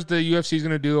rumors the UFC is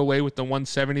going to do away with the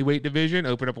 170 weight division,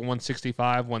 open up a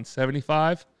 165,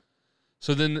 175.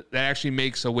 So then that actually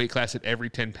makes a weight class at every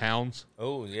 10 pounds.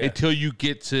 Oh, yeah. Until you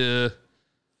get to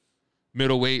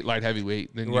middleweight, light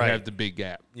heavyweight, then you have the big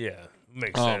gap. Yeah,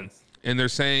 makes sense. And they're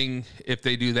saying if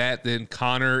they do that, then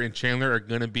Conor and Chandler are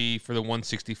going to be for the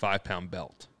 165-pound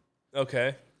belt.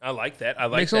 Okay. I like that. I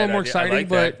like Makes that. it a little more idea. exciting, I like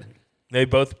but that. They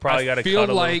both probably got to cut a feel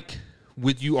little. like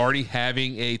with you already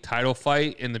having a title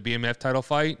fight in the BMF title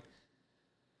fight,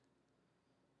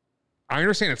 I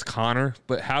understand it's Conor,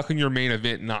 but how can your main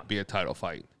event not be a title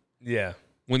fight Yeah.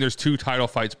 when there's 2 title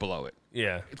fights below it?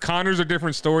 Yeah. If Conor's a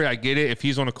different story. I get it. If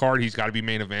he's on a card, he's got to be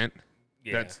main event.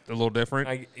 Yeah. That's a little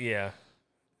different. Yeah.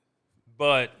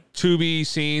 But To be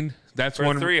seen. That's for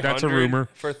one. 300, That's a rumor.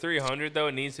 For 300, though,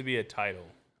 it needs to be a title.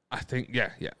 I think. Yeah.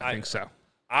 I think so.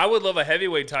 I would love a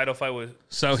heavyweight title fight with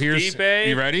So here's. Stipe.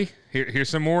 You ready? Here's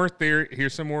some more theory.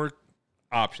 Here's some more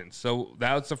options. So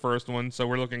that was the first one. So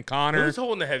we're looking Conor. Who's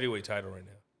holding the heavyweight title right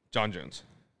now? John Jones.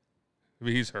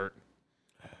 He's hurt.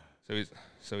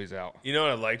 So he's out. You know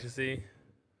what I'd like to see?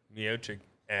 Miocic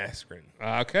Askren.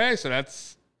 Okay, so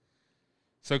that's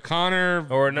Conor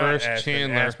Or not versus Askren,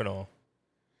 Chandler. Aspinall.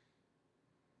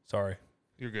 Sorry.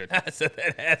 You're good. I said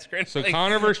that Askren. So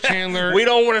Conor versus Chandler. We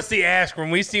don't want to see Askren.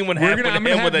 We've seen what happened to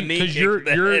him with a knee kick.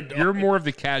 You're more of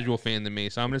the casual fan than me,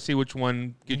 so I'm going to see which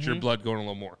one gets your blood going a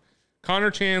little more.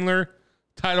 Conor Chandler,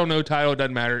 title, no title,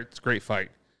 doesn't matter. It's a great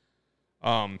fight.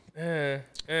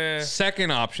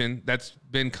 Second option that's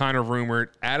been kind of rumored: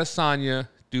 Adesanya,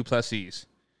 Duplessis.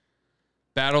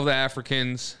 Battle of the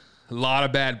Africans. A lot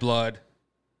of bad blood.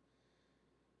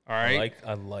 All right.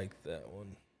 I like that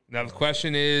one. Now the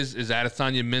question is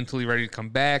Adesanya mentally ready to come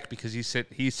back? Because he said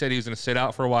he was going to sit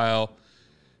out for a while.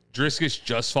 Driscus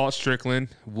just fought Strickland.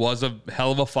 Was a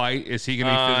hell of a fight. Is he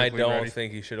going to be physically ready? I don't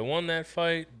think he should have won that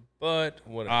fight, but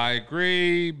whatever. I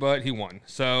agree, but he won.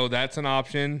 So that's an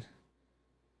option.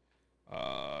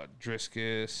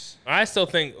 Driscus. I still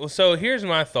think so. Here's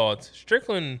my thoughts.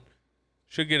 Strickland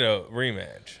should get a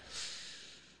rematch.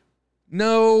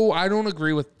 No, I don't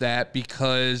agree with that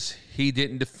because he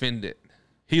didn't defend it.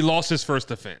 He lost his first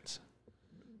defense.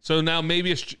 So now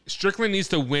maybe Strickland needs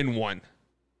to win one.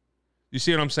 You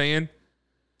see what I'm saying?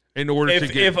 In order to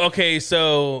get... Okay,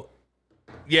 so...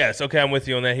 Yes, okay, I'm with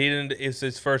you on that. He didn't... It's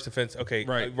his first defense. Okay,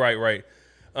 right.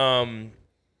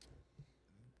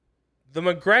 The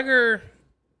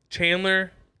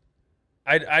McGregor-Chandler,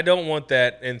 I don't want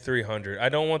that in 300. I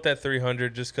don't want that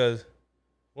 300 just because...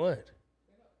 What?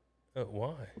 Why?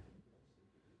 All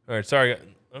right, sorry.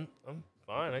 I'm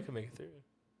fine. I can make it through.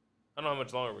 I don't know how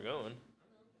much longer we're going.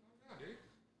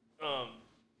 Yeah,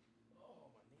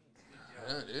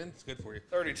 dude, it's good for you.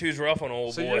 32's rough on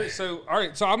old boy. All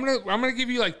right. So I'm gonna give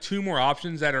you like 2 more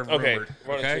options that are rumored.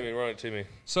 Run it to me.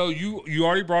 So you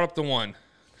already brought up the one.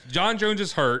 John Jones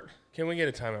is hurt. Can we get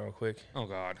a timeout real quick? Oh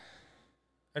God.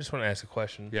 I just want to ask a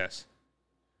question. Yes.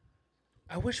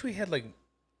 I wish we had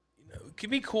it'd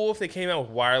be cool if they came out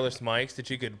with wireless mics that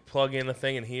you could plug in the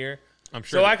thing and hear. I'm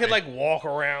sure. So I could walk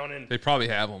around and. They probably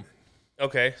have them.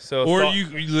 Okay, so you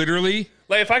literally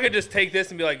if I could just take this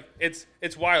and be like, it's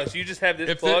wireless. You just have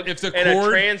this plug if the and cord, a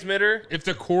transmitter. If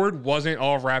the cord wasn't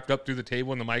all wrapped up through the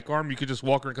table and the mic arm, you could just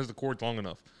walk around because the cord's long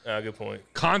enough. Good point.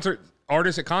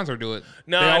 Artists at concert do it.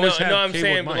 No, I'm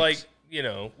saying, mics.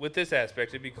 but with this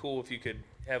aspect, it'd be cool if you could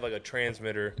have a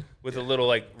transmitter with a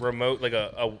little remote,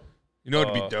 a. You know,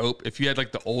 it'd be dope if you had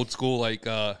the old school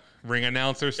ring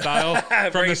announcer style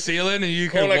from the ceiling, and you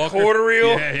could walk quarter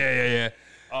reel. Yeah.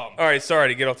 All right, sorry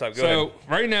to get off topic. Go ahead.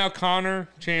 Right now, Conor,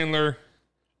 Chandler,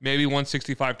 maybe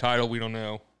 165 title. We don't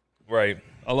know. Right.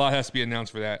 A lot has to be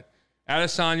announced for that.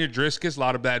 Adesanya, Driscus, a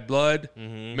lot of bad blood.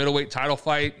 Middleweight title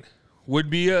fight would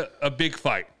be a big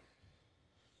fight.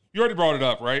 You already brought it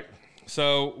up, right?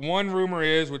 So one rumor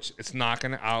is, which it's not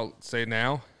going to, I'll say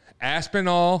now,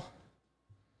 Aspinall,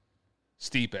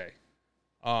 Stipe.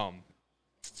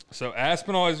 So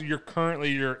Aspinall is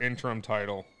currently your interim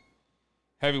title.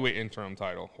 Heavyweight interim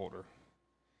title holder.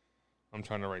 I'm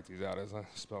trying to write these out as I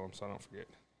spell them so I don't forget.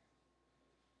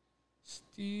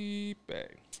 Stipe.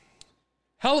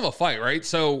 Hell of a fight, right?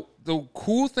 So the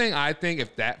cool thing, I think,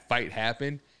 if that fight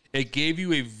happened, it gave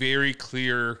you a very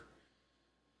clear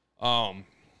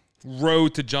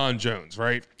road to John Jones,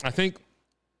 right? I think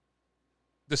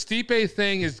the Stipe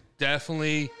thing is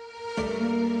definitely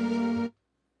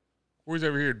Corey's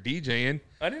over here DJing.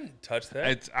 I didn't touch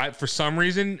that. For some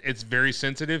reason, it's very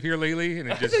sensitive here lately, and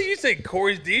it I just. thought you said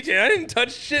Corey's DJ. I didn't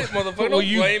touch shit, motherfucker. Well,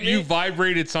 Don't blame me. you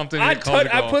vibrated something. I And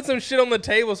I put some shit on the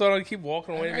table so I don't keep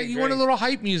walking away. Hey, you want a little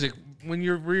hype music when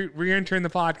you're re-entering the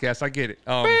podcast. I get it.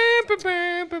 Was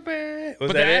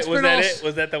that it? Was that it?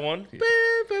 Was that the one? Yeah.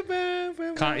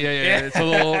 It's a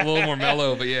little more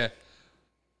mellow, but yeah.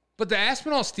 But the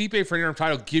Aspinall Stipe for an interim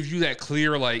title gives you that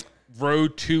clear like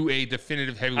road to a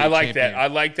definitive heavyweight. I like champion. that. I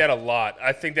like that a lot.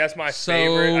 I think that's my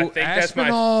favorite. I think that's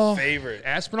my favorite.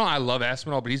 Aspinall, I love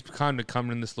Aspinall, but he's kind of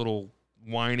becoming this little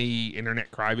whiny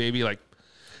internet crybaby. Like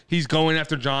he's going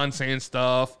after John saying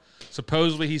stuff.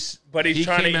 Supposedly he's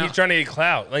trying to get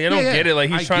clout. Like I don't get it. Like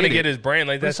he's trying to get his brand.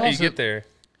 Like that's how you get there.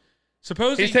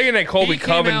 Supposedly he's taking that Colby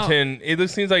Covington. It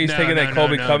seems like he's taking that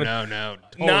Colby Covington. No.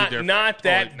 Totally not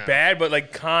that bad, but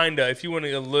like kinda. If you want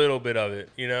a little bit of it,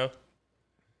 you know.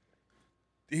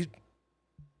 You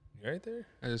right there?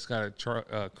 I just got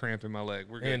a cramp in my leg.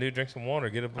 We're good. Man, dude, drink some water.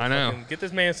 Get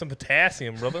this man some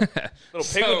potassium, brother.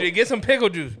 Pickle juice. Get some pickle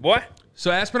juice, boy. So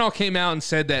Aspinall came out and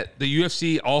said that the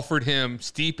UFC offered him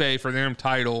Stipe for their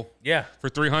title. Yeah. For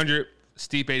 $300.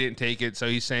 Stipe didn't take it, so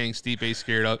he's saying Stipe's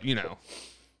scared up,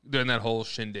 doing that whole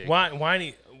shindig.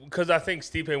 Why? Because I think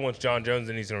Stipe wants John Jones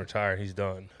and he's gonna retire. He's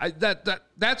done.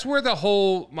 That's where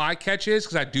my catch is,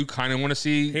 because I do kind of want to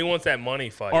see. He wants that money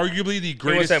fight. Arguably the greatest.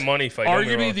 He wants that money fight.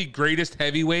 Arguably the greatest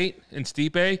heavyweight in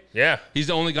Stipe. Yeah. He's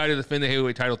the only guy to defend the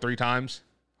heavyweight title 3 times.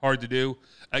 Hard to do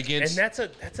against. And that's a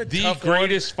the tough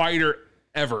greatest fighter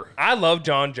ever. I love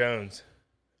John Jones,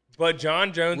 but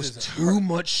John Jones was is too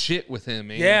much shit with him,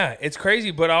 man. Yeah, it's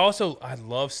crazy. But I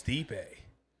love Stipe.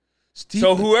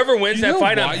 So whoever wins that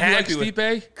fight, I'm happy with.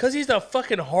 Because he's a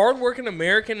fucking hardworking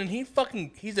American, and he's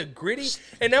a gritty.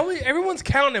 And now everyone's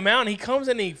counting him out, and he comes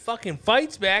and he fucking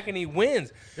fights back, and he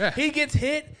wins. Yeah. He gets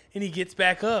hit, and he gets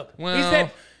back up. Well,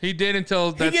 he did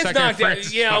until that gets second knocked Francis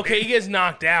out. Yeah, fight. Okay, he gets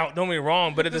knocked out. Don't get me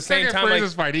wrong, but at the same time,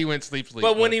 Francis fight, he went sleep.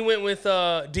 But when he went with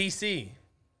DC,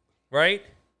 right?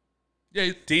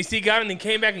 Yeah, DC got him and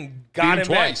came back and got him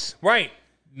twice. Back. Right.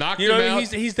 Knocked him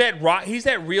out. He's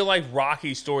that real life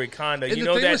Rocky story kind of. And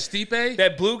the thing with Stipe,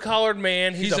 that blue collared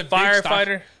man. He's a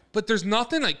firefighter. But there's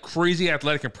nothing like crazy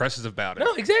athletic impressive about it.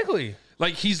 No, exactly.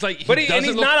 Like he's like, but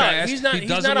doesn't look fast. He's not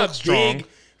look strong.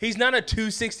 He's not a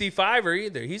 265er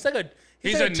either. He's like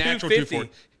he's a like natural 250.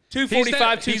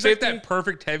 245, 250. He's like that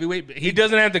perfect heavyweight. But he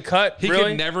doesn't have to cut. He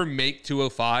could never make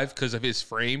 205 because of his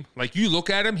frame. Like you look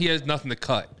at him, he has nothing to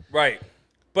cut. Right.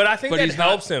 But I think that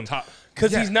helps him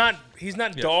because he's not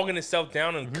dogging himself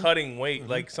down and cutting weight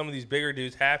like some of these bigger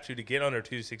dudes have to get under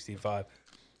 265.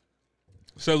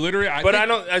 So literally,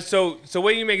 So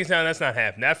what you make it sound that's not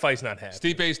happening. That fight's not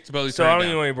happening. Stipe's totally. So I don't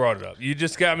even know why you brought it up. You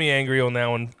just got me angry on that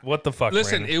one. What the fuck?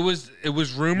 Listen, Brandon? it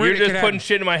was rumored. You're just putting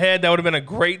shit in my head. That would have been a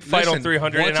great fight on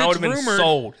 300, and I would have been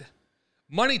sold.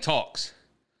 Money talks.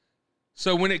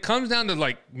 So when it comes down to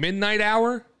like midnight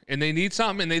hour, and they need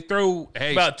something, and they throw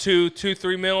about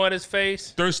 2-3 mil at his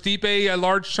face. Throw Stipe a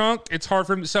large chunk. It's hard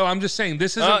for him. So I'm just saying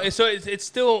this is. So it's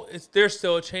still there's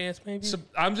still a chance maybe. So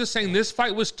I'm just saying this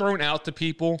fight was thrown out to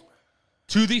people,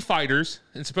 to the fighters,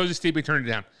 and supposedly Stipe turned it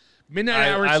down. Midnight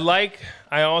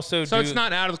hours. So it's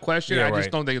not out of the question. Yeah, I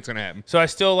just don't think it's gonna happen. So I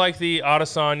still like the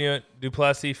Adesanya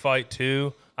Duplessis fight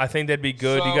too. I think that'd be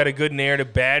good. You got a good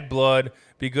narrative, bad blood,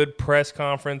 be good press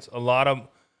conference, a lot of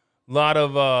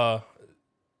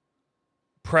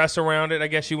press around it, I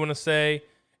guess you want to say.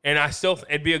 And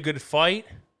it'd be a good fight.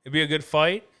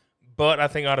 But I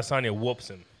think Adesanya whoops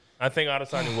him.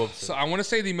 So I want to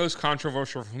say the most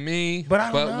controversial for me, but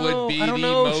I don't know. Would be I don't the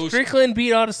know. most. Strickland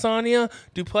beat Adesanya.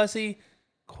 Duplessis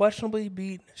questionably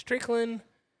beat Strickland.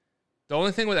 The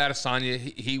only thing with Adesanya,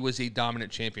 he was a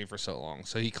dominant champion for so long.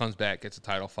 So he comes back, gets a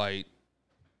title fight.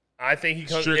 I think he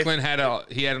comes. Strickland had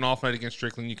an off night against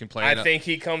Strickland. You can play. I think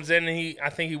he comes in and I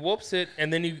think he whoops it,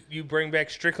 and then you bring back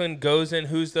Strickland. Goes in.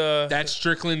 Who's the? That's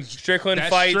Strickland. Strickland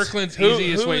fights. Strickland's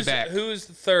easiest way back. Who's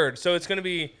the third? So it's going to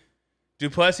be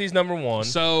Duplessis number 1.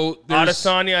 So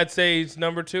Adesanya, I'd say he's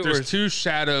number 2. There's two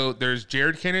shadow. There's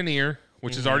Jared Cannonier,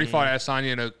 which has already fought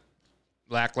Adesanya in a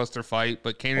lackluster fight,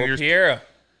 but Cannonier's Pierre.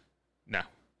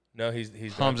 No, he's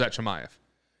Hamzat Chimaev.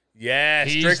 Yeah,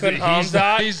 Strickland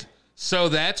Hamzat. So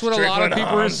that's what a lot of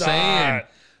people are saying.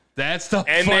 That's the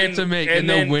fight to make, and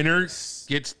the winner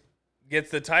gets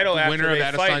the title after winner they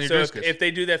of fight. So Discus. if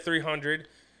they do that 300,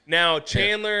 now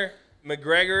Chandler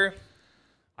McGregor.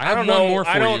 I don't know. More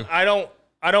for you. I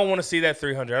don't want to see that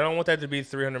 300. I don't want that to be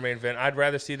 300 main event. I'd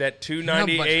rather see that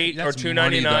 298 or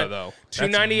 299. Though.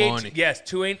 298. Yes,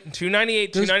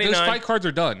 298, 299. Those fight cards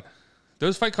are done.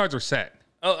 Those fight cards are set.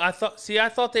 Oh, I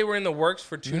thought they were in the works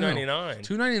for $299.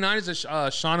 $299 is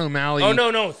a Sean O'Malley. Oh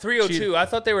no, 302. I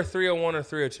thought they were 301 or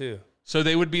 302. So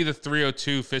they would be the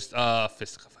 302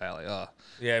 Fisticuff Alley.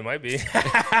 Yeah, it might be.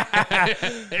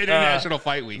 International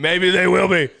Fight Week. Maybe they will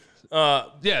be.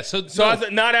 Yeah, so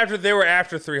Not after they were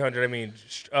after 300. I mean,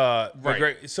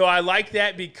 Right. So I like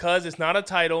that because it's not a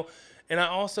title, and I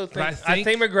also think I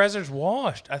think McGregor's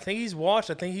washed. I think he's washed.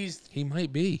 I think he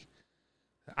might be.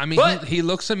 I mean, But- he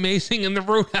looks amazing in the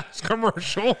Roadhouse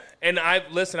commercial. And I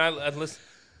listen.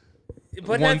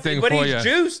 But One thing but for he's ya.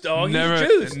 juiced, dog. Never, He's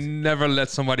juiced. never let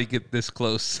somebody get this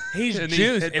close. He's And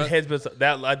juiced. hit And the-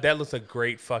 Headspace, that looks a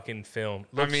great fucking film.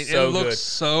 I Looks mean, so it looks good.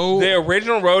 so. The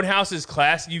original Roadhouse is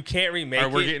class. You can't remake All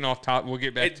right, we're it. getting off top. We'll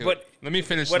get back to but- it. Let me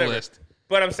finish whatever. the list.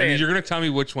 But I'm And saying, you're going to tell me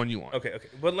which one you want. okay.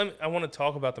 But I want to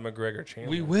talk about the McGregor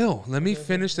Chandler. We will. Let me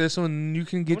finish this one, and you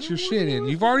can get your shit in.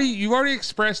 You've already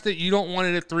expressed that you don't want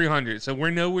it at 300, so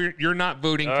you're not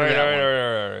voting for that one.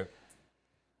 All right.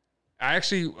 I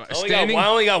actually I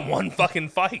only got one fucking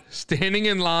fight. standing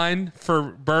in line for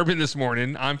bourbon this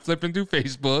morning. I'm flipping through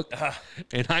Facebook,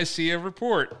 and I see a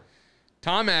report: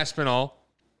 Tom Aspinall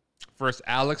versus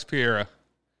Alex Pereira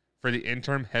for the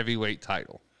interim heavyweight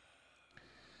title.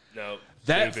 No,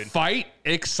 That stupid. fight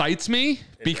excites me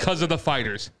because of the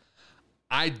fighters.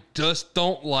 I just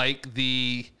don't like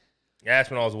the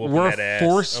Aspinall's whooping we're that ass.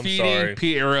 force I'm feeding sorry.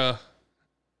 Pereira.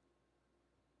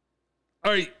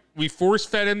 All right, we force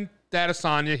fed him that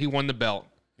Adesanya. He won the belt.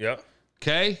 Yep.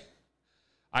 Okay,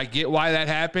 I get why that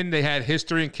happened. They had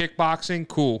history in kickboxing.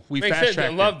 Cool. We Makes fast sense.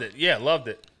 tracked. Loved it. Yeah, loved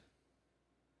it.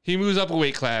 He moves up a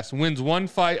weight class, wins one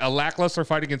fight, a lackluster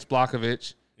fight against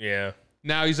Blachowicz. Yeah.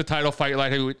 Now he's a title fight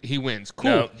like he wins. Cool.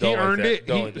 No, he don't like earned that. it.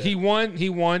 Don't like that. He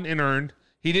won and earned.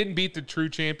 He didn't beat the true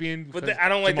champion. But because I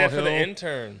don't like Jamal that for the Hill.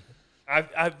 intern.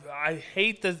 I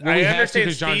hate this. Well, I we have to understand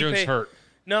because John Jones Stipe- hurt.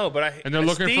 No, but And they're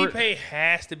looking for- Stipe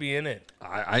has to be in it.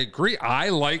 I agree. I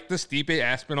like the Stipe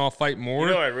Aspinall fight more.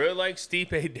 You know, I really like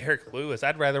Stipe Derek Lewis.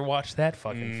 I'd rather watch that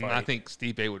fucking fight. I think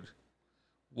Stipe would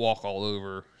walk all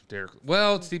over Derek.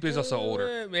 Well, Stipe's also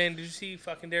older. Man, did you see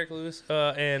fucking Derek Lewis?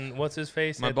 And what's his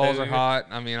face? My at balls the- are hot.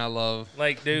 I mean, I love.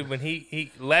 Like, dude, when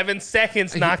he 11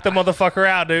 seconds knocked the motherfucker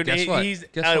out, dude. Guess what? He's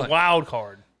Guess a what? wild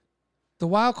card. The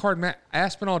wild card match,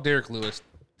 Aspinall, Derek Lewis,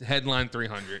 headline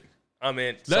 300. I'm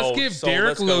in. Let's give Derek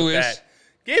let's go with Lewis-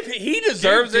 that. He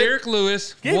deserves Give it. Derek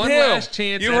Lewis Give one him. last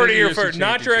chance. You at heard a it here UFC first. Not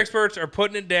your championship. experts are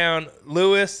putting it down.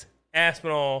 Lewis,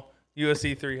 Aspinall, UFC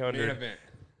Main 300. event.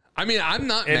 I mean, I'm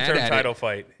not mad Interim at title it.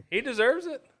 fight. He deserves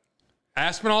it.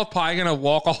 Aspinall's probably gonna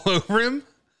walk all over him.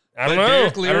 I don't But know.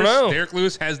 Derek Lewis, I don't know. Derek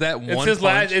Lewis has that It's one his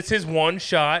punch. It's his one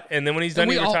shot, and then when he's done,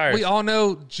 And he retires. we all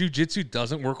know jiu-jitsu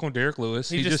doesn't work on Derek Lewis.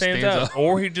 he just stands up,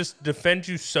 or he just defends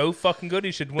you so fucking good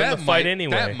he should win the fight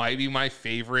anyway. That might be my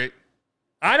favorite.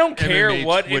 I don't care MMA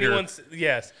what Twitter. anyone's.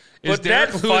 Yes, Is but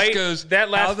Derek that Lewis fight, goes, that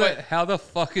last fight. how the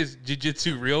fuck is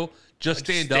jiu-jitsu real? Just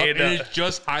stand, stand up, and up. it's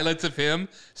just highlights of him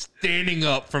standing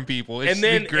up from people. It's And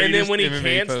then when he MMA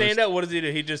can't post. stand up, what does he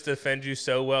do? He just defends you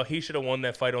so well. He should have won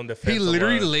that fight on defense. He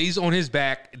literally alone. lays on his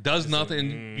back, does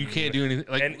nothing, and you can't do anything.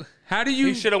 Like, And how do you?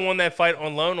 He should have won that fight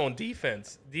on loan on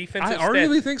defense. Defensive I stats.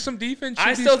 arguably think some defense. Should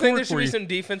I be still think scored there should for be you. some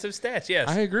defensive stats. Yes,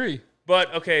 I agree.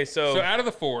 but okay. So So out of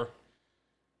the four,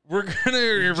 we're gonna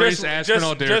erase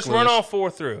Aspinall. Derek just run Lewis. all four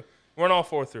through. Run all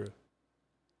four through.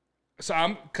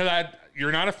 So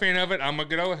you're not a fan of it. I'm gonna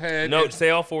go ahead. No, and- say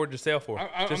all four. Just say all four.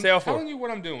 I'm Just say all four. telling you what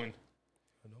I'm doing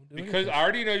because I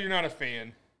already know you're not a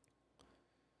fan.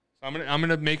 So I'm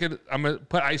gonna make it. I'm gonna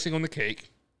put icing on the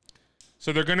cake.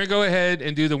 So they're gonna go ahead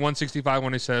and do the 165,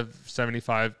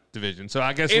 175 division. So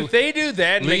I guess If they do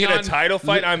that and make it Leon- a title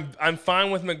fight, I'm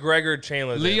fine with McGregor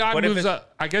Chandler. then. Leon But if moves it's-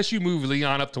 up. I guess you move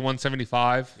Leon up to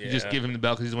 175. You just Yeah. give him the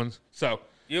belt because he's the one. So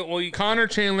you- Connor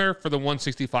Chandler for the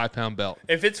 165-pound belt.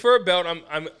 if it's for a belt,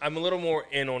 I'm a little more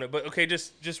in on it. But okay,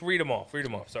 just read them off. Read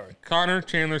them off. Sorry. Connor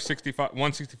Chandler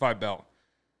 165 belt.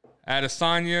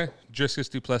 Adesanya, Driscus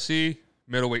Duplessis,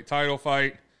 middleweight title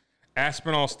fight.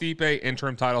 Aspinall Stipe,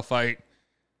 interim title fight.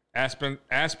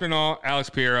 Aspinall Alex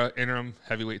Pereira, interim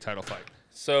heavyweight title fight.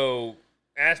 So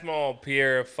Aspinall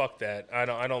Pierre, fuck that. I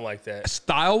don't like that.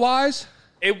 Style wise,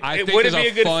 I think would is it be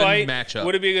a a good fun fight? matchup.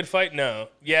 Would it be a good fight? No.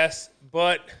 Yes,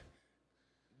 but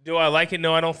do I like it?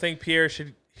 No, I don't think Pierre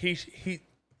should. He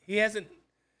hasn't.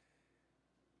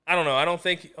 I don't know. I don't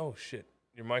think. Oh shit!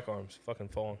 Your mic arm's fucking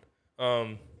falling.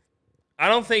 I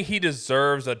don't think he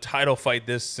deserves a title fight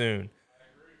this soon.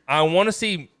 I want to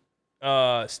see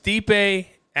Stipe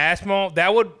Aspinall.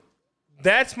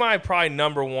 That's my probably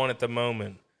number one at the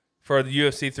moment for the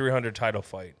UFC 300 title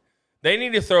fight. They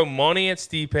need to throw money at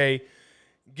Stipe,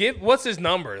 What's his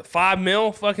number? $5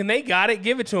 million? Fucking they got it.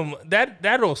 Give it to him.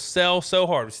 That'll sell so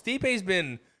hard. Stipe's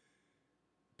been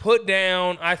put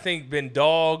down. I think been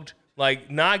dogged.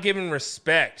 Like not given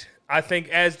respect. I think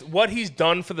as what he's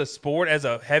done for the sport as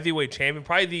a heavyweight champion,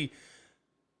 probably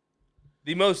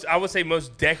the most, I would say,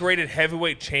 most decorated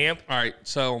heavyweight champ. All right,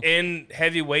 so in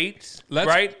heavyweights,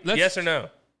 right? Yes or no?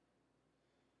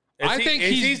 I think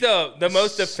he's the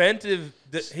most defensive.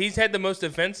 He's had the most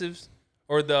defensives.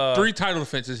 Or the 3 title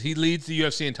defenses. He leads the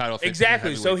UFC in title defenses.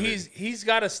 Exactly. So he's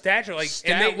got a stature like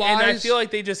and I feel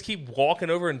like they just keep walking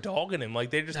over and dogging him. Like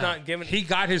they're just not giving. He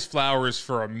got his flowers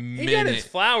for a minute. He got his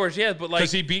flowers, yeah, but like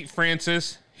because he beat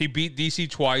Francis, he beat DC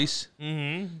twice.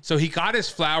 Mm-hmm. So he got his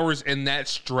flowers in that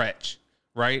stretch,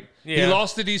 right? Yeah. He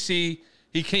lost to DC.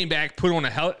 He came back, put on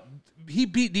he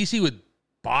beat DC with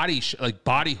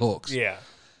body hooks. Yeah.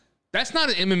 That's not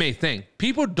an MMA thing.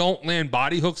 People don't land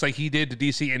body hooks like he did to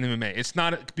DC in MMA. It's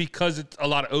not because it's a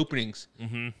lot of openings.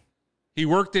 Mm-hmm. He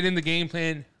worked it in the game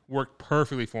plan, worked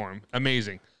perfectly for him.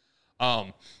 Amazing.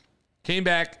 Came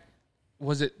back,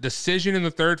 was it decision in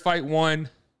the third fight, won.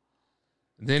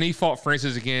 Then he fought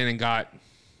Francis again and got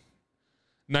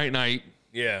night,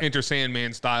 Enter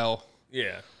Sandman style.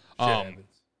 Yeah. Shit happens.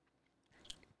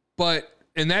 But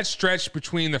in that stretch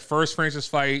between the first Francis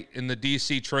fight and the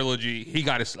DC trilogy, he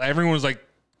got everyone was like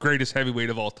greatest heavyweight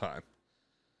of all time.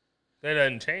 That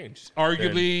hasn't changed.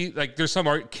 Arguably, like there's some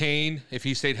Kane if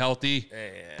he stayed healthy,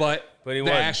 but he the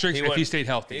asterisk if he stayed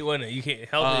healthy. He wouldn't. You can't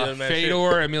healthy. Fedor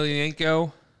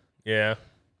Emelianenko. Yeah.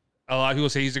 A lot of people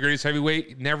say he's the greatest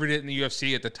heavyweight. Never did it in the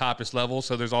UFC at the toppest level,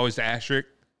 so there's always the asterisk.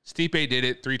 Stipe did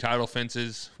it, 3 title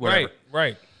fences, whatever.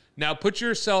 Right. Now, put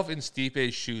yourself in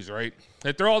Stipe's shoes, right?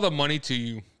 They throw all the money to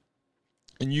you,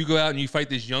 and you go out and you fight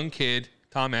this young kid,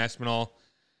 Tom Aspinall,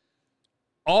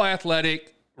 all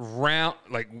athletic,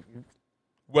 well-rounded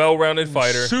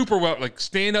fighter, super well, like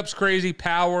stand-up's crazy,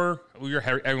 power.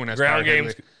 Everyone has ground power,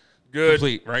 game's good,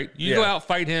 complete, right? You go out,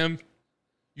 fight him,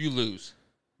 you lose,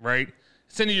 right?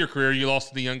 It's the end of your career. You lost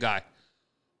to the young guy,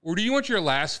 or do you want your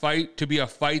last fight to be a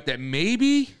fight that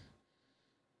maybe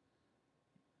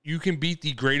you can beat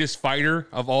the greatest fighter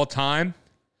of all time?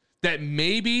 That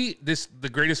maybe the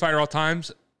greatest fighter of all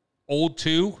time's old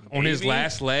too on his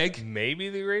last leg. Maybe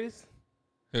the greatest?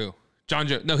 Who? John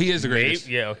Jones. No, he is the greatest.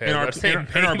 Yeah, okay. In our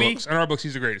books,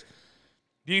 he's the greatest.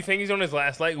 Do you think he's on his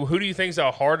last leg? Who do you think is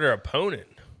a harder opponent?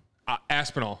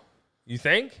 Aspinall. You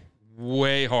think?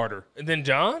 Way harder. Than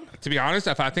John? To be honest,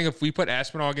 if we put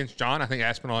Aspinall against John, I think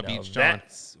Aspinall beats John.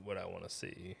 That's what I want to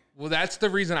see. Well, that's the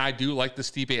reason I do like the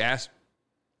Stipe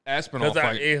Aspinall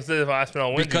fight. If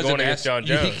Aspinall wins, you're going against John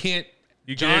Jones. He can't.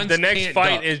 The next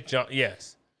fight is John.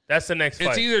 Yes, that's the next fight.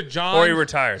 It's either John or he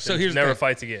retires. So he never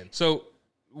fights again. So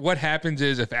what happens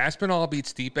is if Aspinall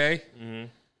beats Stipe,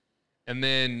 and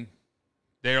then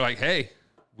they're like, "Hey,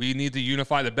 we need to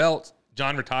unify the belts."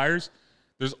 John retires.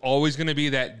 There's always going to be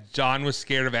that John was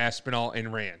scared of Aspinall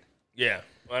and ran. Yeah,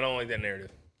 I don't like that narrative.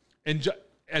 And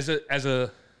as a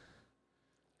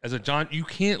John, you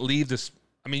can't leave this.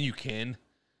 I mean, you can.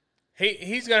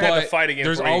 He's going to have to fight again.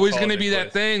 There's always going to be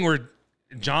that thing where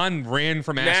John ran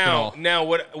from Aspinall. Now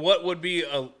what would be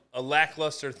a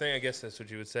lackluster thing? I guess that's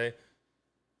what you would say.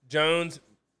 Jones,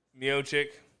 Miocic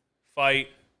fight.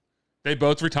 They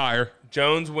both retire.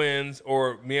 Jones wins,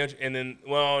 or Miocic, and then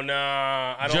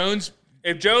I don't. Jones.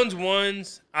 If Jones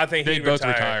wins, I think they both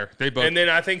retire. And then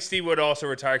I think Steve would also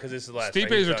retire because this is the last fight.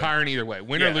 Stipe is retiring either way.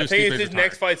 Win or lose, I think his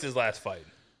next fight's his last fight.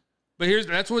 But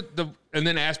and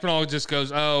then Aspinall just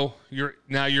goes, "Oh, you're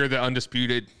the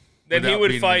undisputed." Then he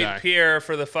would fight Pierre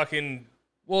for the fucking.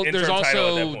 Well, there's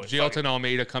also Jailton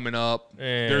Almeida coming up.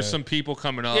 Yeah. There's some people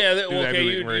coming up. Yeah,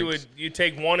 you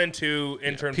take 1 and 2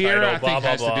 interim Pierre, title.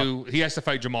 I think he has to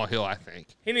fight Jamal Hill. I think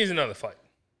he needs another fight.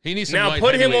 He needs now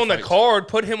put him on the card.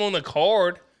 Put him on the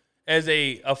card as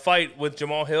a fight with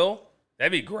Jamal Hill.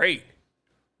 That'd be great.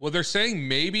 Well, they're saying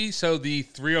maybe so. The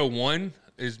 301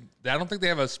 is. I don't think they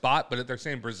have a spot, but they're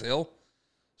saying Brazil.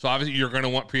 So obviously you're going to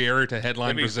want Pierre to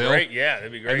headline Brazil. Great. Yeah,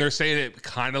 that'd be great. And they're saying it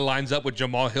kind of lines up with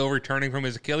Jamal Hill returning from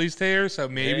his Achilles tear. So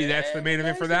maybe that's the main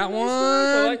event for that one.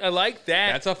 I like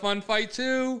that. That's a fun fight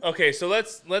too. Okay, so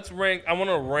let's rank. I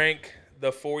want to rank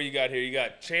the 4 you got here. You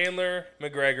got Chandler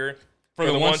McGregor for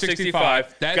the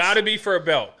 165. Got to be for a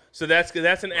belt. So that's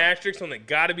an asterisk on it.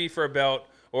 Got to be for a belt,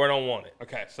 or I don't want it.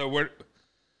 Okay, so we're.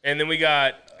 And then we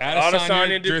got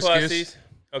Adesanya Duplessis.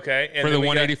 Okay. And for the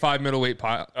 185 middleweight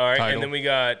title. All right. And then we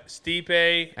got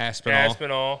Stipe,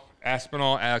 Aspinall,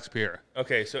 Alex Pereira.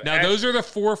 Okay. So now those are the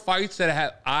 4 fights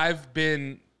that I've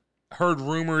been heard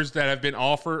rumors that have been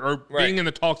offered or being in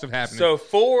the talks of happening. So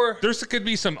 4. There could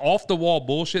be some off the wall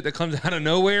bullshit that comes out of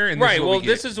nowhere. And Right. Well,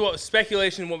 this is what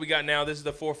speculation. What we got now. This is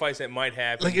the 4 fights that might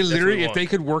happen. Like, literally, if they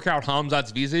could work out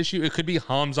Hamzat's visa issue, it could be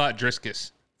Hamzat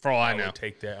Driscus. For all I know, would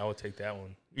take that. I would take that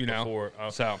one. You know. Before,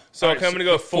 So okay, all I'm right, gonna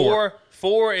go 4. 4.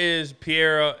 4 is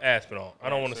Piera Aspinall. I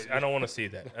don't want to. I don't want to see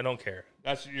that. I don't care.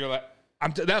 That's you're like.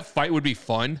 That fight would be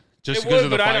fun just It because would,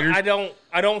 of the but fighters.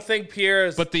 I don't think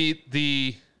Piera's. But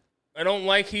the I don't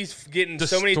like he's getting The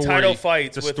so many story- title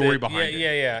fights. the with story it. behind it.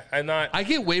 Yeah. I'm not. I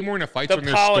get way more into fights The when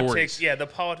there's politics. stories. Yeah, the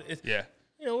politics. Yeah.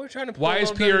 You know, we're trying to. Why is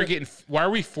pull Pierre on getting? Why are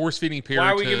we force feeding Pierre? Why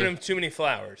are we to, giving him too many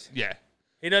flowers? Yeah.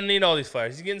 He doesn't need all these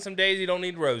flowers. He's getting some days. He don't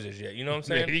need roses yet. You know what I'm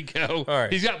saying? There you go. All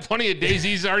right. He's got plenty of days.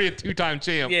 He's already a 2-time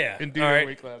champ. Yeah. In All right.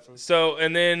 weight classes. So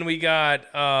and then we got.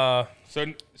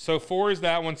 So 4 is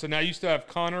that one. So now you still have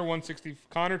Connor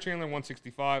Chandler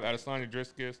 165, Adesanya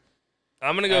Driscus.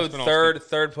 I'm gonna go Aspinall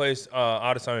third place.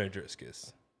 Adesanya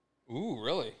Driscus. Ooh,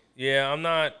 really? Yeah, I'm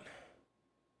not.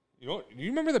 You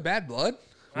remember the bad blood?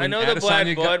 I know When the bad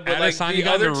Adesanya blood, but like Adesanya the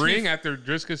got in other the two- ring after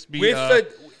Driscus beat.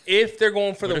 If they're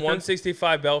going for the Whitaker?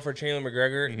 165 belt for Chandler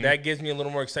McGregor, Mm-hmm. that gives me a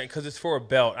little more excitement because it's for a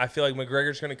belt. I feel like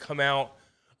McGregor's going to come out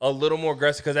a little more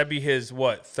aggressive because that'd be his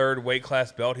third weight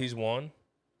class belt he's won.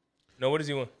 No, what does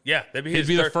he win? Yeah, that'd be his.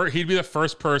 He'd be the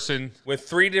first person with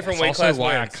 3 different That's weight class also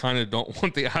why wins. I kind of don't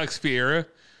want the Alex Pereira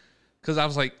because I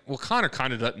was like, well, Connor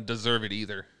kind of doesn't deserve it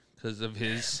either because of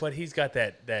his. But he's got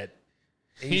that.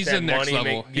 He's that the next money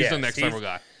level. He's the next level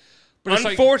guy. But it's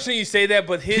like, Unfortunately, you say that,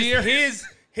 but Pierre-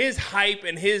 his hype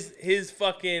and his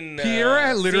fucking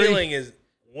Pierre literally- ceiling is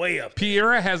way up.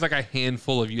 Pereira has like a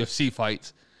handful of UFC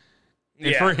fights. And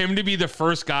Yeah. for him to be the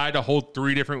first guy to hold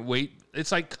 3 different weight,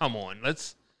 it's like, come on.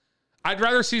 I'd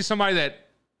rather see somebody that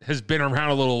has been around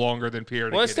a little longer than Pierre.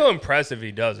 Well, it's still impressive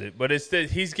he does it, but it's that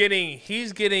he's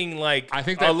getting like I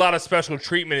think a that- lot of special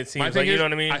treatment. It seems like, you know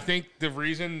what I mean? I think the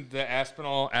reason the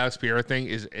Aspinall Alex Pereira thing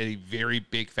is a very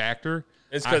big factor.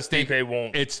 It's I 'cause think Stipe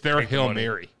won't It's their take the Hail money.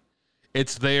 Mary.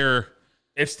 It's their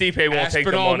If Stipe won't take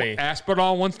the money,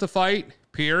 Aspinall wants to fight.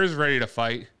 Pierre is ready to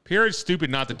fight. Pierre is stupid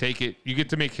not to take it. You get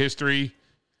to make history.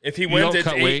 if he you wins, don't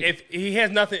cut weight. if he has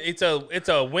nothing, it's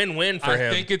a win-win for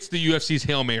him. I think it's the UFC's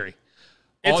Hail Mary.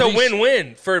 It's All a these-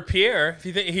 win-win for Pierre. If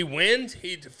you think he wins,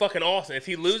 he's fucking awesome. If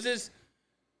he loses,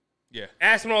 Yeah.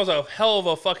 Aspinall's a hell of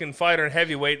a fucking fighter in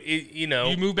heavyweight. You know,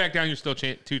 You move back down, you're still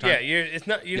 2 times. yeah,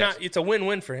 you're not. It's a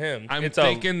win-win for him. I'm it's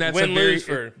thinking that's a very win-lose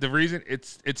for. the reason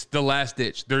it's the last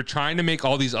ditch. They're trying to make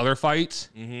all these other fights,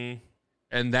 and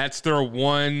that's their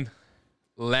one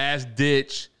last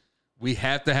ditch. We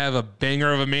have to have a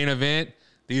banger of a main event.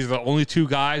 These are the only 2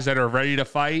 guys that are ready to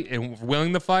fight and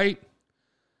willing to fight.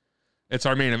 It's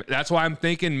our main event. That's why I'm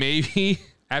thinking maybe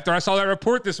after I saw that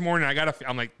report this morning,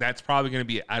 I'm like, that's probably going to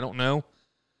be it. I don't know,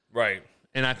 Right.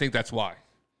 and I think that's why.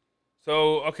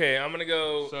 So okay, I'm gonna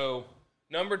go. So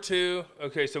Number 2.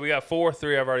 Okay, so we got 4,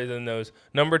 3. I've already done those.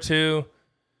 Number 2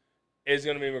 is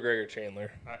gonna be McGregor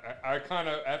Chandler. I kind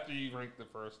of after you rank the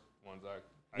first ones,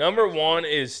 I Number 1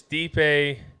 is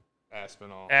Stipe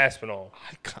Aspinall.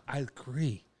 I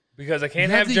agree. because I can't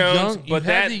You have the Jones, young, but you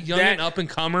have the young that and up and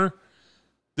comer,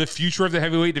 the future of the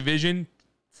heavyweight division,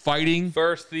 fighting.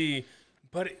 first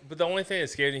but the only thing that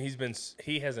scares me,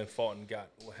 he hasn't fought in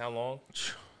how long?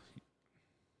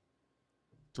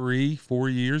 3-4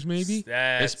 years, maybe.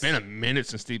 That's- It's been a minute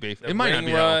since Stipe. The It might not ring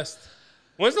be. That long. rust.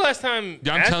 When's the last time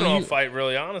Yeah, I'm telling Aspinall you- fight?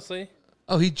 Really, honestly,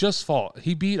 Oh, he just fought.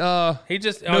 He beat he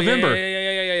just November.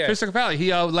 Yeah. Chris Valley.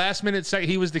 He last minute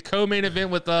he was the co-main event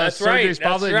with That's Sergey right, Spavlik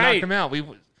that's and right. knocked him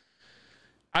out.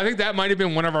 I think that might have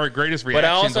been one of our greatest But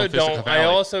I reactions.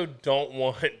 also don't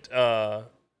want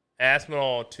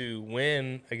Aspinall to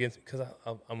win against because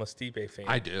I'm a Stipe fan.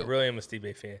 I do. I really am a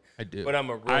Stipe fan. I do. But I'm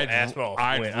a real I'd- Aspinall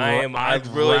I'd fan. ra- I I'd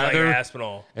really rather- like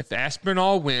Aspinall. If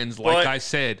Aspinall wins, like But- I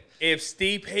said, If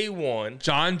Stipe won,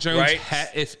 John Jones. Right.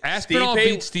 If Aspinall Stipe-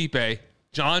 beats Stipe,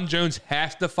 John Jones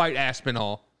has to fight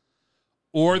Aspinall,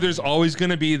 or there's always going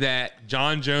to be that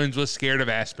John Jones was scared of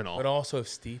Aspinall. but also if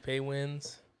Stipe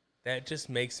wins, that just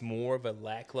makes more of a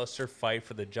lackluster fight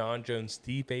for the John Jones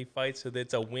Stipe fight. So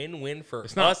that's a win-win for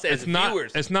us as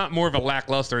viewers. It's not more of a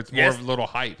lackluster. It's more Yes. of a little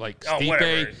hype. Like Oh, Stipe.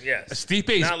 whatever. Yes.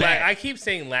 Stipe's Not back. I keep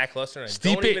saying lackluster, and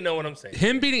I don't even know what I'm saying.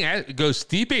 Him beating goes.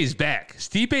 Stipe's back.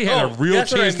 Stipe had a Oh, real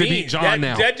that's what I chance to mean. beat John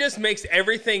now. That just makes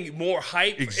everything more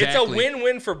hype. It's Exactly. a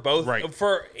win-win for both. Right.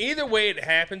 For either way it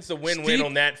happens, the win-win Stipe-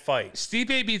 on that fight.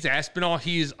 Stipe beats Aspinall.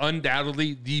 He is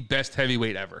undoubtedly the best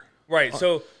heavyweight ever. Right.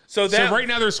 So So that right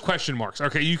now there's question marks.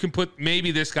 Okay, you can put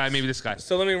maybe this guy, maybe this guy.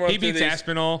 So let me run He through beats these.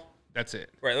 Aspinall. That's it.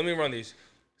 Right. Let me run these.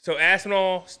 So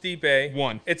Aspinall, Stipe,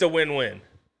 One. It's a win-win,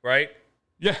 right?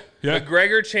 Yeah, yeah.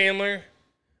 McGregor, Chandler,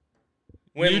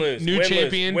 win-lose. New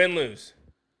champion. Win-lose.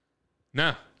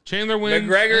 No. Chandler wins.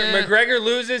 McGregor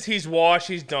loses, he's washed,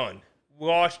 he's done.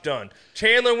 Washed, done.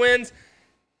 Chandler wins.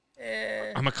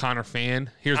 I'm a Conor fan.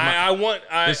 Here's I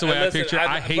this is the way I picture it.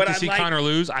 I hate to see Conor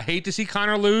lose. I hate to see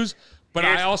Conor lose, but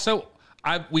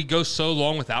we go so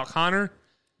long without Conor.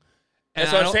 And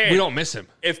That's what I'm saying. We don't miss him.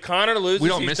 If Conor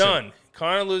loses, he's done.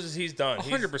 Conor loses, he's done.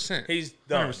 100%. He's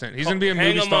done. 100%. He's going to be a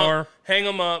movie star. Hang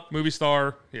him up. Movie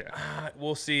star. Yeah.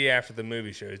 We'll see after the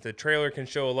movie shows. The trailer can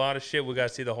show a lot of shit. We got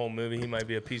to see the whole movie. He might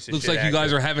be a piece of Looks shit. like you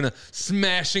guys are having a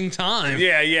smashing time.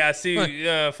 Yeah. I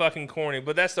see. Fucking corny.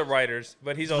 But that's the writers.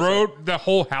 But he's also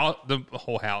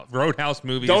Roadhouse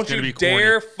movie. Don't is going to be you corny.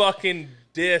 dare fucking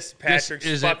diss Patrick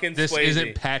fucking This Swayze.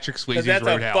 isn't Patrick Swayze's that's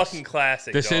Roadhouse. a fucking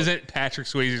classic. This dog. isn't Patrick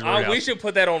Swayze's Roadhouse. We should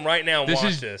put that on right now and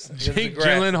watch this. Jake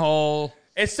Gyllenhaal.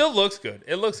 It still looks good.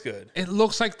 It looks good. It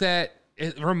looks like that.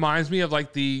 It reminds me of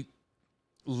like the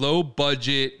low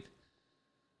budget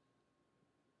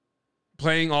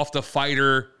playing off the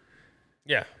fighter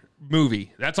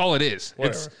movie. That's all it is.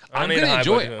 Whatever. I'm going to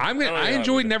enjoy it. I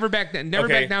enjoyed Never Back Down. Never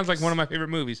Back Down is like one of my favorite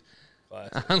movies.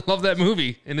 Classic. I love that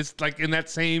movie. And it's like in that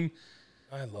same.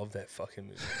 I love that fucking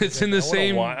movie. It's in the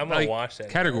same I'm gonna watch that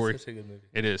category. That's such a good movie.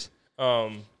 It is.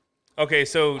 Okay,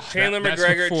 so Chandler That's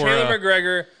McGregor. before,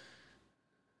 McGregor.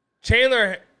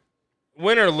 Chandler,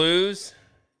 win or lose,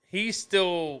 he's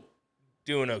still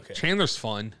doing okay. Chandler's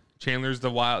fun. Chandler's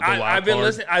the wild. I've been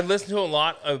listening. I listened to a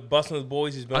lot of Bustin' with the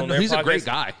Boys. He's been on their he's podcast. A great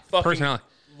guy. Personality.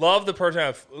 Love the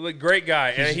personality. Great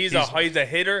guy, and he's a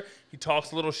hitter. He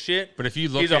talks a little shit. But if you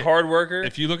look, he's a hard worker.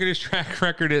 If you look at his track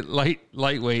record at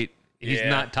lightweight, he's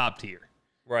not top tier.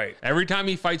 Right. Every time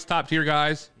he fights top tier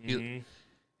guys, he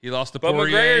lost to but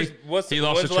Poirier. When's he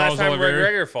lost to the last Charles time Oliveira.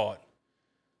 McGregor fought?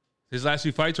 His last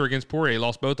 2 fights were against Poirier. He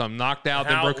lost both of them. Knocked out,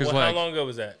 then broke his leg. How long ago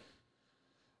was that?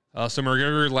 So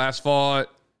McGregor last fought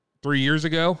 3 years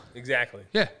ago. Exactly.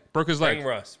 Yeah, broke his leg.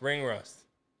 Ring rust.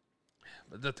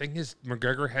 But the thing is,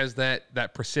 McGregor has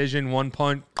that precision one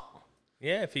punch.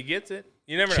 Yeah, if he gets it.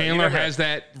 You never know. Chandler has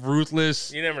that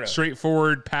ruthless,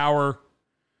 straightforward power.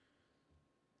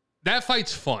 That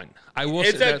fight's fun. I will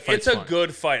say that fight's fun. It's a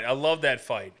good fight. I love that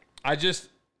fight.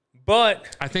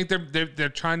 But I think they're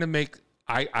trying to make.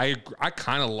 I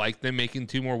kind of like them making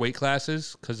 2 more weight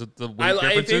classes because of the weight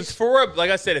differences. Like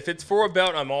I said, if it's for a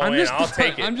belt, I'm all in. I'll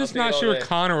take it. I'm just not sure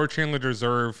Conor or Chandler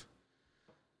deserve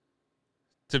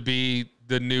to be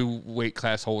the new weight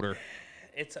class holder.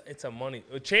 It's a money.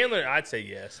 Chandler, I'd say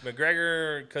yes.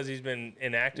 McGregor, because he's been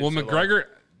inactive. Well, McGregor,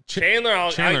 Chandler,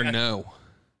 no.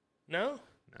 No.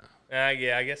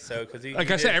 Yeah, I guess so. Because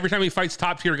I said, every time he fights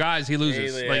top tier guys, he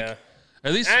loses.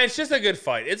 At least it's just a good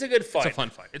fight. It's a good fight. It's a fun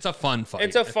fight. It's a fun fight.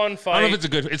 It's a fun fight. I don't know if it's a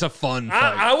good. It's a fun fight.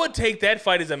 I would take that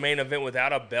fight as a main event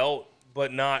without a belt,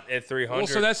 but not at 300. Well,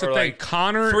 so that's the thing.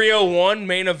 Conor 301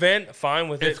 main event, fine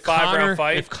with it. 5-round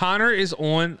fight. If Conor is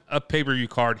on a pay-per-view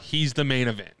card, he's the main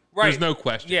event. Right. There's no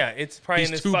question. Yeah, it's probably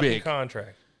in his fucking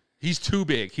contract. He's too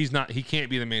big. He's not. He can't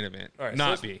be the main event. All right,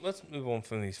 let's move on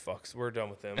from these fucks. We're done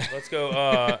with them. Let's go.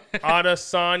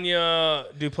 Adesanya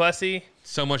Duplessis.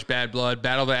 So much bad blood.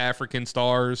 Battle of the African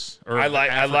Stars. I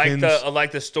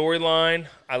like the storyline.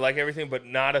 I like everything, but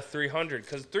not a 300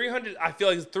 because 300. I feel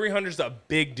like 300 is a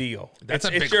big deal. That's a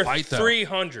big fight, though.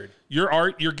 300.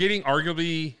 You're getting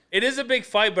arguably. It is a big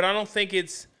fight, but I don't think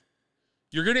it's.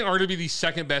 You're getting arguably the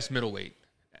second best middleweight.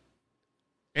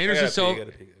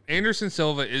 Anderson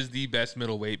Silva is the best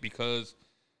middleweight because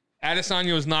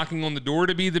Adesanya was knocking on the door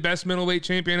to be the best middleweight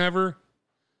champion ever.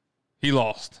 He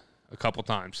lost a couple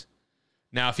times.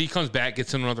 Now, if he comes back,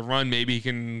 gets another run, maybe he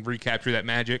can recapture that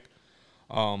magic.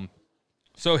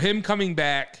 So him coming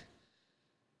back,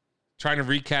 trying to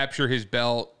recapture his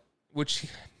belt, which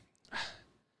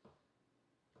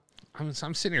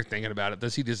I'm sitting here thinking about it.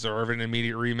 Does he deserve an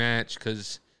immediate rematch?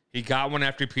 Because he got one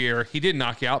after Pierre. He did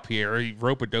knock out Pierre. He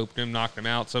rope-a-doped him, knocked him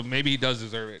out. So maybe he does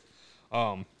deserve it.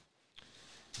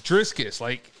 Dricus,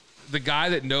 like the guy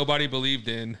that nobody believed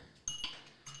in.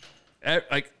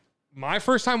 Like my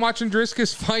first time watching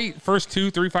Dricus fight, first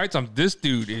 2-3 fights, this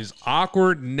dude is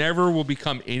awkward, never will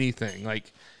become anything.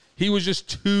 Like he was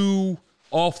just too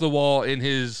off the wall in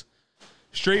his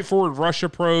straightforward rush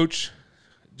approach,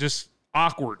 just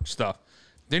awkward stuff.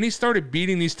 Then he started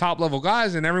beating these top-level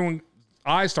guys, and everyone's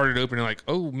eyes started opening like,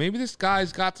 oh, maybe this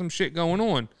guy's got some shit going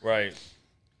on. Right.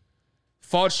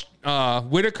 Fought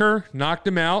Whitaker, knocked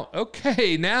him out.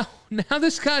 Okay, now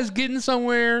this guy's getting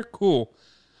somewhere. Cool.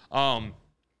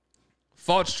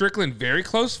 Fought Strickland, very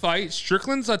close fight.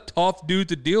 Strickland's a tough dude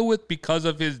to deal with because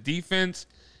of his defense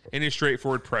and his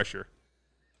straightforward pressure.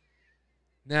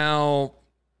 Now,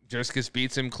 Driscus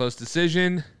beats him close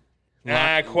decision.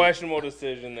 Questionable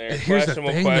decision there. Here's the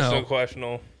thing, though.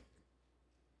 Questionable.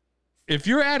 If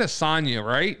you're at Adesanya,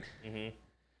 right? Mm-hmm.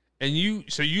 And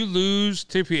you lose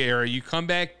to Pereira, you come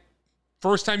back,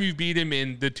 first time you beat him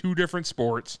in the 2 different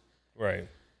sports. Right.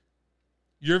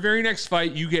 Your very next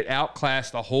fight, you get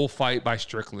outclassed the whole fight by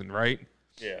Strickland, right?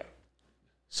 Yeah.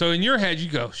 So in your head, you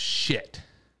go, shit,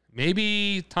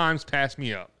 maybe time's passed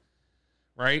me up,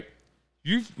 right?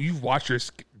 You've watched your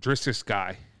Driscus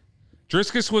guy.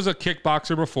 Driscus was a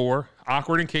kickboxer before,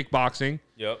 awkward in kickboxing.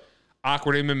 Yep.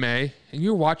 Awkward MMA, and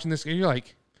you're watching this and you're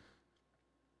like,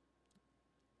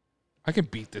 I can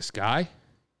beat this guy,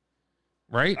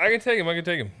 right? I can take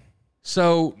him.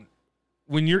 So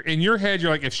when you're in your head, you're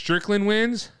like, if Strickland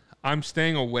wins, I'm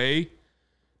staying away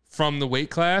from the weight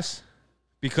class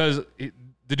because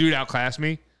the dude outclassed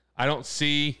me. I don't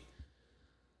see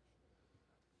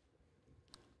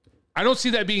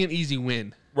that being an easy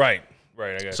win. Right.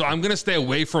 I got So you. I'm going to stay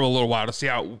away for a little while to see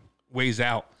how it weighs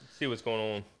out. See what's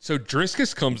going on. So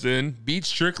Driscus comes in, beats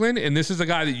Strickland, and this is a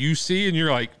guy that you see, and you're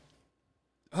like,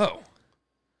 oh,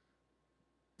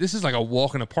 this is like a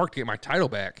walk in the park to get my title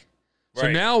back. So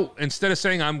Right. now, instead of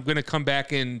saying I'm going to come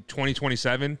back in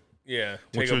 2027, Yeah.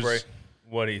 Which Take a was- break.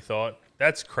 What he thought.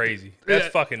 That's crazy. That's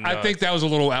fucking nuts. I think that was a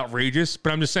little outrageous,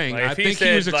 but I'm just saying, Like, I if he think he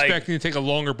said, was like, expecting to take a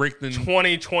longer break than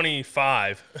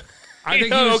 2025. I think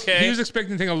know, he was, okay. he was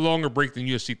expecting to take a longer break than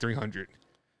UFC 300.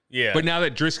 Yeah. But now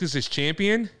that Driscus is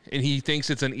champion and he thinks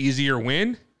it's an easier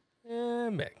win,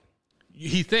 Mick.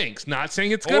 he thinks, not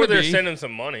saying it's going Or to they're be. sending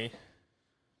some money.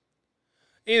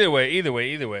 Either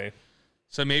way.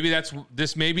 So maybe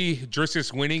maybe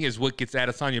Driscus winning is what gets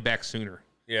Adesanya back sooner.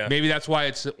 Yeah. Maybe that's why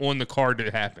it's on the card to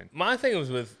happen. My thing was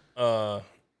with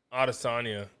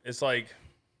Adesanya. It's like,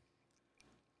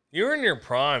 you're in your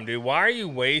prime, dude. Why are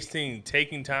you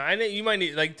taking time? I know you might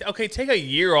need, like, okay, take a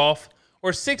year off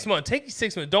or 6 months. Take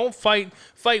 6 months. Don't fight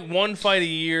one fight a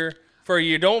year for a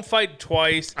year. Don't fight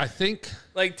twice. I think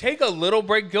Like, take a little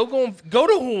break. Go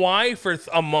to Hawaii for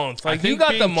a month. Like, you think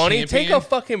got the being money. Take a champion-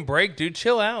 fucking break, dude.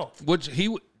 Chill out. which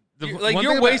he the, Like, one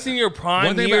you're thing about- wasting your prime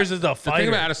one thing years about- as a The fighter. thing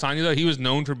about Adesanya though, he was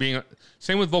known for being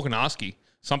same with Volkanovski.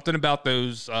 Something about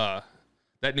those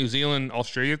that New Zealand,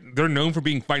 Australia, they're known for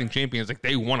being fighting champions. Like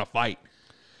they want to fight.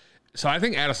 So I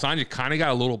think Adesanya kind of got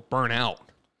a little burnt out.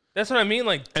 That's what I mean.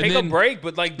 Like, And take a then- break,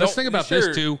 but like, let's don't think about sure,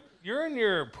 this, too. You're in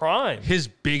your prime. His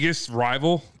biggest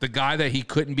rival, the guy that he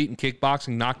couldn't beat in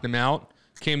kickboxing, knocked him out,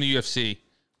 came to UFC,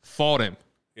 fought him,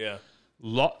 Yeah.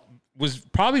 was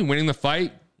probably winning the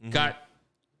fight, Mm-hmm. got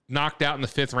knocked out in the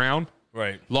 5th round,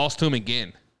 Right. lost to him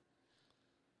again.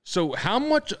 So how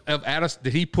much of Adesanya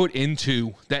did he put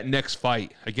into that next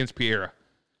fight against Pereira?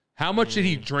 How much did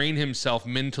he drain himself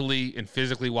mentally and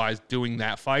physically wise doing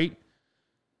that fight?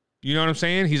 You know what I'm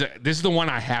saying? He's like, this is the one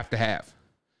I have to have.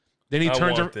 Then he I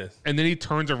turns want this. and then he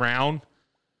turns around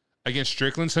against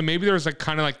Strickland. So maybe there was like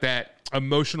kind of like that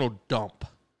emotional dump.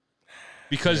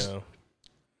 Because Yeah.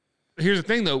 here's the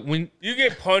thing though, when You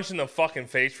get punched in the fucking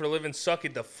face for a living, suck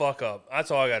it the fuck up.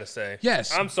 That's all I got to say.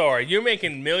 Yes. I'm sorry. You're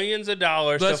making millions of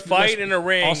dollars to fight in a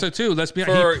ring. Also, too, let's be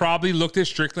for- honest, he probably looked at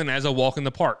Strickland as a walk in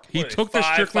the park. He took the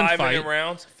Strickland fight. 5-minute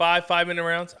rounds. 5-minute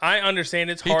rounds. I understand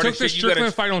it's He hard took as the shit. You gotta-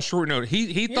 Strickland fight on short notice.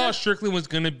 He Yeah. thought Strickland was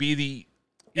going to be the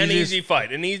an easiest- easy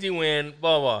fight, an easy win,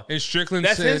 blah, blah. And Strickland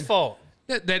That's said, his fault.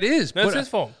 That is. That's his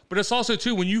fault. But it's also,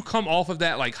 too, when you come off of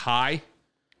that, like, high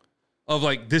of,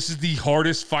 like, this is the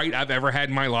hardest fight I've ever had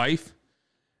in my life,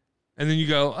 and then you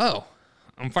go, oh,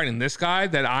 I'm fighting this guy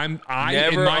that I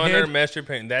Never in my head, underestimate your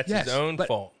pain. That's yes, his own but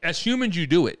fault. as humans, you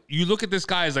do it. You look at this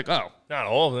guy as like, oh, Not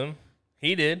all of them.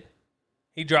 He did.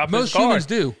 He dropped most his guard. humans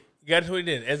do. That's what he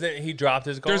did. Isn't he dropped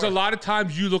his guard? There's a lot of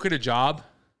times you look at a job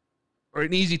or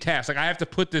an easy task. Like, I have to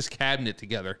put this cabinet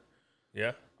together.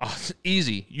 Yeah. Oh, it's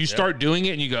easy. You start doing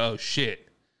it and you go, oh, shit.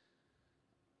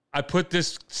 I put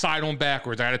this side on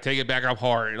backwards. I got to take it back up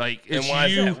hard. Like, And it's why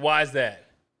is you that? Why is that?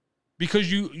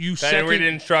 because you I didn't read the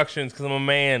instructions because I'm a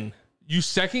man.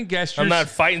 second guess. I'm not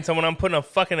fighting someone. I'm putting a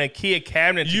fucking IKEA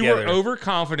cabinet You together. were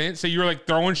overconfident, so you were like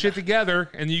throwing shit together,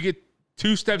 and you get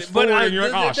 2 steps forward, and you're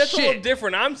like, oh that's a little shit.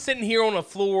 different. I'm sitting here on the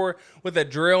floor with a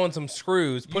drill and some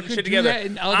screws, putting could shit do together. that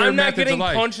in other I'm not methods of getting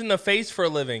life. punched in the face for a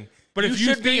living. But you if you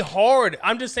should be think- hard.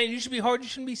 I'm just saying you should be hard. You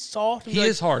shouldn't be soft. and He be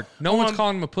is like, hard. No oh, one's I'm-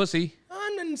 calling him a pussy.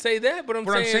 I didn't say that, but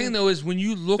What I'm saying though is when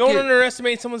you look don't at,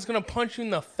 underestimate someone's gonna punch you in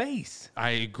the face. I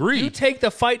agree. You take the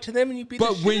fight to them and you beat the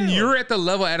But shit when out of you're them. at the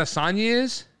level Adesanya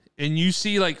is, and you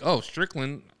see like, oh,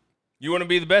 Strickland, You want to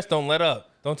be the best, don't let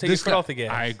up. Don't take your this foot guy, off the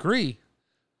gas. I agree.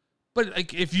 But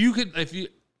like, if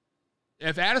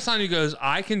Adesanya goes,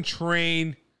 I can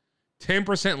train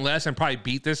 10% less and probably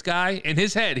beat this guy. In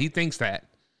his head, he thinks that.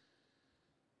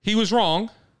 he was wrong,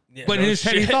 but in his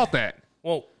head he thought that.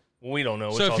 Well, we don't know.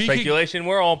 It's So if all he could- speculation.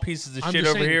 We're all pieces of I'm shit just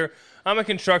over saying- here. I'm a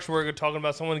construction worker talking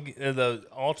about someone, the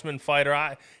ultimate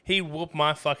fighter. He whooped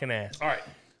my fucking ass. All right.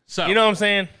 So You know what I'm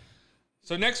saying?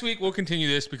 So next week we'll continue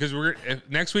this because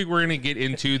next week we're gonna get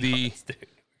into the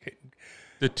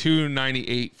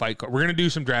 298 fight card. We're gonna do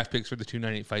some draft picks for the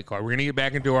 298 fight card. We're gonna get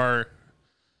back into our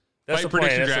That's fight the plan.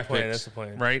 prediction That's the draft plan. picks. That's the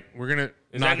plan. Right? We're gonna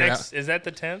Is knock that it next? out. Is that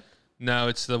the 10th? No,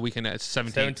 it's the weekend. It's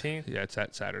 17th. 17th? Yeah, it's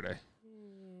that Saturday.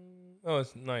 Oh,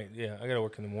 it's night. Yeah, I gotta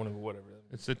work in the morning, but whatever.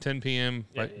 It's the 10 p.m.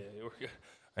 Yeah, fight. yeah, we're good.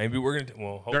 Maybe we're gonna.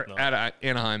 Well, hope They're not. at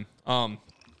Anaheim.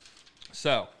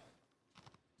 So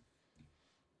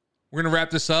we're gonna wrap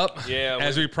this up. Yeah,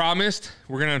 as we promised,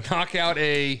 we're gonna knock out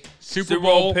a Super Super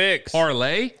Bowl Bowl picks.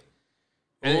 parlay,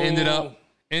 and Ooh.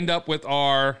 end up with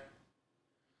our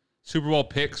Super Bowl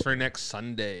picks for next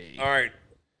Sunday. All right,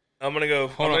 I'm gonna go.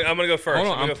 Hold on. I'm gonna go first. Hold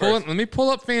on, I'm I'm gonna go pulling. first. Let me pull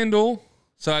up FanDuel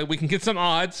so we can get some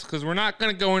odds because we're not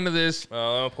gonna go into this. I'm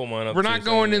gonna pull mine up. We're too, not so-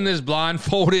 going in this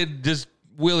blindfolded, just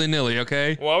willy nilly.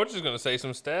 Okay. Well, I was just gonna say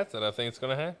some stats that I think is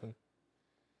gonna happen.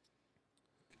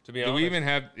 To be Do honest, we even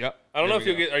have? Yep. I don't know if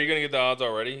you you'll get. Are you gonna get the odds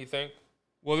already? You think?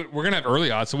 Well, we're gonna have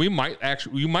early odds, so we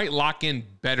might lock in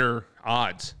better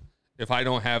odds if I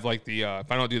don't have like the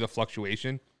if I don't do the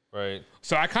fluctuation. Right.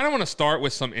 So I kind of want to start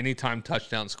with some anytime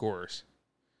touchdown scorers.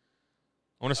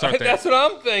 I want to start there. That's what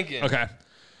I'm thinking. Okay.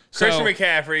 So Christian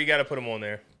McCaffrey, you got to put him on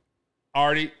there.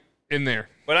 already in there.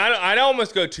 But I'd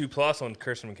almost go 2+ on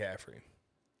Christian McCaffrey.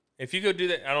 If you go do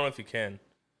that, I don't know if you can.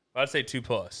 I'd say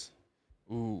 2+.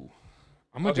 Ooh.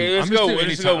 I'm gonna Okay, do. let's I'm just go- doing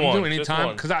let's anytime. go I'm one. doing Just anytime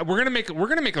one. because we're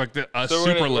gonna make like a So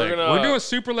super we're leg. gonna- We're doing a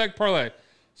super leg parlay.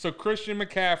 So Christian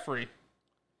McCaffrey.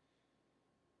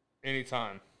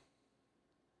 Anytime.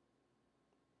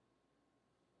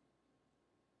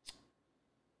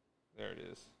 There it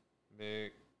is.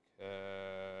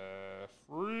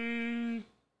 McCaffrey.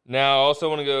 Now, I also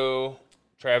want to go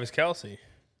Travis Kelce.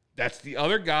 That's the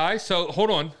other guy. So hold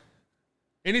on.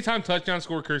 Anytime touchdown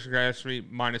score, Christian McCaffrey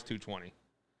minus 220.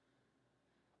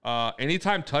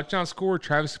 Anytime touchdown score,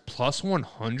 Travis plus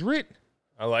 100.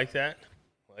 I like that.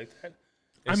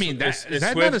 I mean, Is is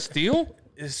that Swift, not a steal?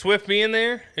 Is Swift being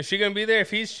there? Is she going to be there?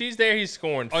 If she's there, he's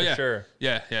scoring for yeah. sure.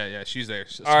 Yeah. She's there.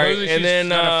 All right, Supposedly and she's then,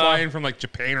 kind of flying from like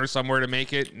Japan or somewhere to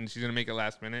make it, and she's gonna make it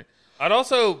last minute. I'd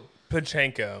also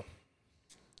Pachenko.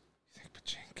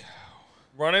 Pachenko.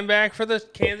 Running back for the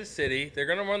Kansas City. They're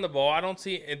going to run the ball. I don't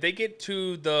see if they get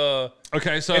to the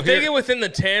Okay, so if they get within the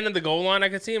 10 of the goal line, I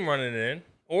could see him running it in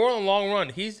or on a long run.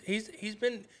 He's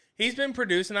been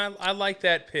producing. I like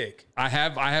that pick. I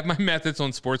have my methods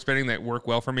on sports betting that work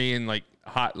well for me in like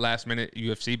hot last minute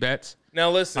UFC bets.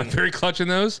 Now listen, I'm very clutch in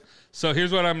those. So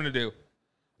here's what I'm gonna do.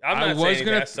 I'm not saying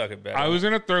I suck at betting. I was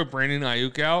gonna throw Brandon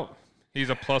Ayuk out. He's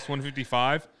a plus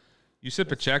 155. You said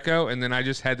Pacheco, and then I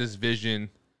just had this vision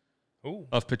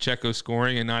of Pacheco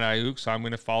scoring and not Ayuk, so I'm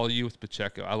gonna follow you with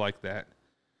Pacheco. I like that.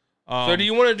 So do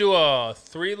you want to do a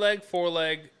 3-leg,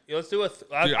 4-leg? Let's do a.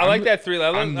 Dude, I like that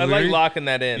 3-leg. I'm I like literally- locking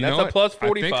that in. You That's know a what? plus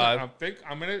 45.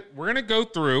 We're gonna go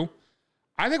through.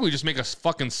 I think we just make a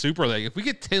fucking super leg. If we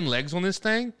get 10 legs on this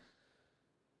thing,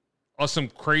 or some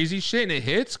crazy shit and it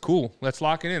hits, cool. Let's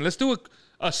lock it in. Let's do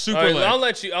a super All right, leg.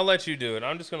 I'll let you do it.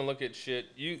 I'm just gonna look at shit.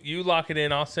 You lock it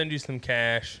in. I'll send you some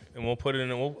cash and we'll put it in.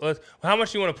 How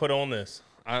much do you want to put on this?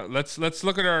 Let's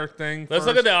look at our thing. Let's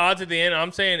look at the odds at the end.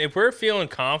 I'm saying if we're feeling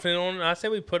confident on it, I say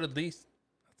we put at least.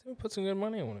 I think we put some good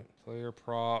money on it. Player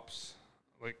props.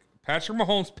 Like Patrick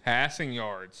Mahomes passing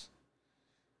yards.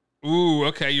 Ooh,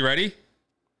 okay, you ready?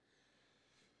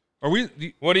 Are we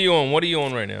What are you on? What are you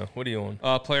on right now? What are you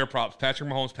on? player props? Patrick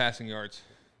Mahomes passing yards.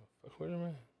 Wait a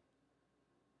minute.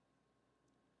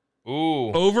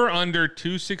 Ooh, Over under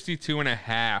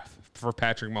 262.5 for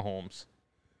Patrick Mahomes.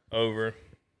 over.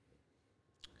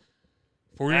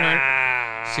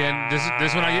 49. See, and this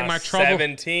is when I get in my trouble.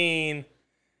 17.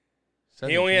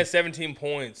 He only had 17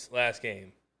 points last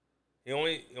game. He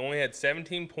only had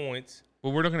 17 points.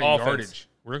 Well, we're looking at Offense. yardage.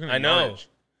 We're looking at I know. yardage.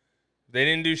 They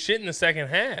didn't do shit in the second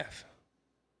half.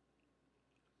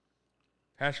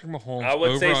 Patrick Mahomes. I would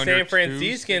over say under San Fran's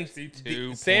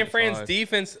 262.5.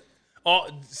 defense.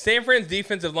 San Fran's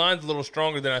defensive line's a little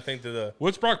stronger than I think the.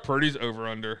 What's Brock Purdy's over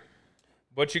under?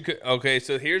 But you could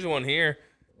so here's one here.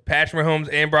 Patrick Mahomes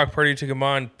and Brock Purdy to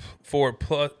combine for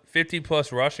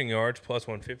 50+ rushing yards plus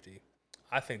 150.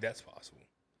 I think that's possible.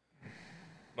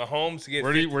 Mahomes gets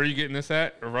Where are you getting this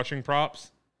at? Or rushing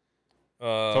props?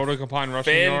 uh, Total combined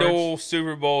rushing FanDuel yards.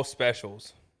 Super Bowl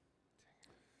specials.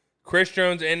 Chris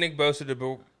Jones and Nick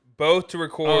Bosa both to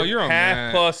record you're on half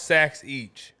that. plus sacks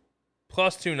each.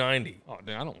 Plus 290. Oh, dude,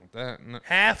 I don't want that. No.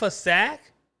 Half a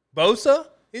sack? Bosa?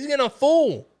 He's getting a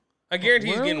full. I guarantee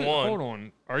he's getting one. Hold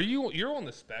on. You're on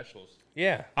the specials.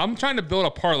 Yeah. I'm trying to build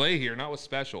a parlay here, not with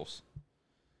specials.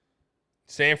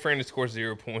 San Fran to score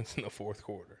 0 points in the fourth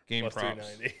quarter. Game Plus props.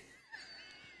 390.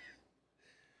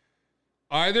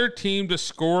 Either team to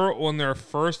score on their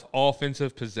first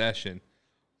offensive possession.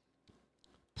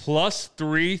 Plus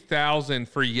 3,000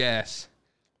 for yes.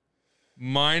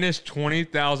 Minus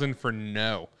 20,000 for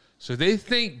no. So they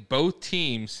think both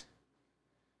teams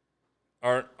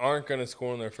aren't going to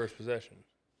score on their first possession.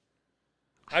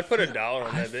 I'd put $1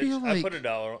 on that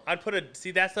bitch. I'd put $1.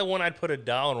 See, that's the one I'd put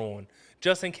 $1 on,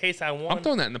 just in case I won. I'm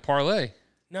throwing that in the parlay.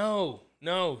 No,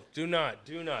 do not,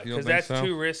 because that's so?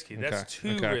 too risky. That's Okay,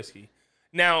 too okay. risky.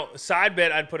 Now, side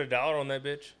bet, I'd put $1 on that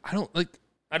bitch. I don't like.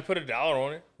 I'd put $1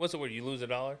 on it. What's it worth? You lose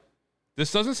 $1?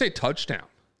 This doesn't say touchdown.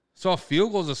 So a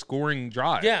field goal is a scoring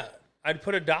drive. Yeah, I'd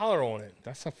put $1 on it.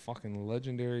 That's a fucking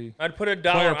legendary. I'd put $1.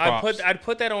 Player props. I'd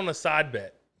put that on a side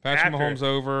bet. Patrick After. Mahomes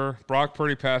over. Brock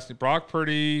Purdy passing. Brock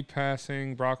Purdy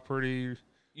passing. Brock Purdy.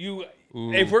 Ooh.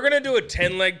 Ooh. If we're gonna do a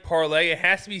 10-leg parlay, it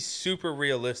has to be super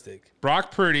realistic. Brock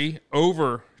Purdy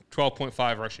over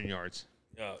 12.5 rushing yards.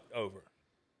 Over.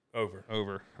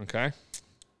 Over. Okay.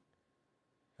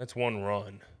 That's one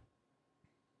run.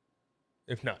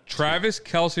 If not, Travis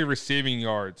Kelce receiving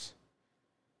yards.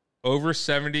 Over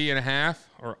 70.5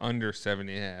 or under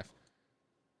 70.5.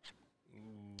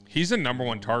 He's the number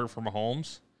one target for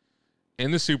Mahomes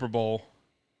in the Super Bowl.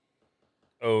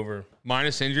 over.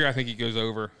 Minus injury, I think he goes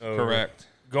over. Correct.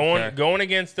 Going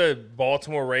against the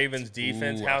Baltimore Ravens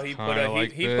defense, Ooh, how I he put kinda a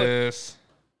like he put this.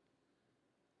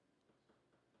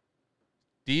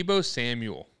 Deebo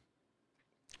Samuel.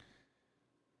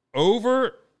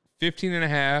 Over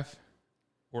 15.5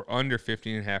 or under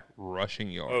 15.5 rushing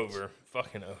yards.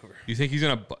 fucking over. You think he's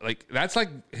gonna that's like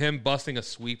him busting a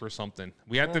sweep or something?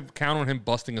 We have to count on him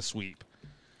busting a sweep.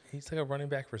 He's like a running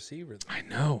back receiver. I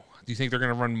know. Do you think they're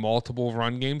gonna run multiple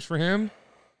run games for him?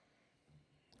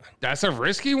 That's a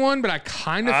risky one, but I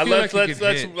kind of feel like he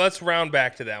could hit. Let's round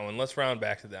back to that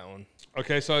one.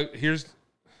 Okay, so here's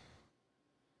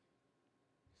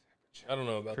I don't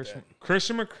know about that.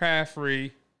 Christian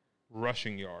McCaffrey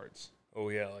rushing yards. Oh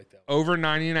yeah, I like that. Over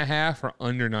 90.5 or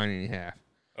under 90.5?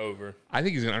 Over. I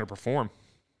think he's going to underperform.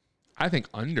 I think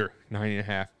under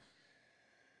 90.5.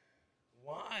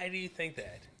 Why do you think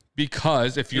that?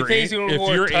 Because if you're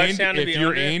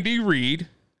Andy Reid,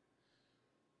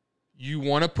 you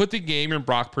want to put the game in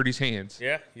Brock Purdy's hands.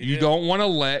 Yeah, you don't want to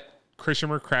let Christian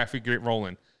McCaffrey get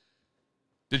rolling.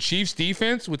 The Chiefs'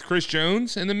 defense with Chris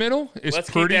Jones in the middle is Let's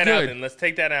pretty keep that good. out then. Let's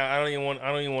take that out. I don't even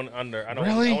want under. I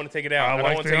Really? want to take it out. I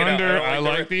like the under. I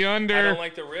like the under. I don't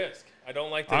like the risk.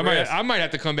 I might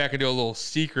have to come back and do a little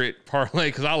secret parlay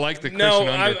because I like the Christian No,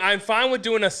 under. I'm fine with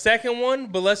doing a second one,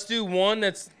 but let's do one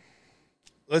let's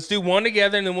do one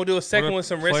together, and then we'll do a second with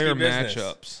some risky business.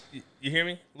 Matchups. You hear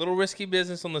me? A little risky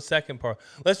business on the second part.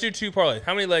 Let's do two parlays.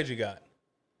 How many legs you got?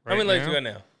 How many legs you got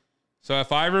now? So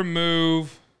if I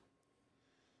remove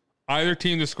either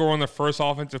team to score on the first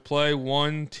offensive play,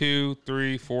 1, 2,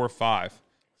 3, 4, 5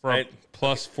 for a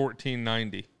plus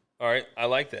 1490. All right, I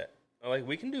like that.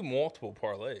 We can do multiple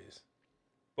parlays.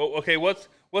 But okay, what's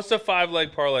the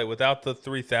 5-leg parlay without the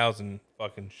 3,000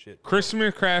 fucking shit? Christian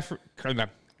McCaffrey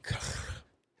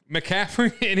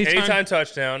anytime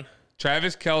touchdown.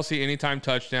 Travis Kelce anytime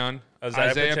touchdown.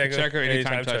 Isaiah Pacheco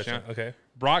anytime touchdown. Okay.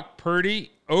 Brock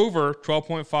Purdy over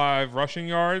 12.5 rushing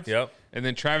yards. Yep. And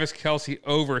then Travis Kelce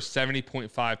over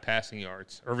 70.5 passing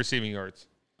yards or receiving yards.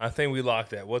 I think we locked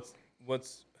that.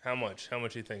 How much? How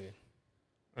much are you thinking?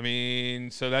 I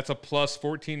mean, so that's a plus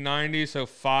 1490. So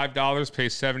 $5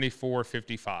 pays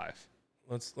 74.55.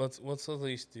 Let's at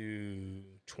least do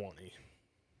 20.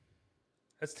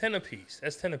 That's 10 apiece.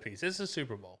 This is a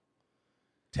Super Bowl.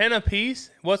 10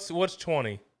 apiece. What's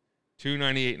 20?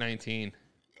 298.19.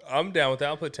 I'm down with that.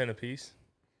 I'll put 10 apiece.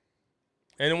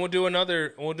 And then we'll do another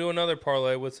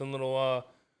parlay with some little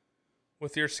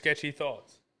with your sketchy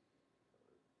thoughts.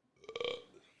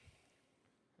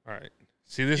 All right.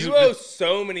 See, this you owe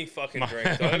so many fucking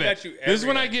drinks. So I got you. This is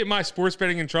when I get my sports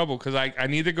betting in trouble because I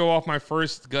need to go off my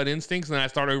first gut instincts and then I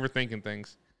start overthinking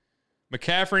things.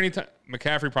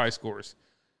 McCaffrey probably scores.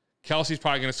 Kelsey's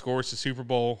probably going to score. It's the Super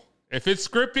Bowl. If it's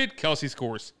scripted, Kelsey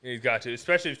scores. He's got to,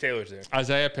 especially if Taylor's there.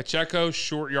 Isaiah Pacheco,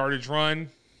 short yardage run,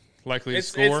 likely to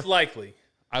score. It's likely.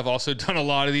 I've also done a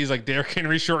lot of these, like Derrick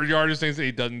Henry, short yardage things that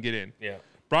he doesn't get in. Yeah.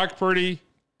 Brock Purdy,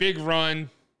 big run,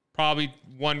 probably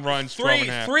one run,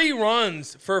 12.5. Three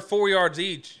runs for 4 yards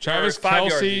each. Travis 5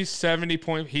 yards Kelce, each. 70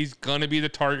 point. He's going to be the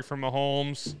target for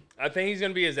Mahomes. I think he's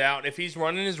going to be his out. If he's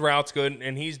running his routes good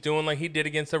and he's doing like he did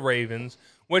against the Ravens,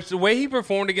 which the way he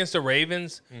performed against the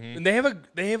Ravens, they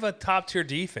have a top tier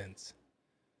defense.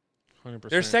 100%.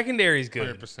 Their secondary is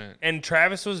good. 100%. And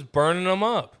Travis was burning them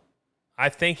up. I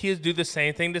think he'll do the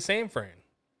same thing to San Fran.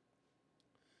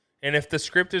 And if the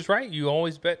script is right, you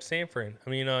always bet San Fran.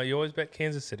 You always bet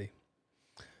Kansas City.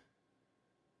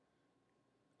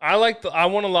 I want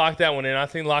to lock that one in. I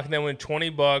think locking that one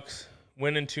 $20,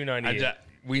 winning $298.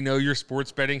 We know your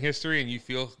sports betting history, and you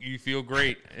feel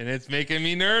great, and it's making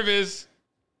me nervous.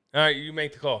 All right, you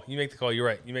make the call. You're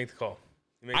right. You make the call.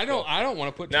 I don't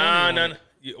want to put. No.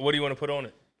 What do you want to put on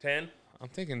it? 10? I'm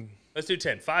thinking. Let's do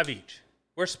 10. 5 each.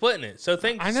 We're splitting it. So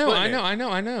think. I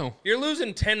know. You're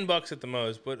losing $10 at the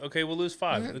most, but okay, we'll lose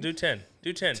 5. We'll do 10.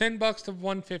 Do 10. $10 to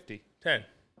 150. 10.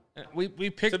 We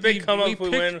picked It's a big come up if we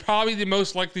win. Probably the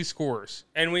most likely scores.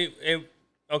 And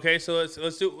okay, so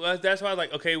let's do. That's why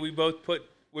we both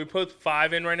put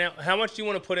 5 in right now. How much do you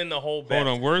want to put in the whole bet?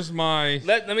 Hold on, where's my?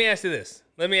 Let me ask you this.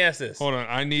 Hold on,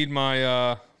 I need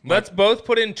my. Let's both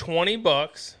put in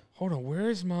 $20. Hold on,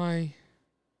 where's my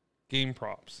game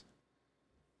props?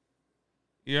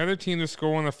 The other team to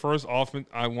score on the first offense,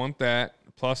 I want that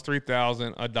plus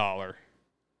 3,000, $1.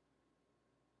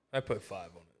 I put 5 on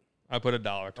it. I put $1 to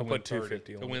I'll win put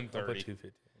 250 to win 30. I'll put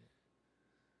 250.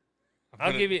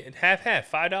 I'll give you half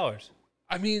 $5.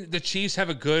 I mean, the Chiefs have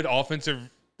a good offensive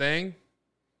thing.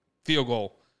 Field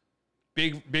goal,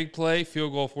 big play,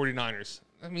 field goal. 49ers.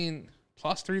 I mean,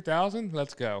 plus 3,000.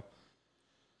 Let's go.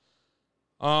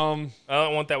 I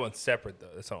don't want that one separate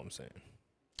though. That's all I'm saying.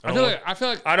 I feel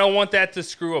like I don't want that to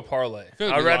screw a parlay.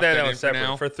 I'd rather that one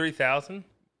separate for 3,000.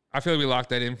 I feel like we locked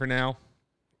that in for now.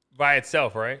 By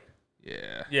itself, right?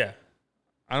 Yeah. Yeah.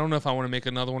 I don't know if I want to make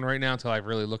another one right now until I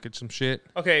really look at some shit.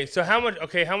 Okay, so how much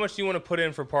do you want to put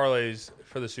in for parlays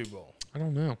for the Super Bowl? I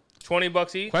don't know.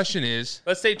 $20 each? Question is,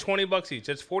 let's say $20 each.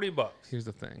 That's $40. Here's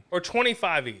the thing. Or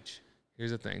 25 each.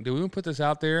 Here's the thing. Do we put this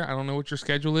out there? I don't know what your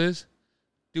schedule is.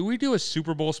 Do we do a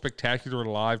Super Bowl spectacular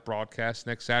live broadcast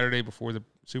next Saturday before the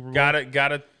Super Bowl? Got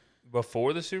it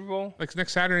before the Super Bowl? Like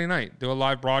next Saturday night. Do a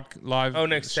live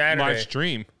next Saturday. Live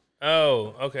stream.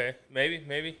 Oh, okay.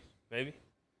 Maybe.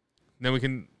 Then we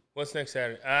can. What's next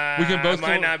Saturday? We can both.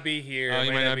 Might not be here.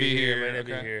 You might not be here.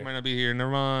 Might not be here.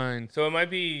 Never mind. So it might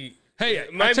be. Hey,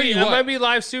 it might be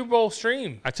live Super Bowl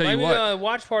stream. I tell you what.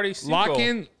 Watch party. Super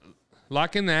Bowl.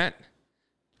 Lock in that.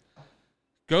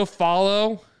 Go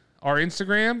follow our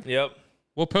Instagram. Yep.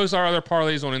 We'll post our other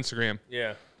parlays on Instagram.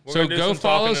 Yeah. So go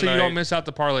follow so you don't miss out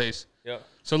the parlays. Yep.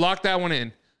 So lock that one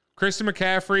in. Christian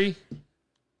McCaffrey,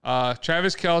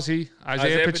 Travis Kelce,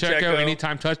 Isaiah Pacheco,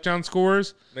 anytime touchdown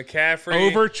scores. McCaffrey.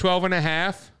 Over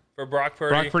 12.5 for Brock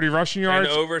Purdy. Brock Purdy rushing yards.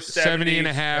 And over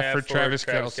 70.5 for Travis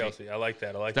Kelce. I like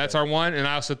that. That's our one. And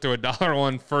I also threw $1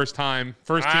 on first team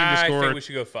to score. I think we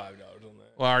should go $5 on that.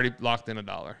 Well, I already locked in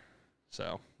 $1.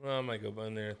 So. Well, I might go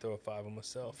in there and throw a 5 on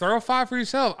myself. Throw a 5 for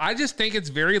yourself. I just think it's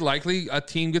very likely a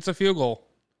team gets a field goal.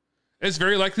 It's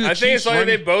very likely. I think it's likely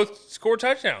they both score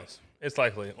touchdowns. It's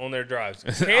likely on their drives.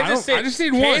 I just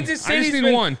need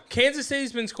one. Kansas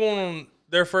City's been scoring on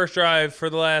their first drive for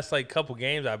the last couple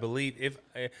games, I believe. If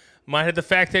I might have to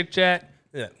fact check that.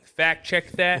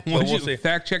 But we'll see.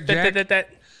 Fact check Jack?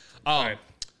 Right.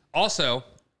 Also,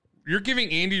 you're giving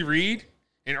Andy Reid,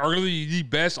 and arguably the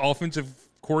best offensive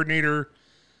coordinator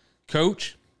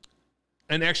coach,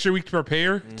 an extra week to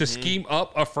prepare to scheme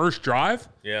up a first drive.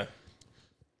 Yeah.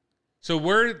 So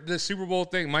where the Super Bowl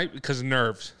thing might, because of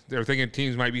nerves, they're thinking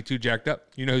teams might be too jacked up.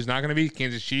 You know who's not going to be?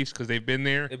 Kansas Chiefs, because they've been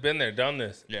there. They've been there, done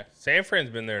this. Yeah. San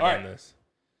Fran's been there, done this.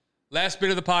 Last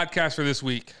bit of the podcast for this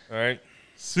week. All right.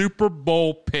 Super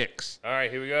Bowl picks. All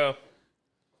right, here we go.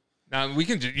 Now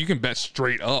you can bet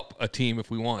straight up a team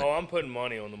if we want. Oh, I'm putting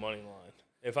money on the money line.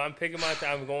 If I'm picking my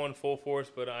time, I'm going full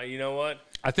force. But you know what?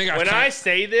 I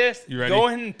say this, you ready? Go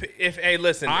ahead and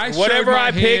listen. Whatever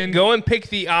I pick, go and pick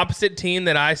the opposite team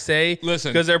that I say.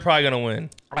 Listen, because they're probably gonna win.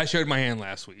 I showed my hand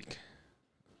last week.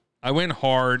 I went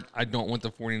hard. I don't want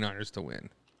the 49ers to win.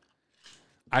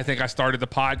 I think I started the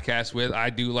podcast with I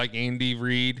do like Andy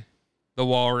Reid, the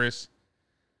Walrus,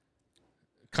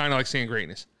 kind of like saying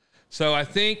greatness. So I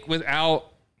think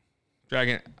without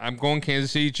Dragon, I'm going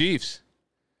Kansas City Chiefs.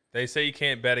 They say you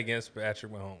can't bet against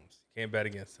Patrick Mahomes. You can't bet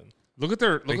against him.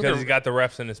 Because he's got the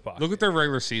refs in his pocket. Look at their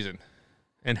regular season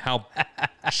and how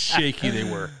shaky they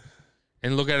were.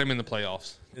 And look at him in the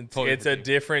playoffs. It's a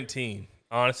different team.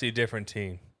 Honestly, a different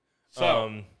team.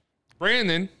 So,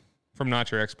 Brandon, from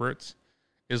Not Your Experts,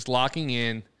 is locking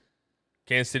in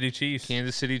Kansas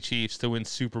City Chiefs to win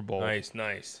Super Bowl.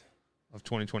 Nice. Of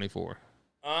 2024.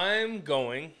 I'm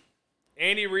going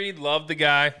Andy Reid, love the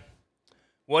guy.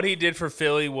 what he did for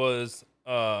Philly was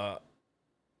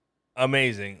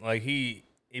amazing. Like he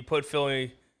put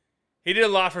Philly. He did a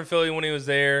lot for Philly when he was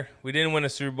there. We didn't win a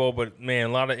Super Bowl, but man,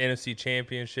 a lot of NFC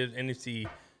championships, NFC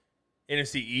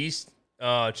East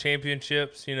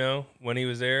championships. You know, when he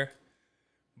was there.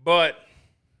 But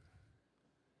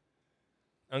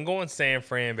I'm going San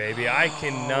Fran, baby. I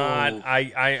cannot.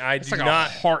 I do like not.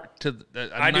 A heart to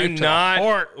the. I do not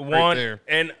want, right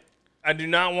and I do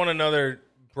not want another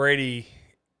Brady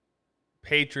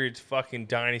Patriots fucking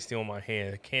dynasty on my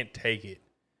hand. I can't take it.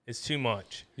 It's too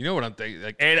much. You know what I'm thinking?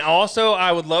 Like, and also,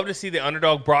 I would love to see the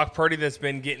underdog Brock Purdy that's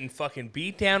been getting fucking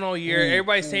beat down all year.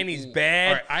 Everybody's saying he's bad.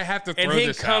 All right, I have to throw and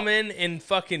this he come out. in and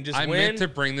fucking just I win. meant to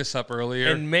bring this up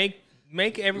earlier. And make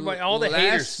everybody, all the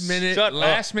haters,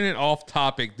 last minute off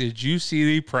topic. Did you see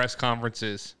the press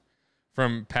conferences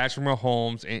from Patrick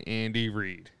Mahomes and Andy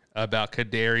Reid about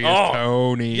Kadarius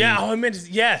Toney? Yeah, I meant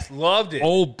yes, loved it.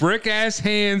 Old brick ass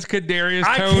hands, Kadarius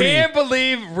Toney. I can't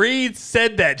believe Reid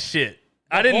said that shit.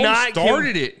 I did not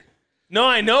started it. No,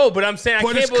 I know, but I'm saying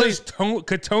I can't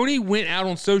believe Toney went out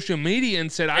on social media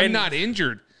and said, "I'm not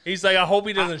injured." He's like, I hope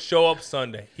he doesn't show up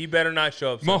Sunday. He better not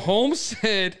show up Sunday. Mahomes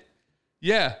said,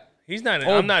 "Yeah, he's not.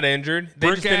 I'm not injured. They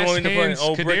just didn't want me to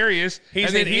play. Kadarius."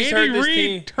 And then Andy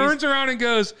Reid turns around and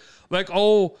goes, "Like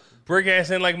brick ass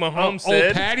hand, like Mahomes said."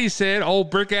 Old Patty said,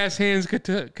 "Old brick ass hands,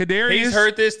 Kadarius." He's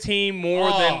hurt this team more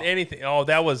than anything. Oh,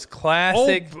 that was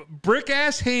classic. Brick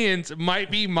ass hands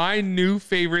might be my new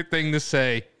favorite thing to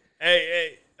say.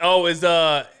 Hey. Oh, is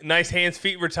nice hands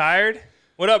feet retired?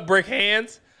 What up, brick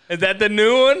hands? Is that the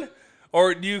new one?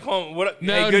 Or do you call him, what up?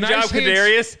 No, hey, good nice job,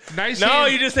 Kadarius.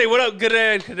 Hands. You just say, what up, good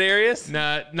Kadarius?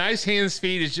 Nah, nice hands,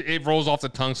 feet. It rolls off the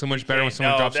tongue so much better when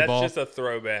someone drops the ball. That's just a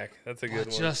throwback. That's a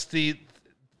good one.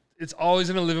 It's always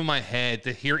going to live in my head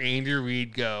to hear Andy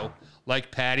Reid go,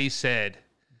 like Patty said.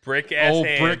 Brick ass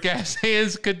hands. Brick ass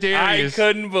hands, Kadarius. I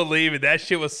couldn't believe it. That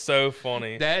shit was so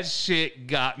funny. That shit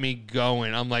got me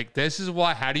going. I'm like, this is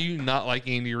why. How do you not like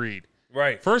Andy Reid?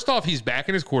 Right. First off, he's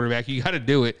backing his quarterback. You got to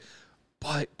do it.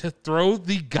 But to throw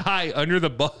the guy under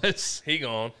the bus. He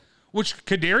gone. Which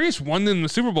Kadarius won in the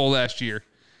Super Bowl last year.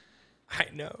 I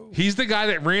know. He's the guy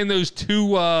that ran those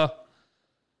two out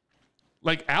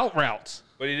routes.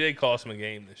 But he did cost him a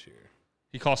game this year.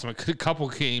 He cost him a couple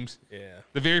games. Yeah.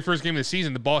 The very first game of the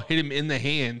season, the ball hit him in the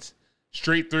hands,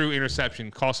 straight through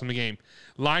interception, cost him the game.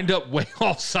 Lined up way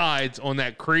off sides on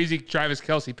that crazy Travis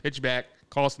Kelce pitch back,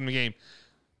 cost him the game.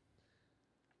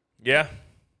 Yeah.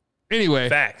 Anyway,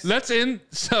 facts. Let's end.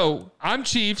 So I'm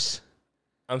Chiefs.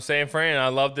 I'm San Fran. I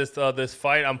love this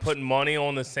fight. I'm putting money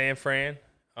on the San Fran.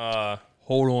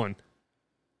 Hold on.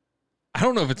 I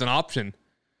don't know if it's an option.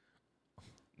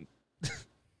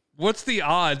 What's the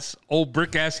odds old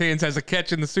brick ass hands has a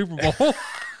catch in the Super Bowl?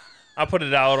 I put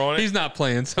it out on it. He's not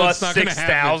playing, so Plus it's not going to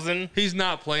happen. 6,000. He's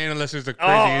not playing unless there's a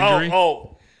crazy injury.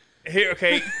 Here,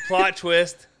 okay, plot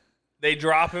twist. They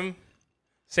drop him.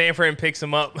 San Fran picks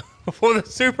him up before the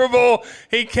Super Bowl.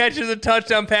 He catches a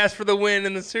touchdown pass for the win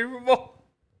in the Super Bowl.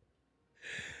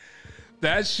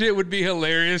 That shit would be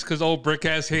hilarious because old brick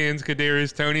ass hands,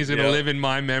 Kadarius Toney's going to live in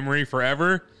my memory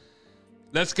forever.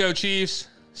 Let's go, Chiefs.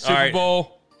 Super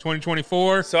Bowl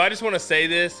 2024. So I just want to say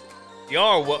this.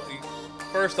 Y'all are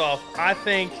first off, I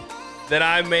think that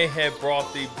I may have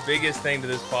brought the biggest thing to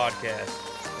this podcast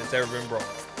that's ever been brought.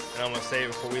 And I'm going to say it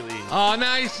before we leave. Oh,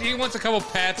 nice. He wants a couple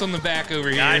pats on the back over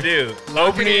here. I do.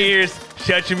 Open your ears.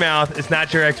 Shut your mouth. It's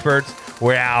not your experts.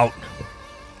 We're out.